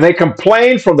 And they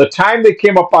complained from the time they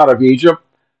came up out of Egypt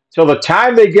till the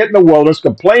time they get in the wilderness,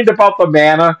 complained about the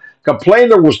manna,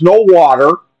 complained there was no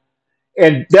water.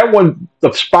 And then when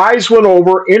the spies went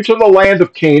over into the land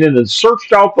of Canaan and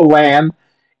searched out the land,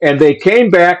 and they came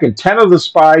back, and 10 of the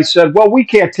spies said, well, we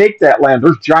can't take that land.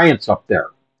 There's giants up there.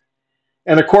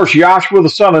 And of course, Joshua the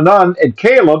son of Nun and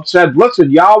Caleb said,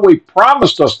 listen, Yahweh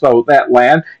promised us that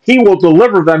land. He will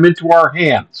deliver them into our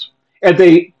hands. And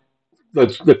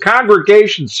the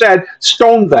congregation said,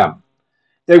 stone them.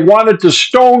 They wanted to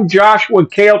stone Joshua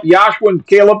and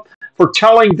Caleb for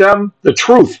telling them the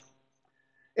truth.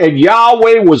 And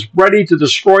Yahweh was ready to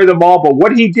destroy them all. But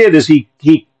what he did is he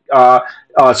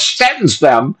sentenced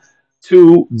them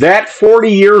to that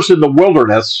 40 years in the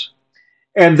wilderness.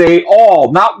 And they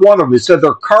all, not one of them, they said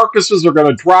their carcasses are going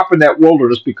to drop in that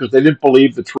wilderness because they didn't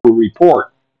believe the true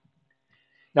report.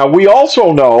 Now, we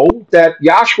also know that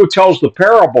Joshua tells the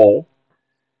parable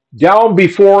down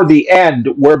before the end,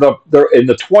 where they're in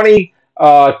the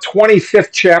 25th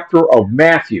chapter of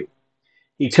Matthew.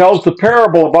 He tells the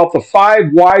parable about the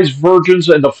 5 wise virgins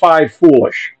and the 5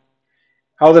 foolish.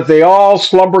 How that they all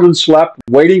slumbered and slept,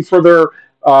 waiting for their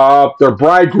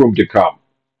bridegroom to come.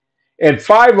 And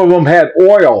 5 of them had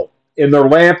oil in their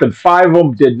lamp, and 5 of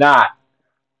them did not.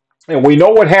 And we know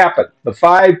what happened. The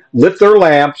 5 lit their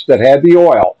lamps that had the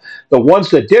oil. The ones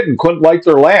that didn't couldn't light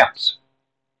their lamps.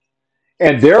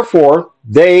 And therefore,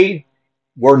 they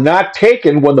were not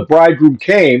taken when the bridegroom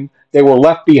came. They were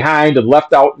left behind and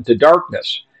left out into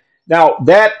darkness. Now,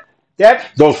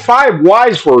 those 5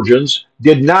 wise virgins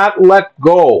did not let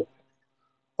go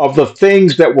of the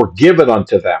things that were given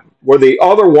unto them, where the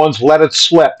other ones let it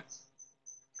slip.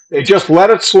 They just let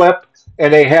it slip,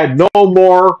 and they had no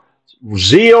more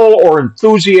zeal or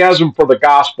enthusiasm for the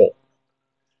gospel.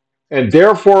 And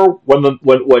therefore,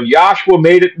 when Joshua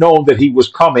made it known that he was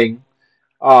coming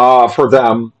for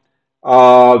them,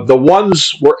 the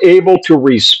ones were able to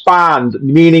respond,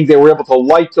 meaning they were able to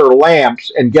light their lamps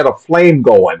and get a flame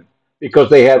going because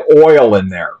they had oil in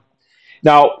there.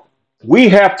 Now, we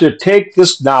have to take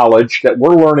this knowledge that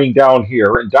we're learning down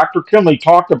here, and Dr. Kinley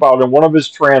talked about in one of his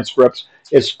transcripts.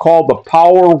 It's called the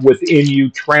Power Within You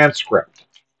transcript.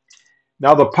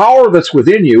 Now, the power that's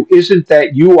within you isn't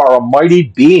that you are a mighty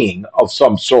being of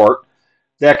some sort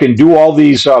that can do all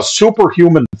these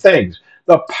superhuman things.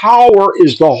 The power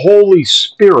is the Holy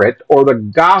Spirit, or the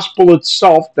gospel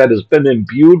itself, that has been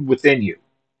imbued within you.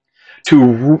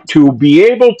 To be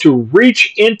able to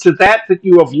reach into that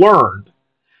you have learned,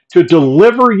 to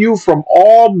deliver you from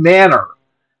all manner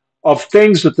of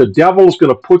things that the devil is going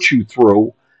to put you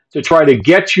through, to try to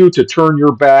get you to turn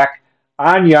your back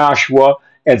on Joshua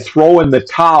and throw in the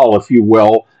towel, if you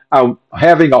will,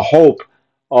 having a hope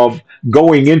of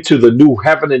going into the new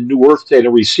heaven and new earth state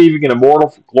and receiving an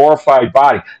immortal, glorified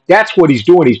body. That's what he's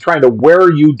doing. He's trying to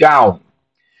wear you down.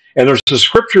 And there's the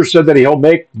scripture said that he'll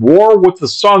make war with the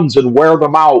sons and wear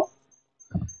them out.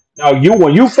 Now,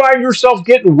 when you find yourself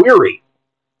getting weary,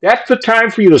 that's the time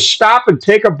for you to stop and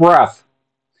take a breath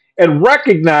and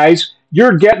recognize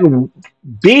you're getting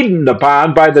beaten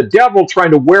upon by the devil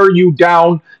trying to wear you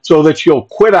down so that you'll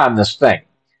quit on this thing.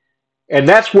 And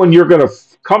that's when you're going to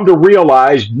come to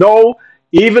realize, no,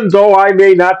 even though I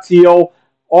may not feel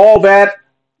all that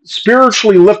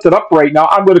spiritually lifted up right now,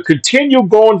 I'm going to continue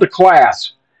going to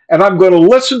class, and I'm going to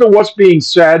listen to what's being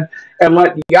said and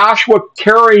let Joshua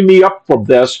carry me up from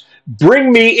this,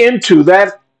 bring me into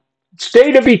that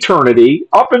state of eternity,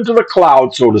 up into the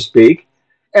cloud, so to speak,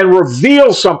 and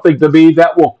reveal something to me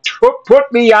that will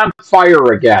put me on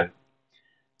fire again.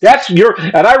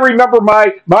 And I remember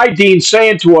my dean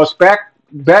saying to us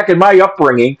back in my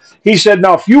upbringing, he said,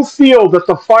 now, if you feel that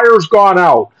the fire's gone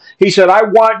out, he said, I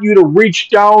want you to reach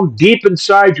down deep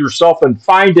inside yourself and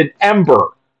find an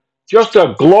ember, just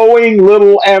a glowing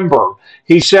little ember.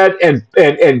 He said, and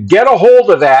get a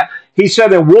hold of that. He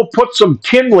said, and we'll put some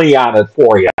kindling on it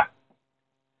for you.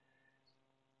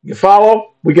 You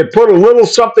follow? We can put a little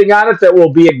something on it that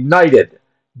will be ignited.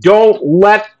 Don't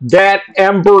let that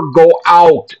ember go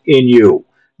out in you.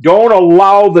 Don't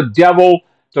allow the devil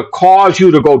to cause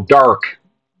you to go dark.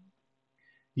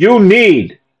 You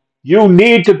need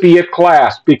to be at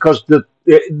class, because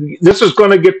this is going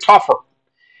to get tougher.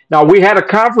 Now, we had a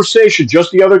conversation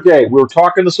just the other day. We were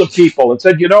talking to some people and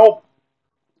said,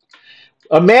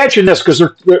 imagine this, because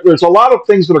there's a lot of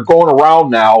things that are going around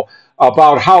now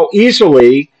about how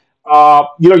easily,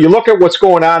 you look at what's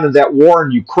going on in that war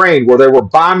in Ukraine, where they were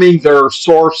bombing their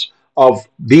source of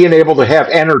being able to have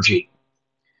energy.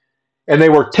 And they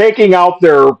were taking out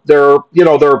their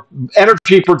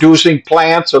energy producing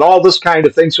plants and all this kind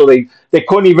of thing, so they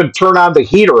couldn't even turn on the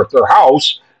heater at their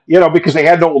house, because they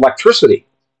had no electricity.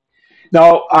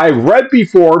 Now, I read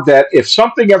before that if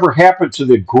something ever happened to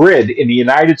the grid in the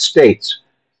United States,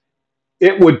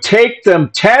 it would take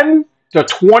them 10 to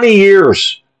 20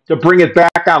 years to bring it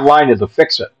back online and to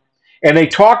fix it. And they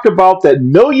talked about that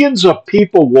millions of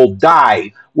people will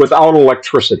die without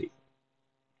electricity.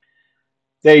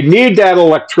 They need that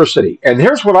electricity. And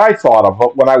here's what I thought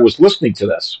of when I was listening to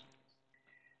this.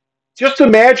 Just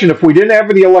imagine if we didn't have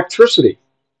any electricity.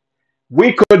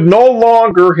 We could no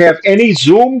longer have any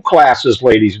Zoom classes,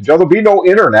 ladies and gentlemen. There'll be no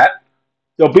internet.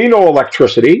 There'll be no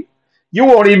electricity. You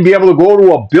won't even be able to go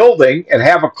to a building and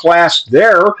have a class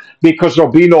there because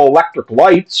there'll be no electric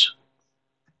lights.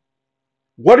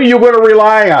 What are you going to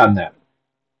rely on then?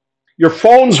 Your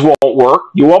phones won't work.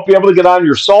 You won't be able to get on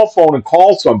your cell phone and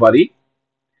call somebody.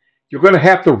 You're going to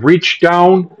have to reach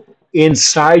down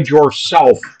inside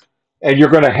yourself, and you're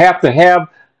going to have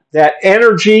that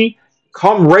energy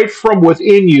come right from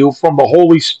within you, from the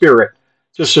Holy Spirit,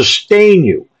 to sustain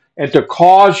you and to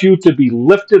cause you to be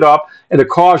lifted up and to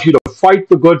cause you to fight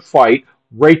the good fight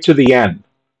right to the end.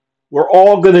 We're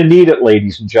all going to need it,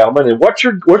 ladies and gentlemen. And what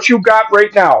you got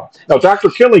right now. Now, Dr.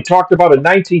 Kinley talked about in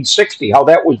 1960 how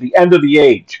that was the end of the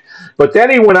age. But then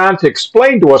he went on to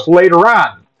explain to us later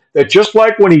on that just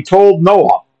like when he told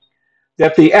Noah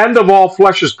that the end of all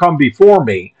flesh has come before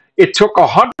me, it took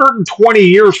 120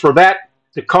 years for that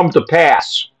to come to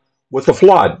pass with the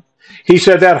flood. He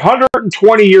said that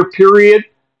 120-year period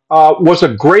was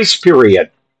a grace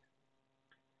period,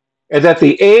 and that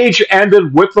the age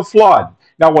ended with the flood.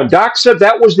 Now, when Doc said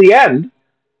that was the end,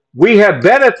 we have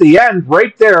been at the end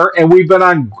right there, and we've been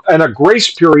on a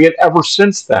grace period ever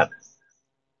since then,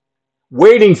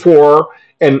 waiting for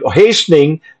and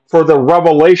hastening for the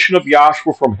revelation of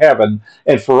Yahshua from heaven,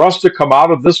 and for us to come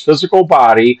out of this physical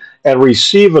body and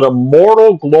receive an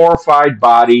immortal, glorified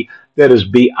body that is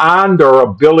beyond our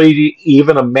ability to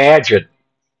even imagine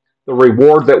the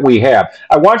reward that we have.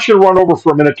 I want you to run over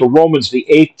for a minute to Romans, the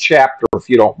 8th chapter, if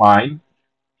you don't mind.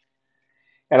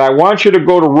 And I want you to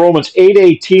go to Romans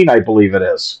 8:18, I believe it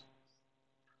is.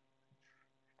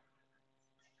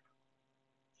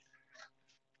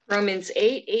 Romans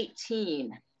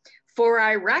 8:18. For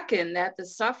I reckon that the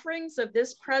sufferings of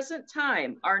this present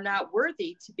time are not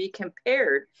worthy to be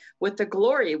compared with the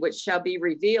glory which shall be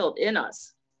revealed in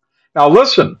us. Now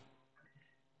listen,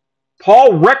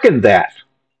 Paul reckoned that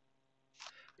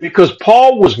because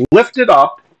Paul was lifted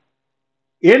up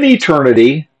in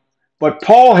eternity, but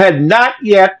Paul had not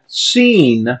yet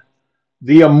seen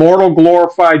the immortal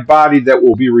glorified body that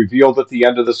will be revealed at the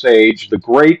end of this age, the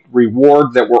great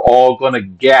reward that we're all going to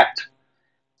get.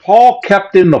 Paul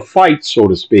kept in the fight, so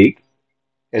to speak,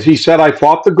 as he said, I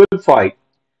fought the good fight,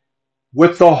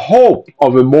 with the hope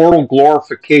of immortal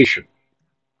glorification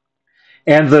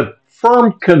and the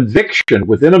firm conviction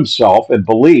within himself and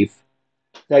belief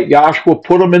that Yahshua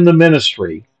put him in the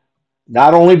ministry,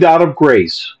 not only out of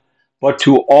grace, but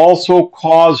to also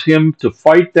cause him to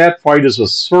fight that fight as a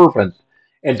servant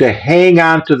and to hang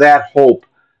on to that hope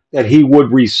that he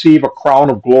would receive a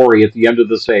crown of glory at the end of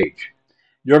this age.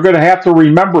 You're going to have to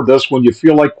remember this when you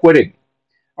feel like quitting.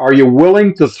 Are you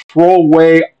willing to throw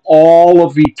away all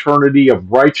of eternity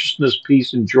of righteousness,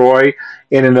 peace, and joy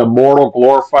in an immortal,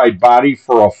 glorified body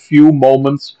for a few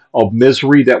moments of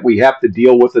misery that we have to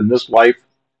deal with in this life?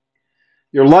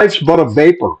 Your life's but a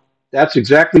vapor. That's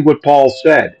exactly what Paul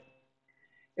said.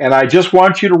 And I just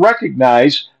want you to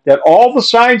recognize that all the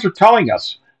signs are telling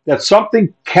us that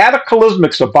something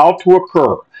cataclysmic is about to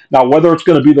occur. Now, whether it's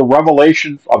going to be the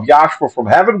revelation of Yahshua from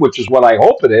heaven, which is what I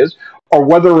hope it is, or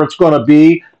whether it's going to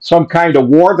be some kind of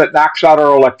war that knocks out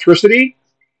our electricity,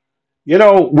 we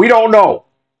don't know.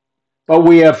 But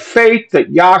we have faith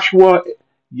that Yahshua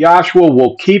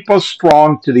will keep us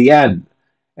strong to the end,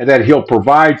 and that he'll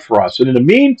provide for us. And in the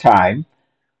meantime,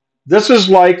 this is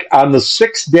like on the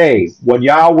 6th day when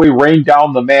Yahweh rained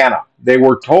down the manna. They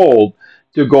were told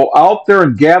to go out there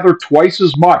and gather twice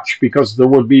as much because there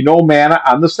would be no manna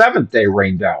on the 7th day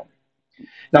rained down.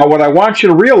 Now, what I want you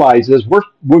to realize is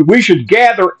we should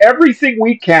gather everything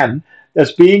we can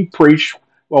that's being preached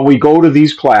when we go to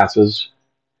these classes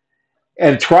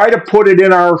and try to put it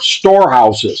in our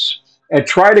storehouses and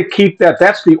try to keep that.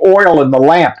 That's the oil in the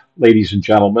lamp, ladies and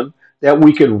gentlemen, that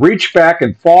we can reach back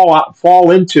and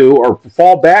fall into or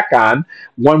fall back on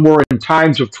when we're in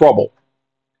times of trouble.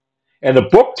 And the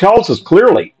book tells us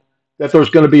clearly that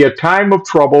there's going to be a time of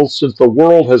trouble since the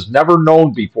world has never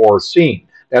known before or seen.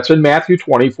 That's in Matthew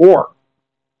 24.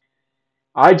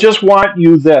 I just want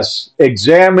you this.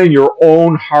 Examine your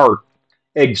own heart.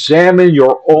 Examine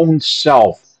your own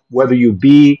self, whether you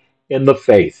be in the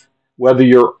faith, whether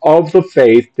you're of the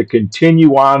faith to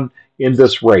continue on in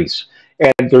this race.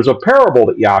 And there's a parable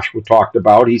that Yahshua talked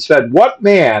about. He said, what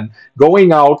man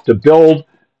going out to build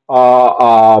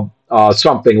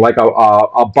something like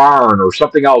a barn or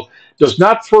something else does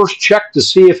not first check to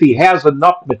see if he has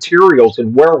enough materials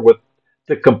and wherewith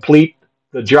to complete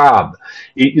the job?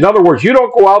 In other words, you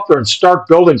don't go out there and start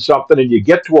building something and you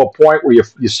get to a point where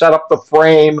you set up the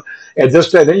frame and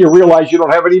this, and then you realize you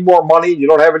don't have any more money, you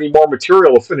don't have any more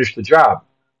material to finish the job.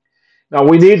 Now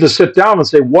we need to sit down and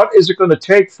say, what is it going to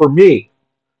take for me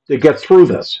to get through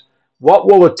this? What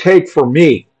will it take for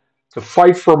me to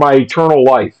fight for my eternal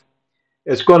life?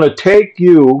 It's going to take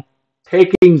you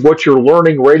taking what you're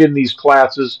learning right in these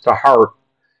classes to heart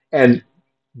and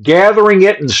gathering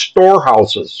it in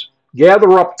storehouses.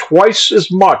 Gather up twice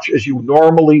as much as you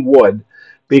normally would,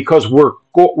 because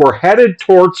we're headed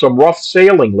towards some rough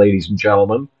sailing, ladies and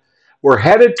gentlemen. We're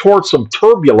headed towards some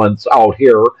turbulence out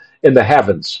here in the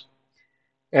heavens.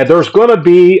 And there's going to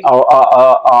be a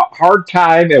hard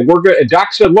time, and and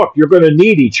Doc said, look, you're going to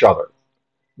need each other.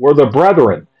 We're the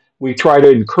brethren. We try to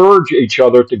encourage each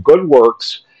other to good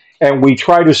works, and we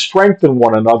try to strengthen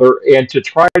one another and to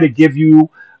try to give you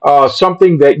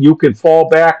something that you can fall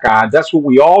back on. That's what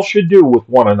we all should do with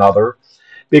one another,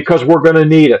 because we're going to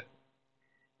need it.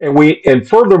 And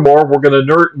furthermore, we're going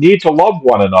to need to love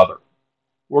one another.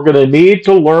 We're going to need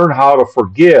to learn how to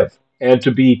forgive and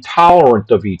to be tolerant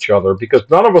of each other, because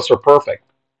none of us are perfect.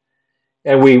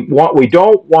 And we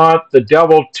don't want the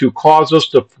devil to cause us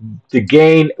to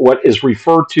gain what is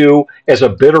referred to as a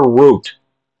bitter root,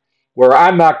 where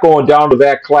I'm not going down to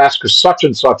that class because such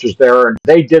and such is there, and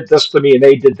they did this to me and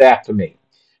they did that to me.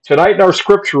 Tonight in our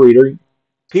scripture reading,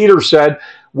 Peter said,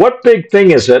 what big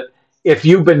thing is it if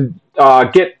you've been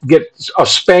get a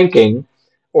spanking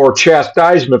or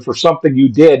chastisement for something you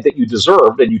did that you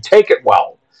deserved and you take it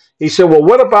well? He said, well,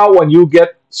 what about when you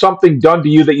get something done to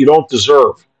you that you don't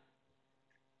deserve?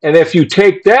 And if you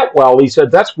take that well, he said,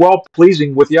 that's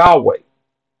well-pleasing with Yahweh.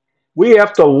 We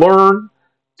have to learn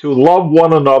to love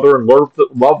one another and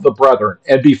love the brethren.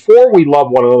 And before we love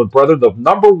one another, brethren, the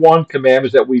number one commandment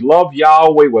is that we love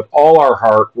Yahweh with all our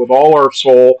heart, with all our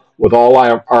soul, with all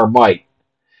our might.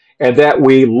 And that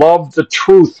we love the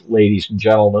truth, ladies and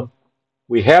gentlemen.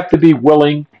 We have to be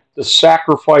willing to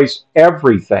sacrifice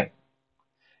everything.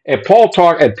 And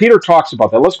Peter talks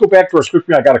about that. Let's go back to our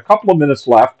scripture. I got a couple of minutes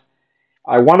left.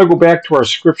 I want to go back to our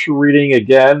scripture reading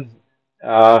again.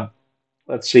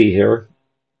 Let's see here.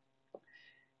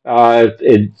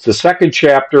 In the second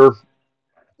chapter,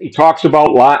 he talks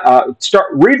about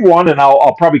read one, and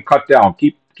I'll probably cut down.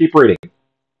 Keep reading.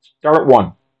 Start at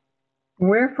 1.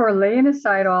 Wherefore, laying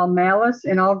aside all malice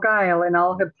and all guile and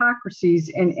all hypocrisies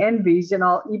and envies and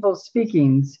all evil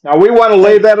speakings. Now we want to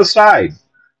lay that aside.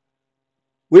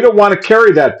 We don't want to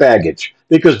carry that baggage,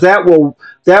 because that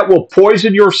will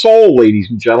poison your soul, ladies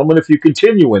and gentlemen, if you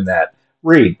continue in that.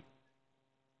 Read.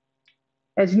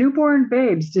 As newborn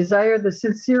babes desire the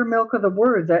sincere milk of the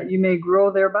word, that you may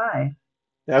grow thereby.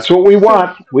 That's what we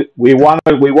want. We want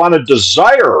to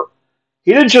desire.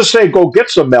 He didn't just say go get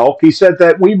some milk. He said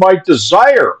that we might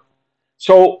desire.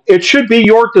 So it should be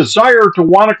your desire to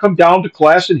want to come down to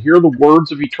class and hear the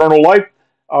words of eternal life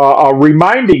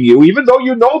reminding you, even though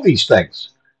you know these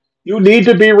things. You need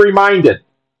to be reminded.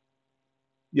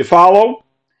 You follow?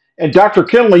 And Dr.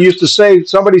 Kinley used to say,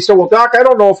 somebody said, well, Doc, I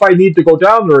don't know if I need to go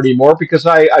down there anymore, because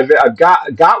I've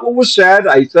got what was said,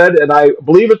 I said, and I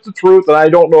believe it's the truth, and I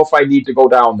don't know if I need to go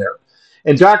down there.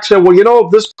 And Doc said, well,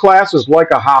 this class is like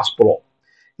a hospital.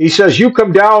 He says, you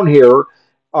come down here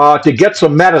to get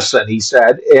some medicine, he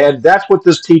said, and that's what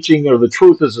this teaching or the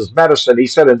truth is medicine. He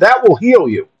said, and that will heal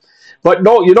you. But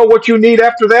no, you know what you need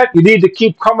after that? You need to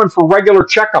keep coming for regular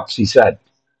checkups, he said.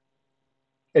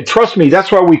 And trust me,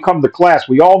 that's why we come to class.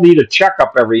 We all need a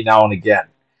checkup every now and again.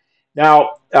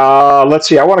 Now, let's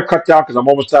see. I want to cut down because I'm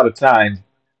almost out of time.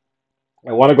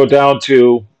 I want to go down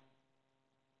to,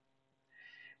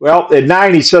 well, at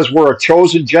 9 he says, we're a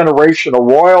chosen generation, a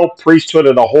royal priesthood,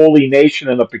 and a holy nation,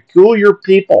 and a peculiar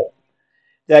people,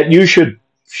 that you should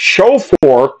show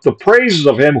forth the praises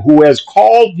of him who has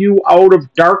called you out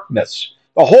of darkness.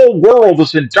 The whole world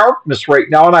is in darkness right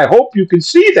now, and I hope you can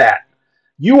see that.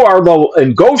 You are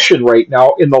in Goshen right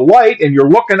now in the light, and you're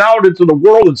looking out into the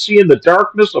world and seeing the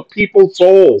darkness of people's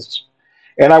souls.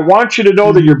 And I want you to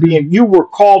know that you were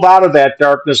called out of that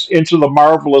darkness into the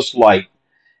marvelous light.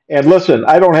 And listen,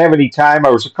 I don't have any time.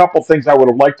 There was a couple things I would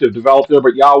have liked to have developed there,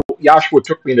 but Yahshua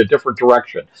took me in a different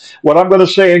direction. What I'm going to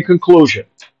say in conclusion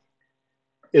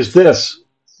is this: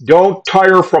 don't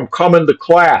tire from coming to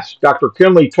class. Dr.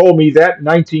 Kinley told me that in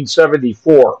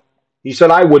 1974. He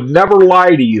said, I would never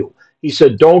lie to you. He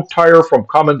said, don't tire from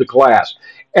coming to class.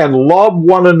 and love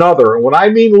one another. And when I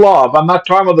mean love, I'm not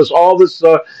talking about this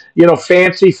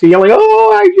fancy feeling.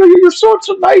 Oh, you're such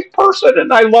a nice person,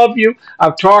 and I love you.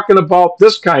 I'm talking about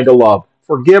this kind of love.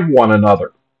 Forgive one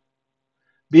another.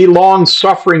 Be long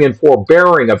suffering and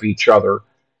forbearing of each other,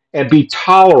 and be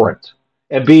tolerant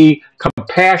and be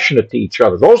compassionate to each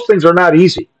other. Those things are not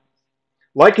easy.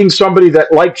 Liking somebody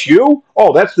that likes you,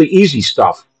 oh, that's the easy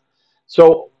stuff.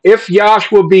 So if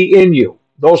Yahshua be in you,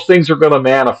 those things are going to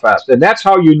manifest. And that's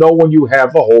how you know when you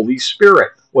have the Holy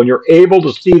Spirit, when you're able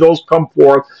to see those come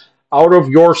forth out of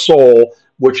your soul,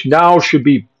 which now should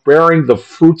be bearing the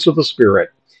fruits of the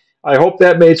Spirit. I hope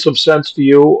that made some sense to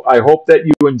you. I hope that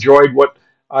you enjoyed what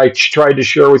I tried to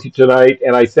share with you tonight,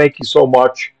 and I thank you so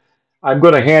much. I'm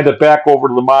going to hand it back over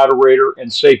to the moderator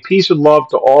and say peace and love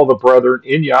to all the brethren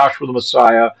in Yahshua the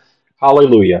Messiah.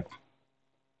 Hallelujah.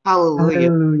 Hallelujah.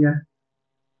 Hallelujah.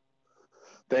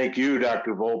 Thank you,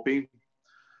 Dr. Volpe.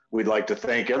 We'd like to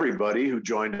thank everybody who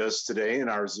joined us today in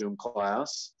our Zoom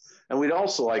class. And we'd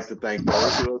also like to thank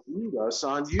those who have viewed us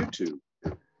on YouTube.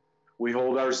 We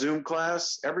hold our Zoom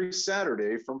class every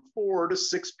Saturday from 4 to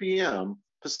 6 p.m.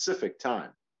 Pacific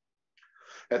time.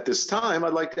 At this time,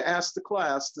 I'd like to ask the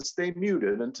class to stay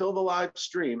muted until the live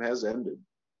stream has ended.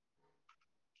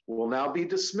 We'll now be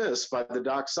dismissed by the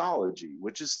doxology,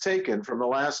 which is taken from the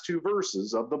last 2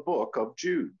 verses of the book of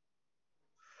Jude.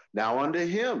 Now unto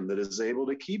him that is able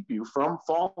to keep you from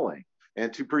falling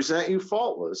and to present you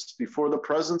faultless before the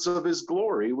presence of his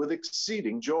glory with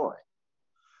exceeding joy.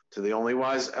 To the only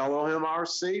wise Elohim, our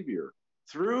Savior,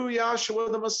 through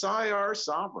Yahshua the Messiah, our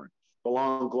Sovereign,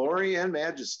 belong glory and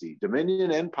majesty,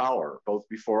 dominion and power, both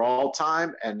before all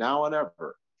time and now and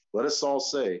ever. Let us all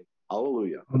say,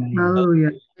 Hallelujah.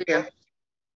 Hallelujah. Yeah.